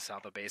 Michigan, just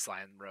south of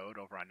Baseline Road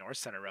over on North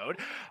Center Road.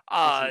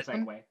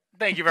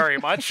 Thank you very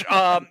much.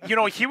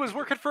 He was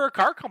working for a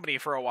car company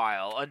for a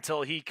while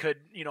until he could,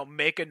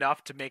 make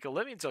enough to make a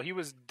living. So he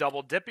was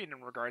double dipping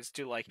in regards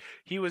to, like,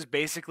 he was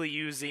basically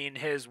using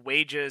his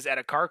wages at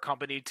a car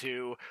company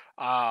to,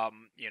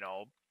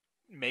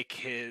 make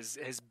his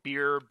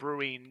beer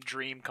brewing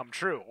dream come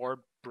true, or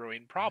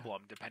brewing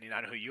problem, depending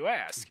on who you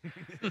ask.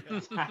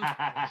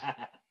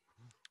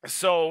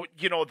 So,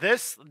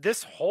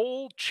 this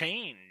whole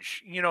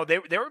change,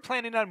 they were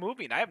planning on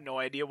moving. I have no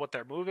idea what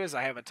their move is.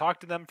 I haven't talked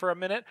to them for a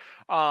minute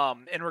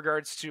in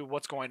regards to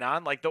what's going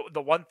on. Like,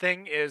 the one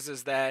thing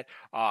is that,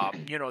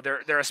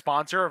 they're a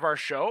sponsor of our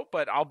show,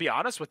 but I'll be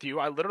honest with you.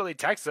 I literally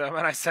texted them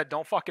and I said,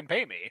 don't fucking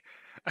pay me.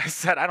 I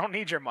said, I don't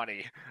need your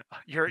money.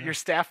 Your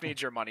staff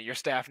needs your money. Your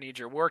staff needs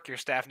your work. Your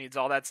staff needs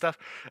all that stuff.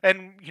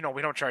 And,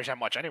 we don't charge that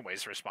much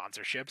anyways for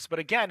sponsorships. But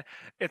again,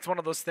 it's one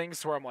of those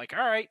things where I'm like,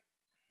 all right,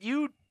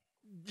 you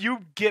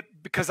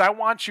get, because I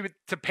want you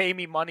to pay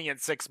me money in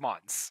 6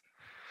 months.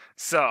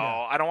 So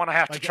I don't want to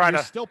have to try you're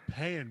to. Still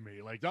paying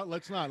me, like,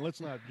 let's not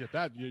get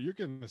that. You're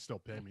gonna still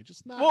pay me,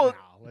 just not now.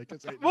 Like,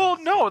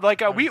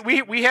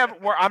 we have.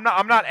 I'm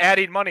not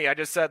adding money. I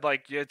just said,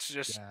 like, it's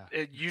just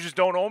you just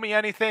don't owe me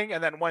anything,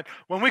 and then when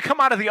we come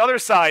out of the other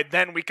side,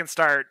 then we can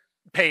start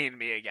paying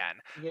me again.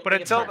 But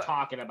until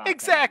talking about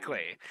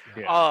exactly,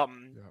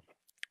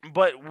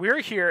 But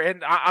we're here,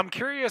 and I'm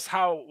curious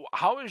how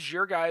is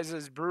your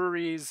guys'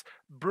 breweries,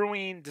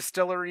 brewing,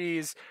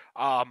 distilleries,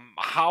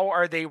 how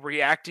are they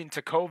reacting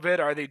to COVID?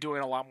 Are they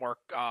doing a lot more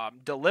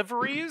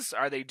deliveries?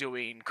 Are they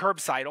doing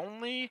curbside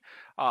only,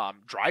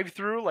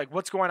 drive-through? Like,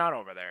 what's going on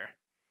over there?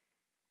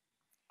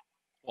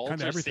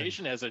 Walter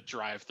Station has a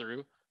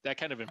drive-through. That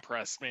kind of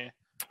impressed me.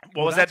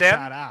 What was that, Dan?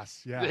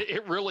 Badass, yeah.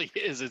 It really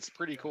is. It's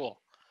pretty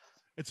cool.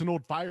 It's an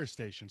old fire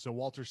station. So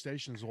Walter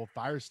Station is an old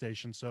fire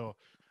station. So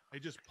they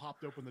just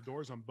popped open the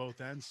doors on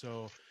both ends.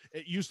 So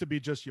it used to be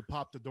just you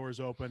pop the doors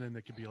open and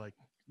it could be like,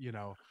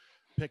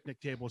 picnic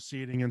table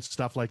seating and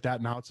stuff like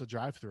that. Now it's a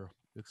drive-through.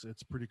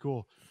 It's pretty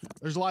cool.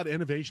 There's a lot of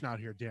innovation out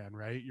here, Dan,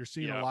 right? You're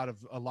seeing a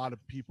lot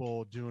of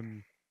people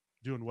doing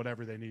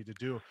whatever they need to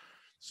do.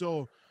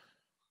 So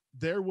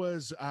there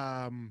was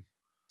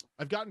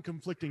I've gotten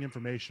conflicting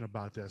information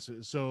about this.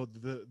 So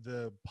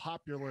the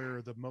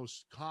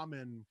most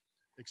common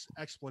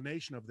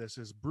explanation of this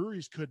is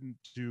breweries couldn't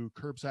do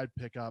curbside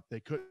pickup.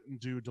 They couldn't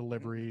do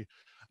delivery.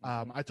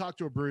 I talked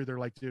to a brewery. They're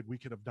like, dude, we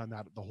could have done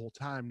that the whole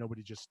time.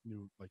 Nobody just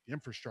knew, like, the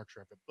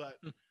infrastructure of it.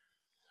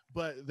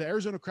 But the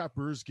Arizona Craft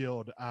Brewers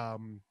Guild,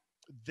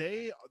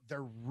 they're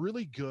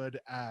really good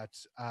at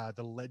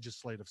the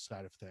legislative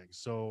side of things.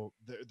 So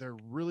they're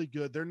really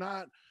good. They're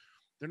not,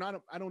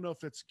 I don't know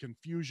if it's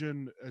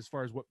confusion as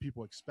far as what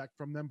people expect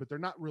from them, but they're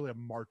not really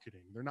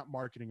marketing. They're not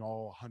marketing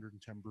all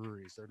 110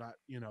 breweries. They're not,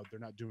 they're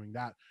not doing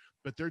that,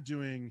 but they're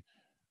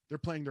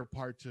playing their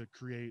part to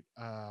create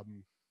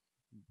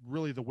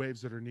really the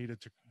waves that are needed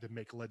to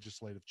make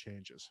legislative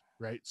changes.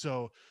 Right.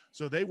 So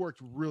they worked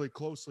really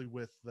closely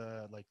with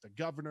the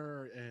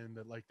governor and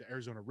the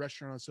Arizona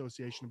Restaurant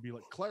Association to be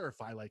like,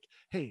 clarify, like,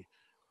 hey,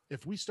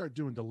 if we start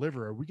doing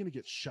delivery, are we going to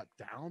get shut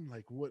down?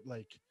 Like, what,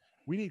 like,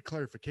 we need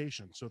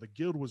clarification. So the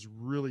guild was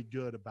really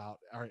good about,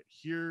 all right,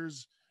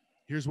 here's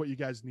what you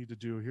guys need to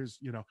do. Here's,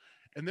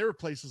 and there were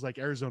places like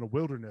Arizona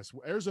Wilderness.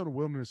 Arizona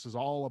Wilderness is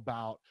all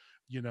about,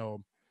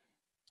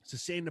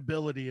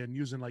 sustainability and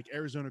using like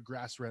Arizona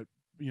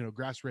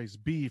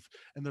grass-raised beef.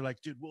 And they're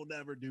like, dude, we'll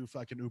never do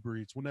fucking Uber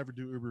Eats. We'll never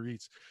do Uber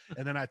Eats.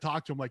 And then I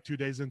talked to them like 2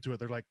 days into it.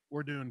 They're like,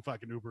 we're doing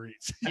fucking Uber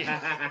Eats.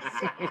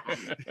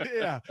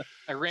 Yeah.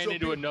 I ran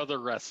into another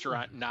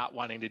restaurant not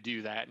wanting to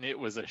do that, and it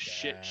was a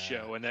shit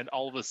show. And then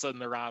all of a sudden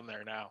they're on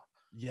there now.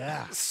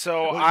 Yeah.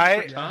 So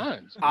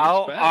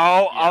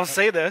I'll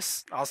say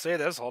this.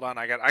 Hold on.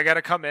 I got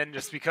to come in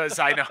just because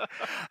I know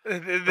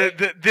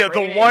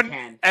the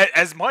one,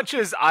 as much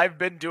as I've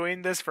been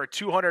doing this for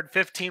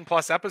 215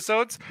 plus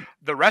episodes,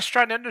 the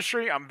restaurant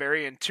industry I'm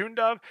very in tune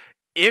of.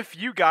 If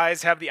you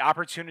guys have the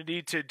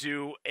opportunity to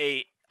do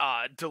a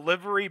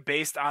delivery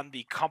based on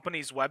the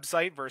company's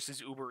website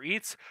versus Uber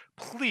Eats,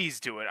 please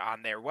do it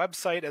on their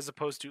website as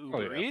opposed to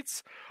Uber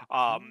Eats.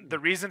 The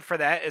reason for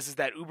that is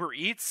that Uber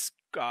Eats,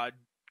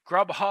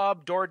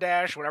 Grubhub,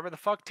 DoorDash, whatever the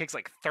fuck, takes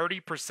like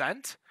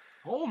 30%.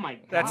 Oh my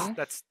god.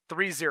 That's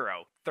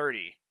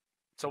 30.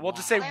 So we'll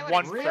just say Well, I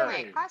would 1/3. explain why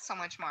it costs so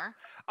much more.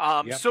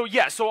 So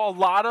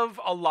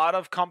a lot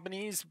of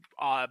companies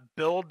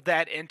build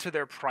that into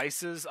their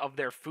prices of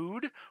their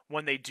food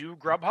when they do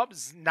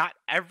Grubhubs. Not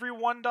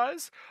everyone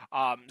does.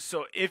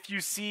 So if you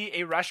see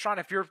a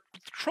restaurant, if you're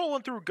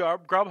trolling through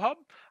Grubhub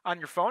on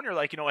your phone, you're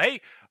like,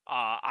 hey,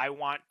 I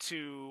want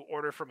to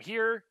order from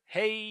here.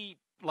 Hey,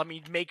 let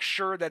me make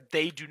sure that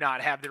they do not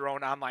have their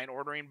own online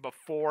ordering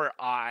before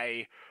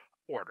I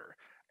order.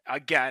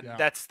 Again,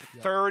 that's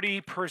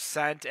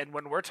 30%, and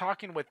when we're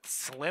talking with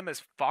slim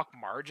as fuck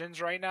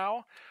margins right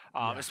now,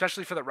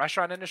 especially for the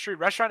restaurant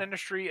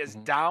industry is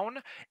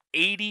down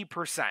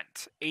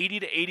 80%, 80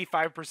 to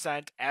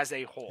 85% as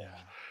a whole.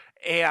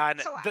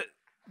 And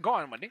go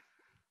on, Wendy.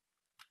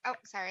 Oh,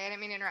 sorry, I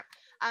didn't mean to interrupt.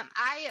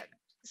 I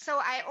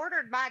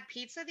ordered Mod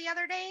Pizza the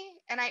other day,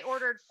 and I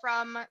ordered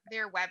from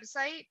their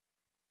website,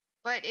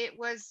 but it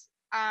was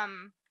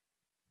an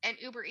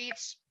Uber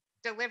Eats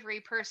delivery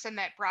person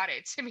that brought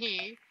it to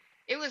me.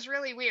 It was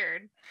really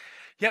weird.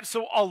 Yep.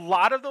 So a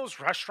lot of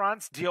those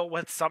restaurants deal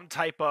with some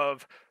type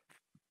of,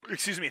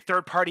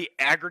 third-party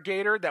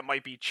aggregator that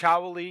might be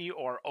Chowly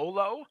or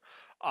Olo,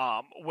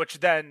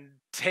 which then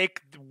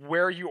take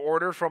where you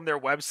order from their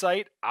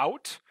website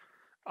out.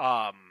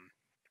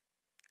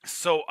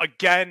 So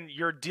again,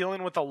 you're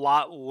dealing with a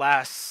lot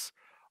less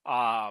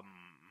cut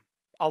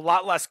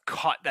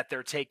that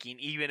they're taking,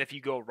 even if you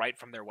go right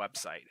from their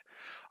website.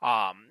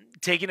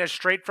 Taking it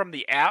straight from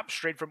the app,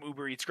 straight from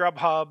Uber Eats,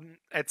 Grubhub,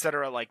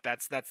 etc. Like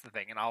that's the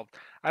thing. And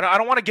I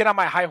don't want to get on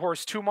my high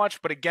horse too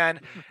much, but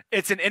again,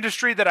 it's an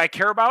industry that I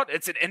care about.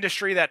 It's an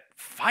industry that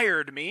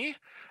fired me,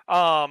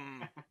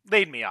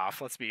 laid me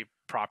off. Let's be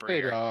proper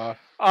here.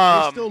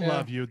 They still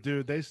love you,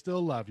 dude. They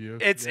still love you.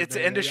 It's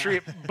an industry,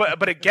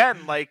 but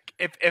again, like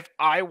if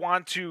I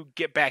want to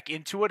get back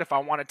into it, if I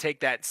want to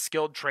take that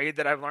skilled trade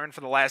that I've learned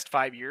for the last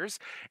 5 years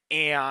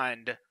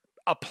and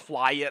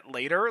apply it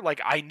later,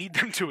 like I need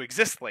them to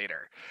exist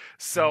later.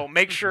 So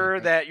make sure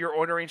that you're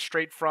ordering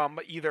straight from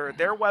either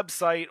their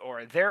website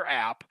or their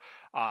app,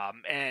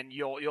 and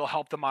you'll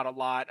help them out a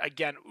lot.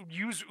 Again,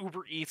 use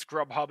Uber Eats,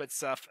 Grubhub, and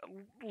stuff.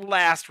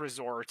 Last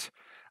resort.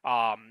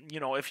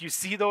 If you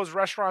see those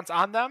restaurants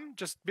on them,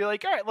 just be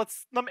like, all right, let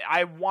me,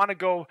 I want to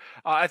go.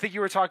 I think you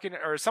were talking,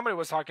 or somebody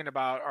was talking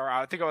about, or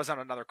I think I was on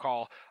another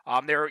call.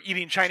 They were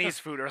eating Chinese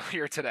food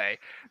earlier today.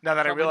 Now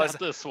that I realize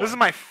this is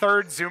my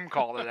third Zoom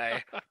call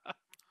today.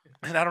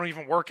 And I don't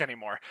even work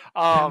anymore.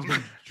 Ken's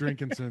been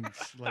drinking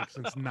since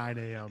 9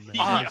 a.m. Man.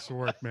 Nice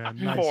work, man.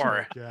 Nice 4,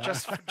 work, yeah.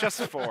 just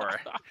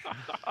 4.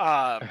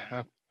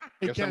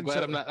 Guess I'm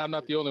glad I'm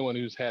not the only one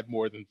who's had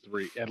more than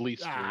 3, at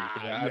least 3.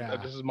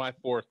 This is my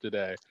 4th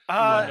today.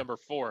 Number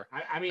 4.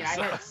 I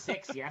had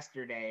 6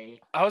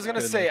 yesterday. I was gonna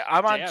say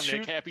I'm on.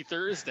 Nick, happy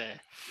Thursday.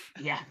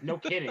 Yeah, no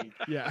kidding.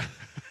 Yeah.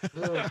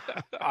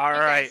 All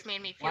right. You guys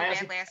made me feel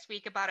bad last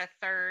week about a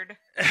third.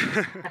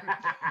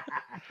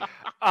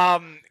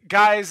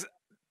 Guys,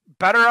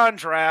 Better on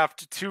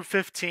Draft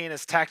 215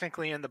 is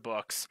technically in the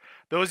books.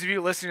 Those of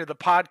you listening to the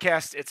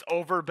podcast, it's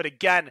over. But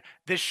again,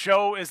 this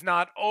show is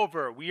not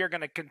over. We are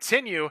going to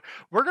continue.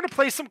 We're going to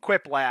play some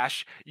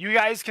Quiplash. You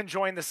guys can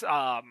join this.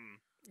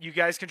 You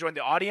guys can join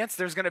the audience.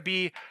 There's going to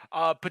be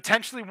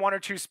potentially 1 or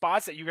 2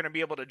 spots that you're going to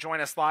be able to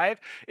join us live.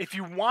 If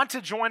you want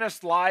to join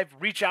us live,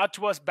 reach out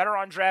to us,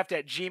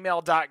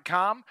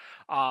 betterondraft@gmail.com.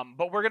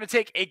 But we're going to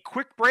take a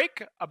quick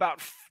break,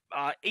 about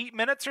 8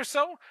 minutes or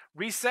so.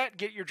 Reset,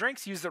 get your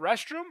drinks, use the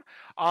restroom.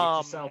 Get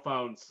your cell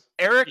phones.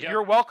 Eric,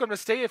 you're welcome to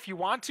stay if you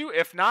want to.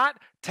 If not,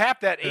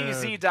 tap that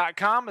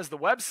az.com as the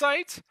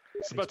website.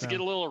 It's about to get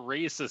a little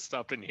racist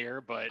up in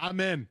here, but I'm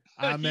in.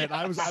 I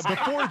was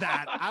before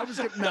that. I was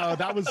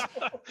that was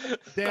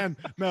Dan.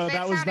 No,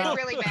 that was not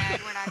really bad.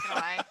 We're not gonna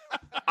lie.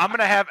 I'm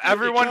gonna have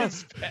everyone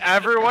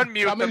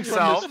mute Coming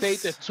themselves. from the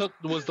state that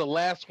was the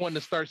last one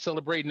to start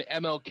celebrating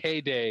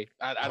MLK Day.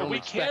 I don't. We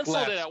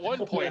canceled it at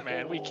one point,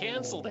 man. We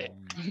canceled it.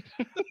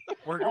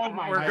 We're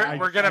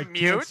gonna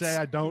mute. Say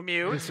I don't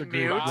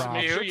disagree with Rob.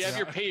 Make sure you have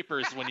your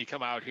papers when you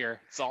come out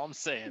here. That's all I'm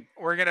saying.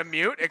 We're gonna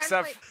mute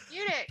except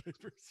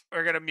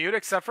we're gonna mute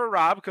except for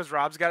Rob, because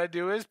Rob's got to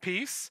do his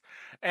piece.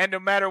 And no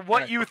matter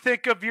what you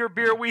think of your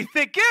beer, we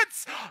think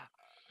it's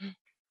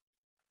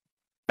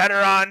Better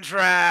on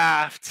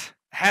Draft.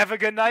 Have a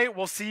good night.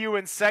 We'll see you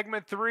in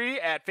segment 3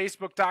 at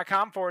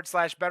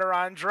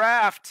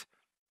facebook.com/betterondraft.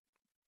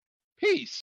 Peace.